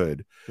damn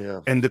good.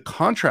 Yeah. And the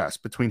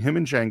contrast between him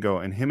and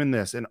Django and him and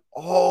this and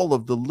all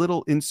of the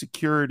little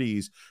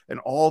insecurities and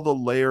all the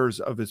layers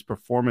of his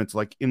performance,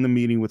 like in the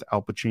meeting with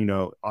Al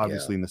Pacino,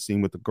 obviously in the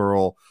scene with the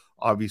girl,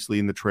 obviously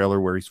in the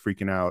trailer where he's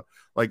freaking out,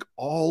 like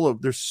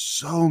there's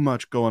so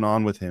much going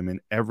on with him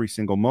in every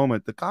single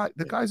moment. The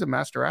guy's a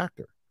master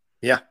actor.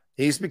 Yeah.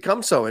 He's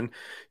become so. And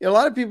a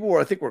lot of people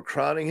I think were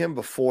crowning him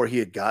before he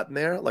had gotten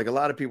there. Like a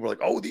lot of people were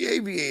like, oh, The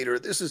Aviator,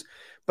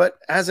 but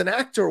as an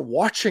actor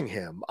watching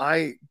him,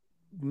 I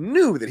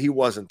knew that he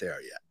wasn't there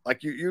yet.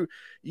 Like you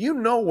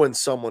know when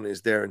someone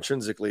is there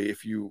intrinsically,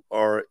 if you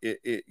are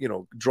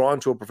drawn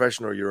to a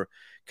profession or you're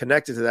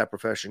connected to that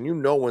profession, you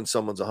know when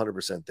someone's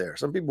 100% there.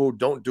 Some people who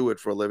don't do it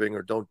for a living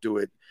or don't do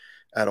it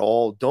at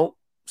all don't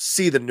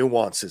see the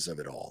nuances of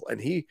it all. And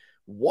he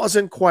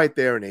wasn't quite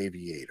there in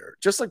Aviator,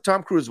 just like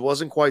Tom Cruise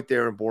wasn't quite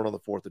there in Born on the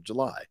 4th of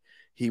July.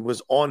 He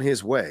was on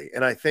his way.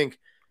 And I think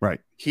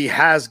he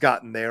has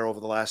gotten there over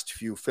the last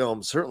few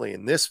films, certainly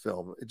in this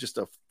film. Just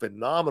a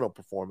phenomenal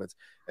performance.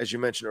 As you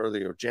mentioned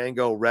earlier,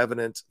 Django,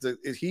 Revenant,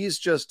 he's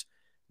just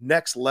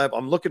next level.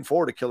 I'm looking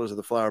forward to Killers of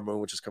the Flower Moon,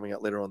 which is coming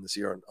out later on this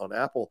year on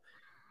Apple.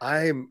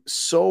 I'm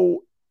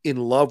so in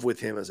love with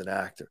him as an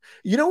actor.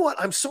 You know what?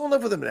 I'm so in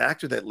love with him as an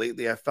actor that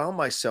lately I found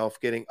myself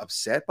getting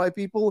upset by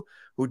people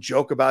who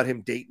joke about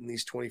him dating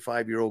these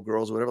 25-year-old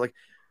girls or whatever. Like,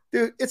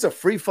 dude, it's a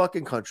free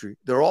fucking country.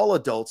 They're all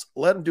adults.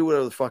 Let them do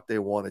whatever the fuck they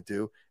want to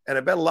do. And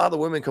I bet a lot of the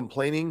women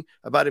complaining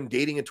about him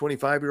dating a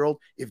 25-year-old,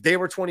 if they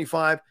were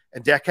 25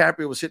 and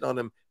DiCaprio was hitting on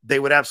them, they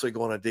would absolutely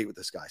go on a date with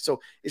this guy. So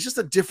it's just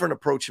a different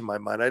approach in my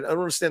mind. I don't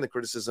understand the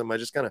criticism. I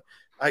just kind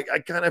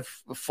of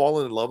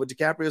fallen in love with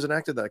DiCaprio as an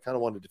actor that I kind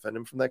of want to defend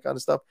him from that kind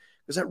of stuff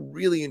because I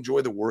really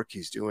enjoy the work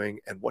he's doing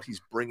and what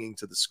he's bringing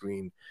to the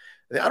screen.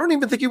 I don't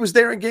even think he was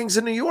there in Gangs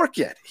of New York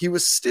yet. He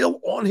was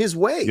still on his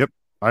way. Yep.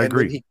 I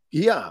agree.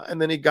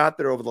 And then he got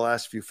there over the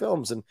last few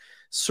films, and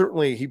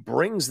certainly he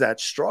brings that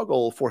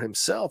struggle for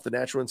himself, the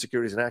natural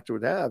insecurities an actor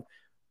would have,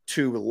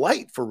 to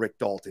light for Rick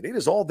Dalton. It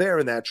is all there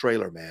in that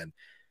trailer, man.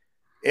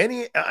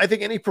 I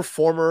think any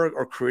performer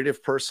or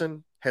creative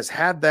person has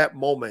had that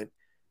moment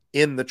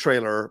in the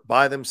trailer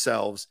by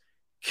themselves,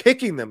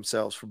 kicking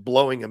themselves for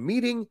blowing a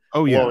meeting,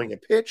 blowing a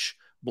pitch,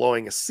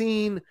 blowing a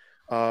scene,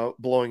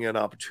 blowing an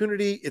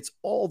opportunity. It's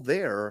all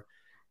there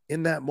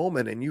in that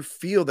moment, and you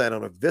feel that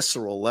on a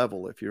visceral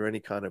level if you're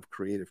any kind of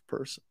creative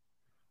person.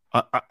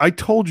 I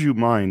told you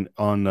mine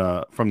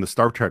on from the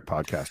Star Trek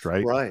podcast,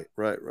 right?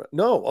 Right.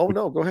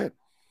 No, go ahead.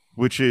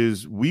 Which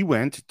is we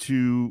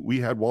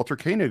had Walter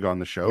Koenig on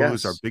the show. Yes. It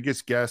was our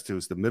biggest guest. It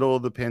was the middle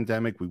of the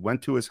pandemic. We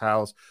went to his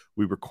house.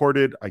 We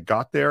recorded. I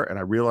got there and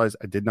I realized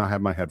I did not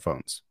have my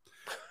headphones.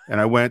 And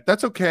I went,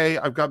 that's okay.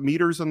 I've got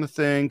meters on the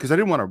thing because I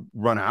didn't want to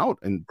run out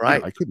and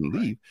I couldn't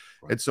leave.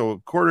 Right. And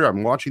so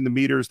I'm watching the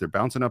meters. They're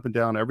bouncing up and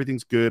down.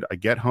 Everything's good. I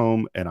get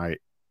home and I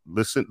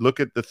look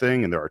at the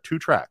thing, and there are two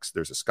tracks.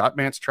 There's a Scott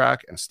Mantz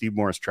track and a Steve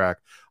Morris track.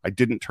 I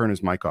didn't turn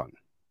his mic on.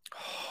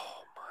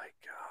 Oh my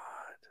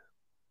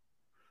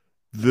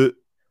God.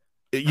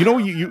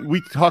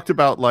 We talked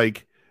about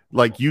like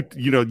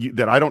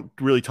that I don't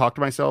really talk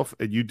to myself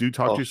and you do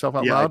talk to yourself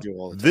out loud. I do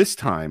all the time. This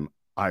time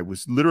I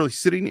was literally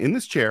sitting in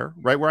this chair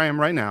right where I am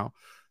right now,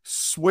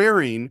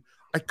 swearing.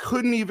 I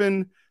couldn't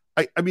even,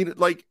 I mean,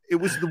 like, it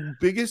was the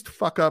biggest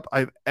fuck up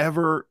I've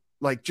ever,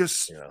 like,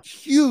 just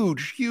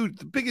huge,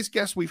 the biggest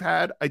guest we've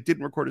had. I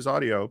didn't record his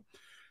audio,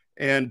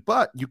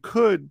 but you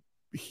could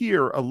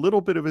hear a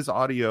little bit of his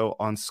audio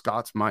on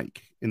Scott's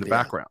mic in the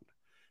background.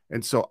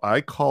 And so I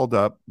called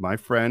up my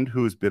friend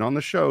who has been on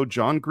the show,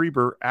 John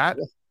Grieber, at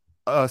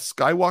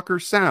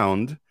Skywalker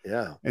Sound,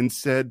 and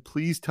said,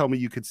 please tell me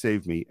you could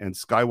save me. And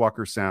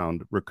Skywalker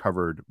Sound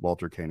recovered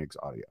Walter Koenig's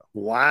audio.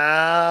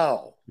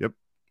 Wow. Yep.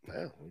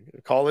 Well,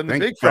 call in the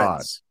Thank big God.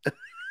 friends.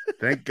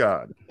 Thank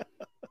God.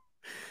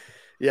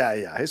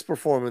 Yeah. His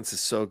performance is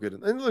so good.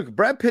 And look,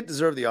 Brad Pitt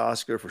deserved the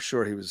Oscar for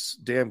sure. He was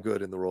damn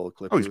good in the role of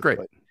Cliff. Oh, he's great.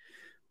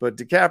 But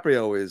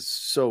DiCaprio is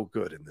so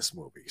good in this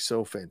movie.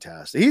 So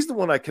fantastic. He's the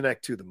one I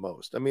connect to the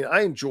most. I mean,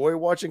 I enjoy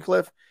watching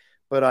Cliff,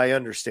 but I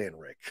understand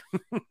Rick,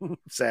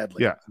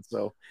 sadly. Yeah.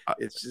 So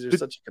there's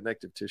such a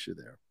connective tissue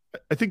there.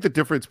 I think the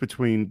difference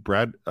between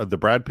the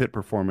Brad Pitt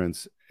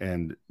performance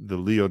and the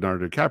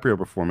Leonardo DiCaprio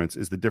performance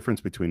is the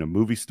difference between a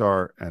movie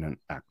star and an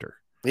actor.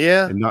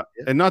 Yeah.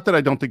 And not that I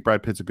don't think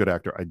Brad Pitt's a good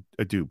actor.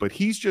 I do, but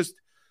he's just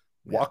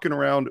walking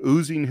around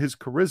oozing his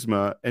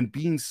charisma and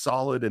being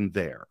solid in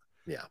there.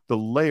 Yeah. The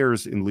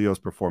layers in Leo's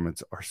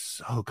performance are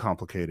so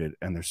complicated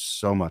and there's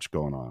so much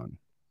going on,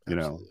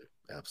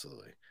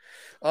 Absolutely.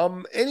 I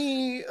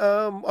mean,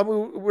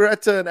 we're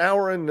at an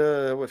hour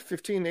and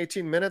 15,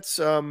 18 minutes.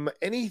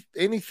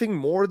 Anything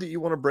more that you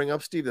want to bring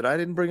up, Steve, that I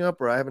didn't bring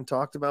up or I haven't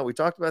talked about? We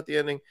talked about the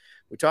ending.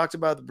 We talked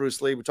about the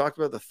Bruce Lee. We talked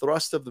about the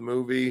thrust of the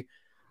movie.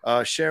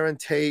 Sharon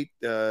Tate,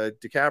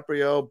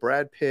 DiCaprio,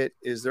 Brad Pitt.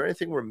 Is there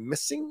anything we're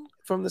missing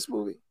from this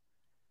movie?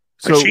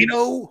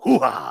 Pacino,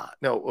 hoo-ha!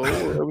 No,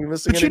 are we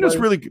missing? Pacino's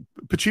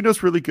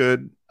really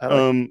good.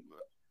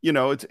 You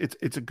know,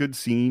 it's a good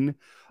scene.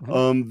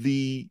 Mhm.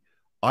 The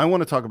I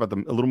want to talk about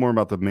them a little more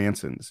about the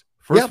Mansons.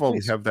 First Yeah, of all, we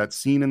please. have that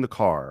scene in the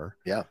car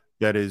Yeah.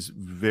 that is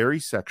very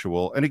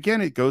sexual, and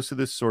again, it goes to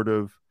this sort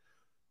of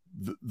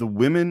the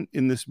women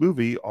in this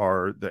movie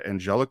are the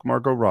angelic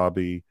Margot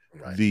Robbie,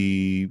 Right.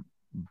 the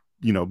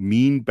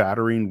mean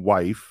battering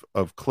wife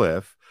of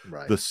Cliff,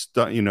 Right. the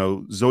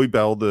Zoe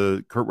Bell,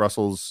 the Kurt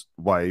Russell's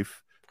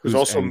wife, Who's who's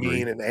also angry,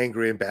 mean and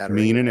angry and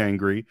battering. mean and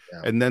angry,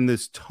 Yeah. and then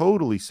this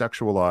totally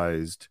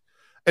sexualized,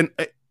 and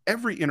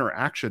every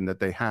interaction that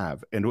they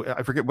have, and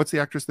I forget what's the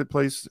actress that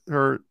plays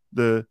her,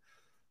 that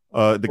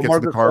Well, gets in the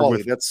Margaret car Qualley.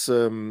 with That's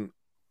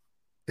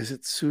is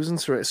it Susan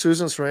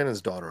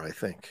Sarandon's daughter? I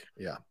think.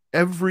 Yeah.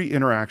 every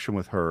interaction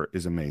with her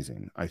is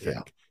amazing. I Yeah.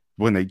 think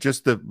when they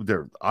just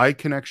their eye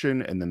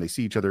connection, and then they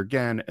see each other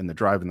again, and the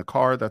drive in the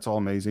car, that's all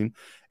amazing.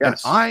 And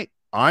Yes.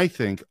 I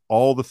think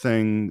all the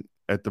thing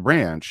at the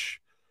ranch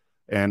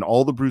and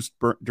all the Bruce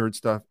Dern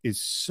stuff is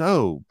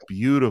so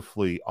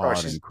beautifully Sorry,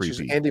 odd and she's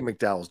creepy. Andy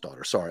McDowell's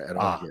daughter. Sorry, I don't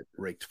want to get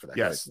raked for that.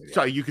 Yes, Yeah.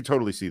 so you could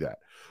totally see that.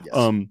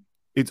 Yes.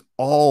 It's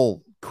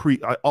all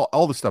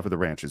all the stuff at the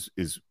ranch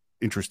is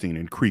interesting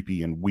and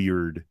creepy and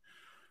weird.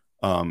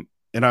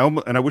 And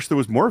I wish there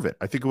was more of it.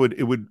 I think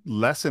it would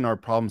lessen our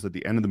problems at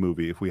the end of the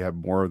movie if we had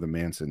more of the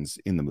Mansons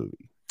in the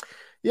movie.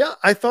 Yeah,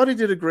 I thought he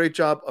did a great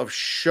job of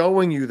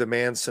showing you the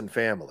Manson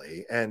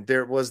family, and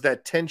there was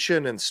that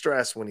tension and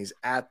stress when he's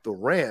at the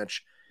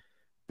ranch.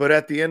 But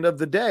at the end of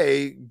the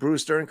day,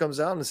 Bruce Dern comes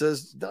out and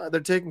says, "No, they're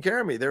taking care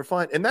of me. They're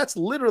fine." And that's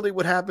literally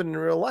what happened in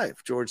real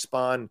life. George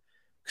Spahn,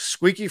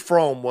 Squeaky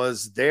Fromme,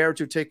 was there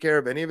to take care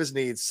of any of his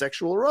needs,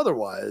 sexual or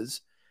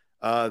otherwise.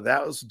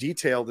 That was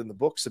detailed in the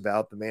books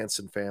about the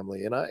Manson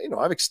family. And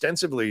I've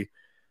extensively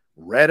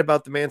read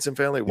about the Manson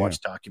family,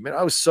 watched documentary.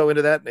 I was so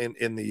into that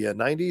in the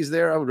 90s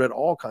there. I would read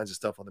all kinds of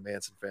stuff on the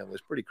Manson family.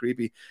 It's pretty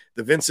creepy.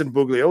 The Vincent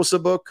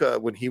Bugliosa book,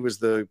 when he was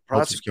the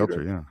prosecutor.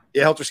 Helter Skelter,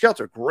 yeah, Helter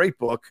Skelter. Great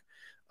book.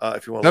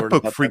 If you want to that learn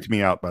book about freaked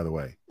me out, by the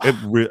way.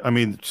 I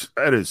mean,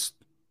 that is,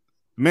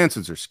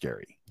 Mansons are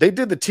scary. They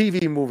did the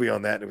TV movie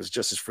on that, and it was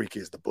just as freaky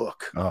as the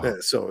book. Oh.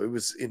 So it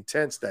was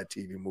intense, that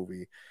TV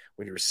movie,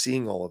 when you were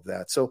seeing all of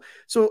that. So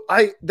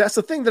that's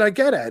the thing that I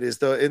get at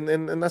is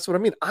and that's what I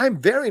mean. I'm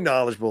very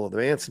knowledgeable of the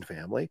Manson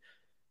family.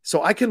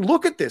 So I can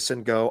look at this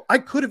and go, I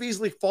could have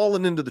easily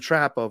fallen into the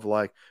trap of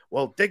like,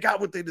 well, they got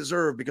what they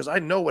deserve because I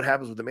know what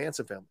happens with the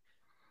Manson family.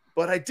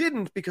 But I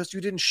didn't, because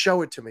you didn't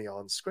show it to me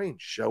on screen.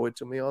 Show it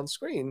to me on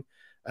screen,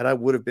 and I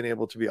would have been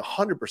able to be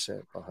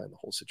 100% behind the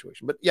whole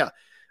situation. But yeah,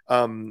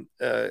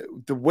 the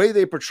way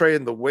they portray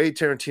and the way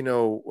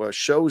Tarantino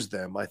shows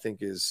them, I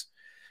think is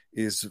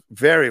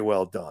very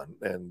well done.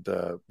 And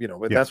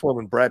that's why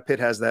when Brad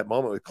Pitt has that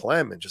moment with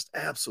Clem and just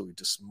absolutely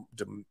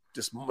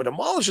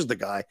demolishes the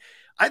guy,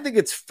 I think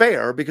it's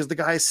fair because the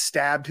guy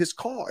stabbed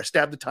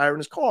the tire in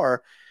his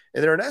car.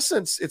 And they're, in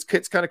essence, it's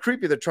kind of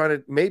creepy. They're trying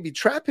to maybe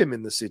trap him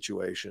in the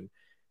situation.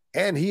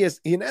 And he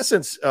in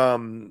essence,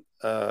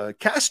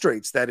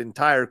 castrates that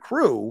entire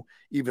crew,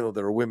 even though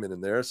there are women in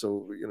there.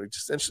 So,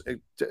 just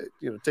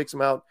takes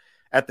him out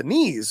at the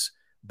knees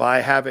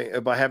by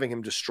having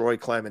him destroy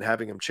Clem and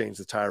having him change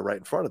the tire right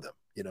in front of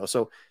them.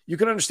 So you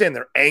can understand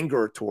their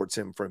anger towards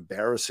him for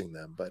embarrassing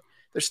them, but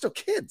they're still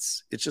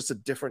kids. It's just a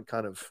different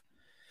kind of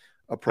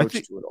approach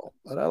to it all.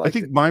 But I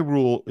think my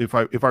rule, if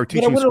I were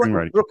teaching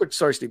screenwriting, real quick,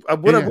 sorry, Steve, I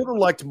would have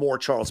liked more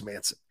Charles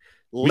Manson.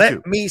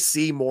 Let me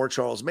see more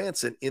Charles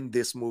Manson in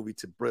this movie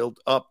to build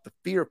up the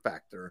fear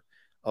factor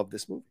of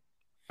this movie.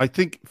 I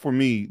think for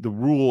me, the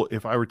rule,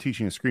 if I were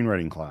teaching a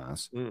screenwriting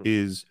class,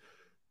 is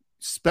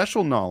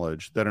special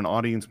knowledge that an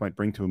audience might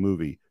bring to a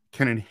movie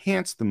can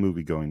enhance the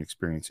movie going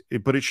experience,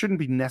 but it shouldn't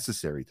be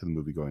necessary to the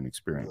movie going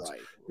experience. Right.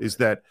 Is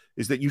that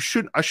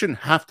I shouldn't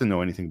have to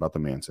know anything about the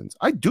Mansons.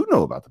 I do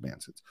know about the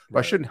Mansons, but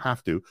I shouldn't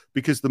have to,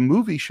 because the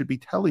movie should be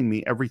telling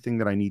me everything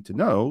that I need to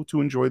know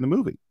to enjoy the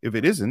movie. If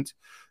it isn't,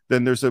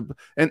 then there's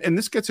and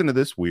this gets into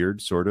this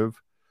weird sort of,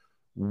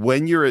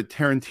 when you're at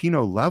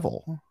Tarantino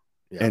level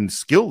and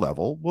skill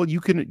level, well, you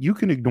can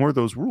ignore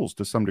those rules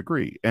to some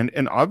degree.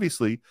 And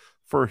obviously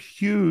for a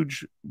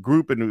huge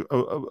group and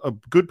a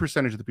good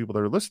percentage of the people that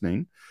are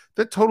listening,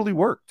 that totally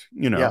worked,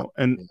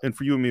 and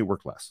for you and me, it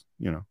worked less,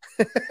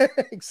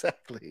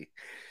 Exactly.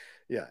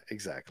 Yeah,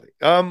 exactly.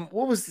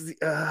 What was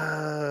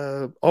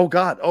the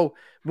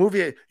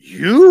movie?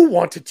 You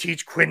want to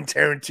teach Quentin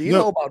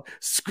Tarantino about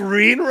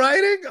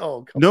screenwriting?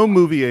 Oh, no,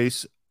 Movie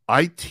Ace.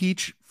 I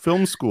teach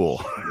film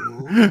school.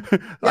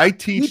 I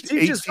teach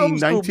 18,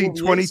 19,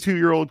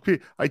 22-year-old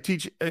people. I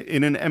teach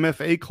in an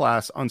MFA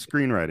class on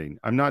screenwriting.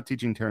 I'm not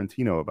teaching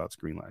Tarantino about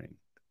screenwriting.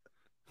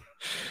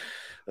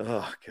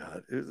 Oh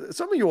God!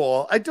 Some of you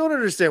all, I don't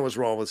understand what's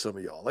wrong with some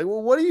of y'all. Like,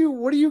 well, what are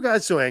you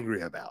guys so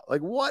angry about?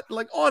 Like, what?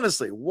 Like,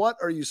 honestly, what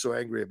are you so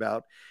angry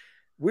about?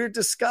 We're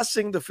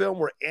discussing the film.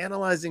 We're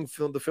analyzing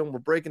the film. We're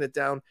breaking it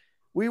down.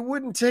 We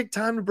wouldn't take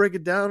time to break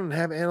it down and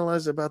have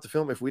analyzed about the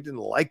film if we didn't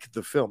like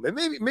the film. And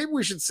maybe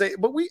we should say,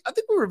 but I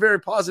think we were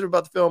very positive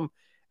about the film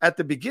at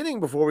the beginning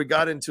before we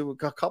got into a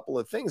couple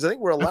of things. I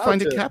think we're allowed to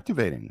find it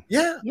captivating.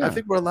 Yeah, I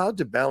think we're allowed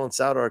to balance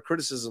out our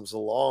criticisms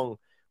along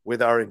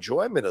with our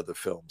enjoyment of the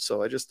film.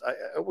 So I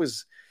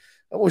was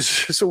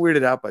just so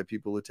weirded out by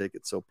people who take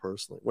it so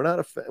personally.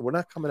 We're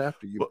not coming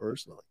after you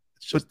personally.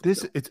 It's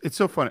just it's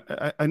so funny.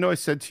 I know I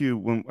said to you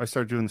when I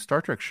started doing the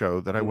Star Trek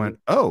show that I went,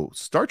 oh,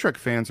 Star Trek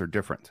fans are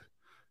different.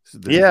 So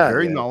they're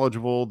very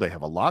knowledgeable. They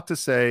have a lot to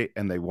say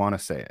and they want to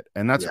say it.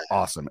 And that's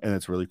awesome. And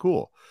it's really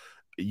cool.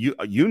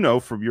 You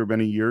know, from your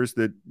many years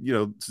that, you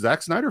know,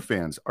 Zack Snyder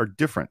fans are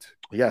different.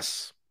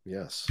 Yes.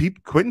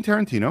 Quentin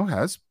Tarantino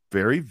has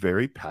very,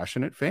 very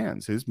passionate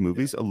fans. His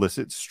movies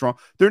elicit strong.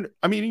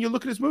 I mean, you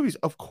look at his movies,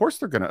 of course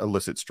they're going to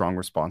elicit strong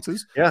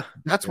responses. Yeah.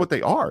 That's what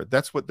they are.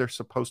 That's what they're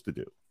supposed to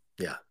do.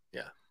 Yeah,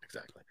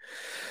 exactly.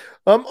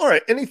 All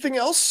right. Anything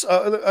else?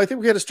 I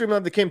think we had a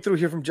Streamlab that came through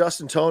here from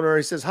Justin Toner.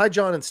 He says, hi,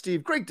 John and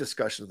Steve. Great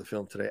discussion of the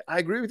film today. I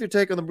agree with your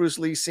take on the Bruce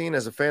Lee scene.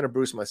 As a fan of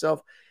Bruce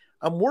myself,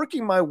 I'm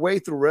working my way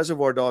through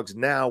Reservoir Dogs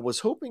now. Was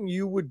hoping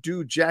you would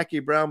do Jackie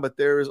Brown, but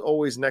there is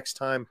always next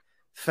time.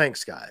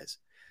 Thanks, guys.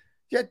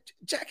 Yeah,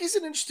 Jackie's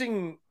an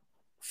interesting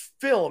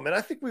film, and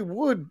I think we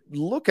would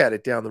look at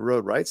it down the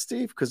road, right,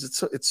 Steve? Because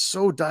it's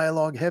so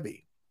dialogue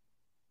heavy.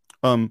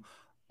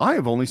 I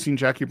have only seen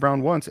Jackie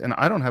Brown once, and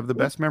I don't have the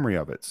best memory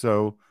of it.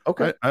 So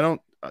okay,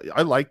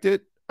 I liked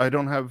it. I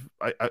didn't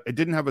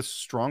have a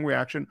strong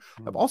reaction.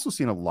 I've also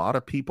seen a lot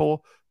of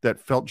people that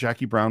felt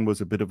Jackie Brown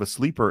was a bit of a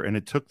sleeper, and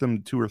it took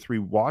them 2 or 3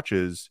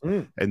 watches,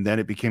 and then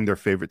it became their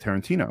favorite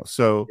Tarantino.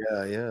 So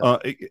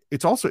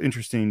it's also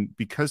interesting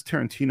because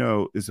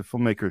Tarantino is a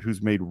filmmaker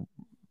who's made,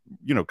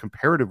 you know,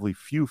 comparatively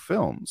few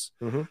films,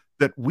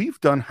 that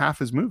we've done half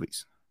his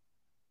movies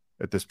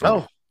at this point.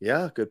 Oh,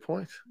 yeah, good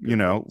point. You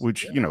know,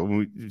 which, you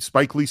know,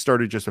 Spike Lee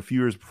started just a few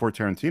years before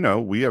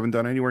Tarantino. We haven't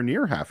done anywhere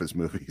near half his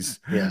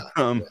movies. Yeah.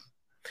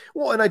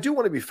 Well, and I do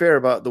want to be fair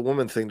about the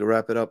woman thing to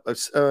wrap it up.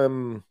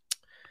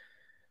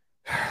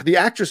 The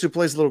actress who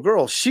plays the little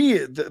girl,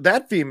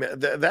 that female,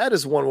 that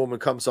is one woman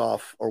comes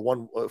off, or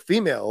one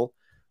female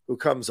who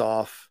comes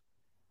off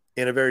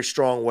in a very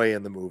strong way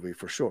in the movie,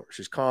 for sure.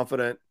 She's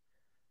confident.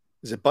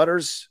 Is it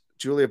Butters?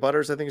 Julia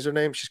Butters, I think is her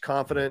name. She's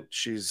confident.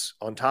 She's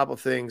on top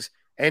of things.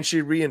 And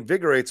she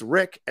reinvigorates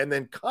Rick and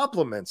then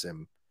compliments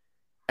him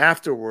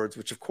afterwards,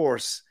 which, of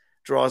course,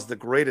 draws the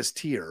greatest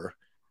tear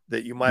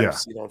that you might have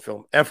seen on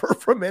film ever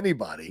from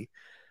anybody.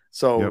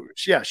 So,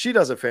 she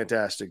does a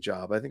fantastic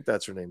job. I think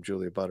that's her name,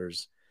 Julia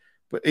Butters.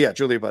 But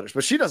Julia Butters.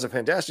 But she does a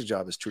fantastic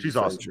job as Trudy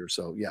Frazier. Awesome.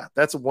 So,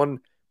 that's one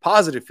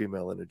positive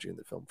female energy in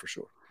the film for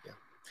sure. Yeah.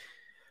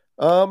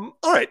 All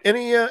right.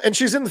 And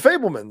she's in The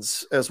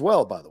Fabelmans as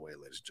well, by the way,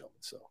 ladies and gentlemen.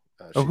 So.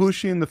 Who is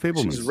she in The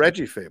Fabelmans? She's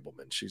Reggie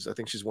Fabelman. I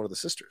think she's one of the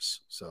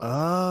sisters. So,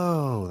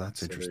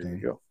 that's interesting. There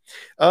you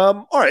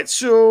go. All right,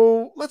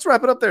 so let's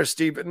wrap it up there,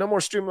 Steve. No more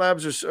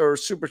Streamlabs or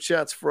super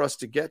chats for us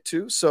to get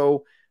to.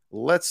 So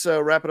let's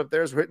wrap it up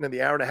there. As we're hitting in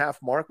the hour-and-a-half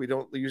mark. We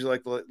don't usually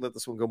like to let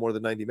this one go more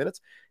than 90 minutes.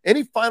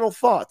 Any final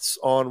thoughts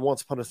on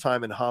Once Upon a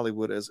Time in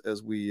Hollywood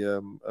as we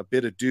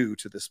bid adieu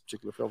to this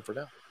particular film for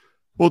now?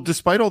 Well,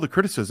 despite all the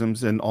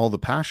criticisms and all the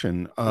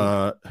passion,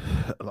 I'm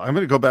going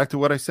to go back to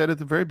what I said at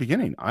the very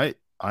beginning.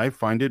 I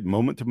find it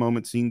moment to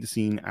moment, scene to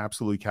scene,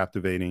 absolutely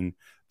captivating.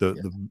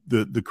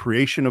 The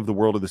creation of the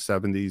world of the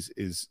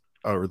 70s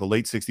or the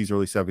late 60s,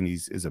 early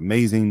 70s is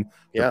amazing.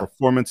 The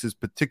performances,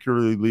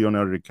 particularly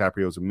Leonardo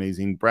DiCaprio, is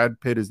amazing.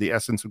 Brad Pitt is the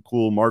essence of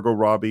cool. Margot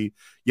Robbie,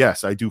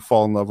 yes, I do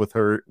fall in love with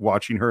her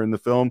watching her in the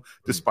film,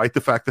 despite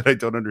the fact that I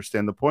don't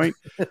understand the point.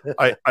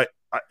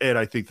 And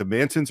I think the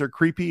Mansons are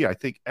creepy. I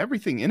think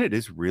everything in it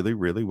is really,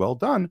 really well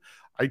done.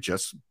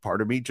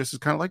 Part of me just is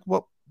kind of like,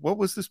 what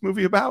was this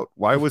movie about?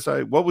 What was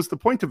the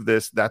point of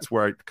this? That's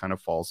where it kind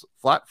of falls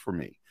flat for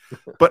me.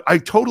 But I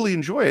totally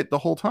enjoy it the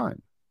whole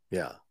time.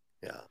 Yeah.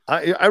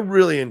 I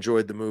really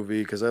enjoyed the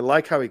movie because I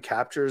like how he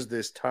captures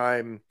this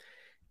time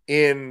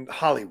in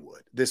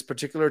Hollywood, this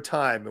particular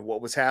time and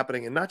what was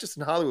happening, and not just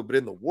in Hollywood, but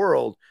in the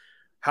world,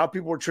 how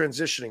people were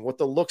transitioning, what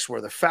the looks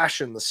were, the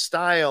fashion, the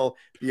style,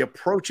 the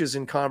approaches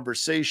in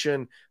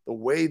conversation, the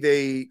way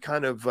they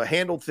kind of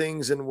handled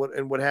things and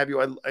what have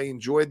you. I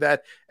enjoyed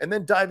that. And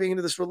then diving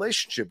into this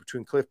relationship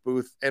between Cliff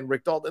Booth and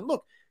Rick Dalton. And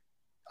look,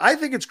 I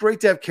think it's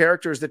great to have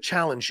characters that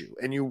challenge you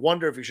and you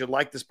wonder if you should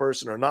like this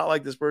person or not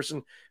like this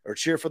person or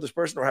cheer for this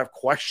person or have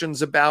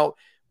questions about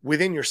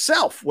within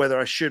yourself whether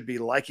I should be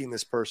liking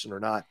this person or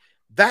not.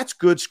 That's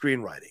good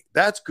screenwriting.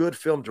 That's good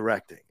film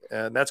directing.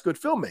 And that's good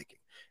filmmaking.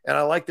 And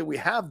I like that we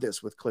have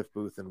this with Cliff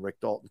Booth and Rick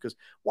Dalton, because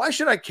why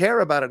should I care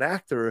about an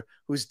actor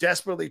who's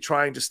desperately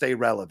trying to stay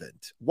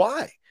relevant?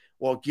 Why?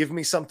 Well, give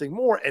me something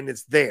more, and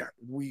it's there.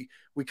 We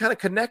kind of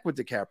connect with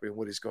DiCaprio and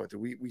what he's going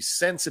through. We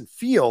sense and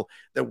feel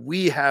that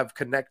we have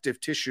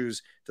connective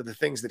tissues to the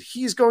things that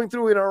he's going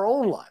through in our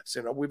own lives.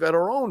 You know, we've had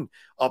our own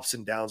ups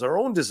and downs, our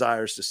own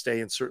desires to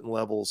stay in certain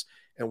levels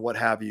and what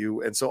have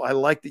you. And so I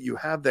like that you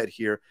have that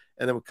here.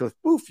 And then with Cliff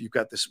Booth, you've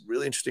got this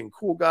really interesting,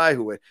 cool guy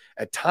who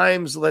at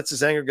times lets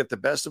his anger get the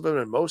best of him.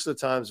 And most of the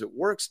times it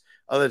works.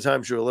 Other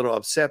times you're a little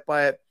upset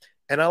by it.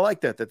 And I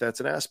like that's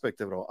an aspect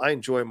of it all. I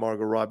enjoy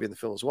Margot Robbie in the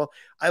film as well.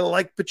 I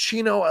like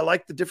Pacino. I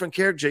like the different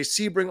characters,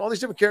 Jay Sebring, all these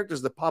different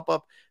characters that pop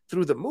up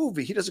through the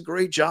movie. He does a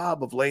great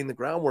job of laying the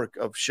groundwork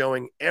of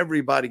showing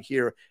everybody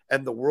here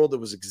and the world that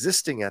was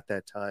existing at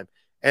that time.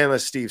 And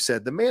as Steve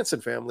said, the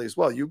Manson family as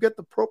well. You get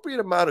the appropriate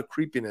amount of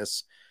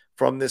creepiness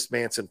from this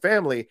Manson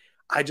family.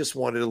 I just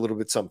wanted a little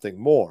bit something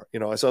more. You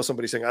know, I saw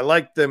somebody saying, I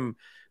like them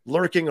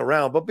lurking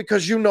around, but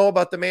because you know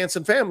about the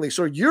Manson family,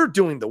 so you're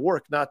doing the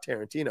work, not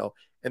Tarantino.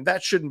 And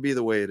that shouldn't be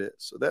the way it is.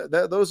 So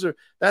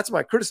that's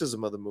my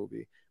criticism of the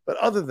movie. But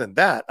other than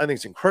that, I think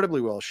it's incredibly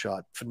well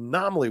shot,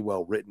 phenomenally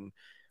well written.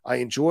 I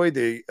enjoy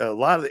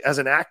as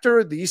an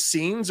actor, these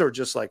scenes are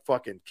just like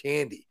fucking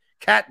candy,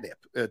 catnip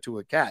to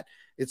a cat.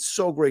 It's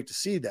so great to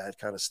see that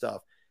kind of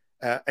stuff.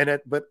 But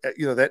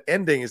that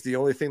ending is the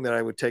only thing that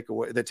I would take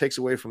away, that takes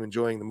away from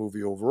enjoying the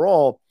movie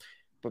overall.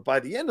 But by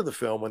the end of the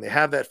film, when they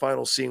have that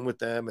final scene with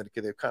them and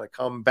they've kind of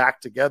come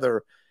back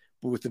together,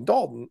 Booth and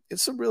Dalton,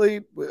 it's a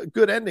really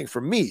good ending for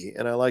me.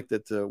 And I like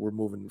that we're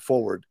moving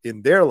forward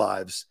in their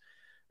lives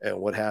and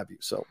what have you.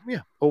 So,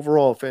 yeah,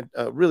 overall,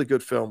 really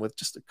good film with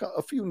just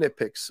a few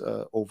nitpicks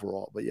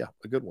overall. But, yeah,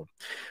 a good one.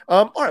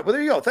 All right, well,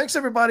 there you go. Thanks,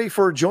 everybody,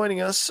 for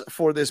joining us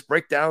for this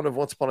breakdown of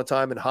Once Upon a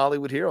Time in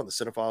Hollywood here on the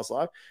Cinephiles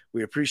Live.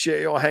 We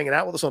appreciate you all hanging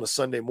out with us on a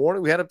Sunday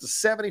morning. We had up to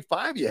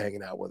 75 of you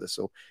hanging out with us.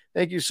 So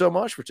thank you so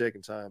much for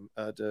taking time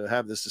to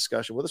have this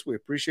discussion with us. We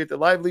appreciate the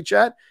lively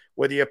chat,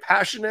 whether you're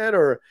passionate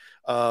or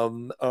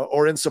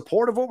in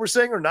support of what we're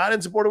saying or not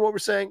in support of what we're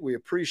saying. We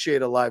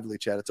appreciate a lively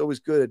chat. It's always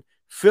good.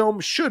 Film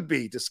should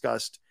be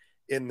discussed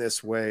in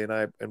this way,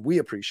 and we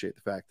appreciate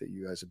the fact that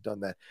you guys have done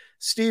that.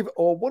 Steve,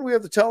 what do we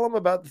have to tell them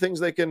about the things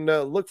they can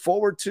look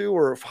forward to,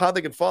 or how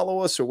they can follow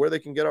us, or where they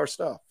can get our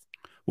stuff?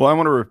 Well, I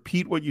want to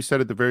repeat what you said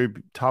at the very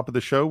top of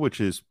the show,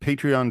 which is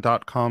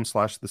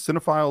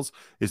patreon.com/thecинephiles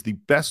is the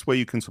best way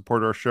you can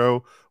support our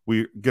show.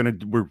 We're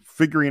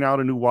figuring out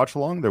a new watch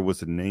along. There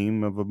was a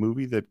name of a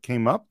movie that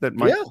came up that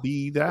might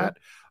be that.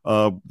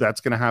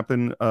 That's going to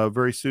happen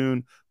very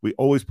soon. We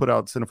always put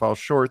out Cinephile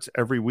shorts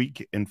every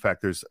week. In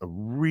fact, there's a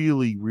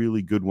really,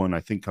 really good one, I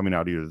think, coming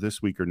out either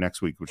this week or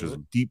next week, which is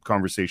a deep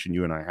conversation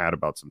you and I had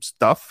about some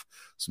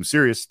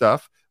serious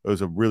stuff. It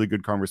was a really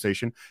good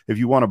conversation. If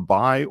you want to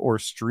buy or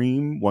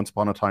stream Once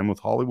Upon a Time with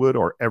Hollywood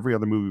or every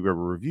other movie we've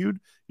ever reviewed,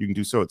 you can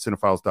do so at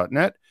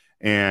cinephiles.net.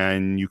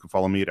 And you can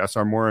follow me at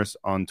SR Morris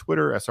on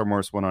Twitter, SR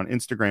Morris1 on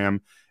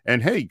Instagram.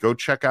 And hey, go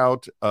check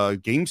out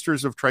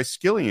Gamesters of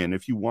Triskelion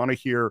if you want to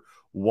hear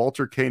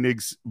Walter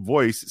Koenig's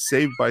voice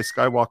saved by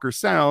Skywalker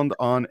sound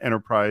on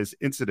Enterprise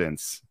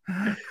Incidents.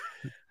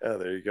 Oh,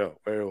 there you go.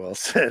 Very well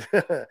said.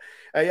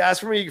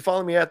 As for me, you can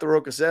follow me at The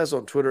Rocha Says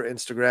on Twitter,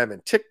 Instagram,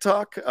 and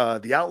TikTok.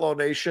 The Outlaw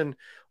Nation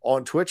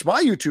on Twitch.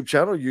 My YouTube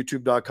channel,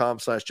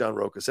 youtube.com/John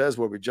Rocha Says,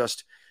 where I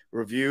just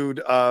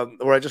reviewed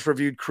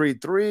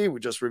Creed 3. We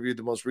just reviewed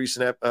the most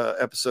recent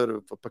episode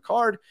of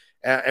Picard,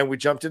 and we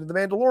jumped into The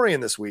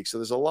Mandalorian this week. So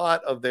there's a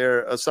lot of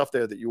stuff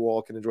there that you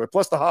all can enjoy.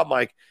 Plus the hot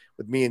mic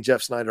with me and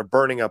Jeff Snyder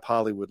burning up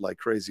Hollywood like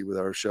crazy with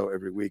our show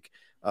every week.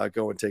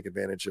 Go and take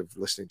advantage of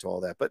listening to all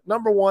that. But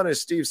number one,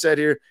 as Steve said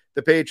here,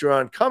 the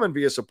Patreon. Come and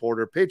be a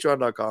supporter.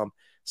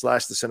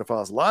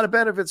 Patreon.com/thecинephiles. A lot of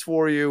benefits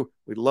for you.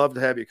 We'd love to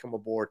have you come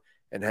aboard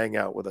and hang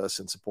out with us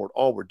and support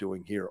all we're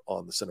doing here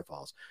on the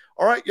Cinephiles.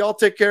 All right, y'all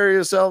take care of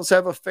yourselves.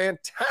 Have a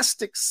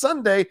fantastic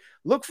Sunday.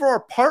 Look for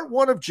our part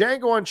 1 of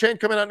Django Unchained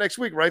coming out next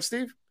week, right,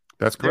 Steve?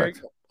 That's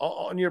correct.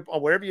 On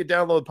wherever you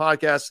download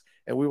podcasts,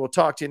 and we will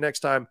talk to you next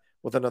time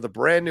with another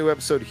brand new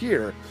episode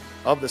here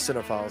of the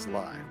Cinephiles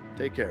Live.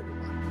 Take care,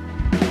 everybody.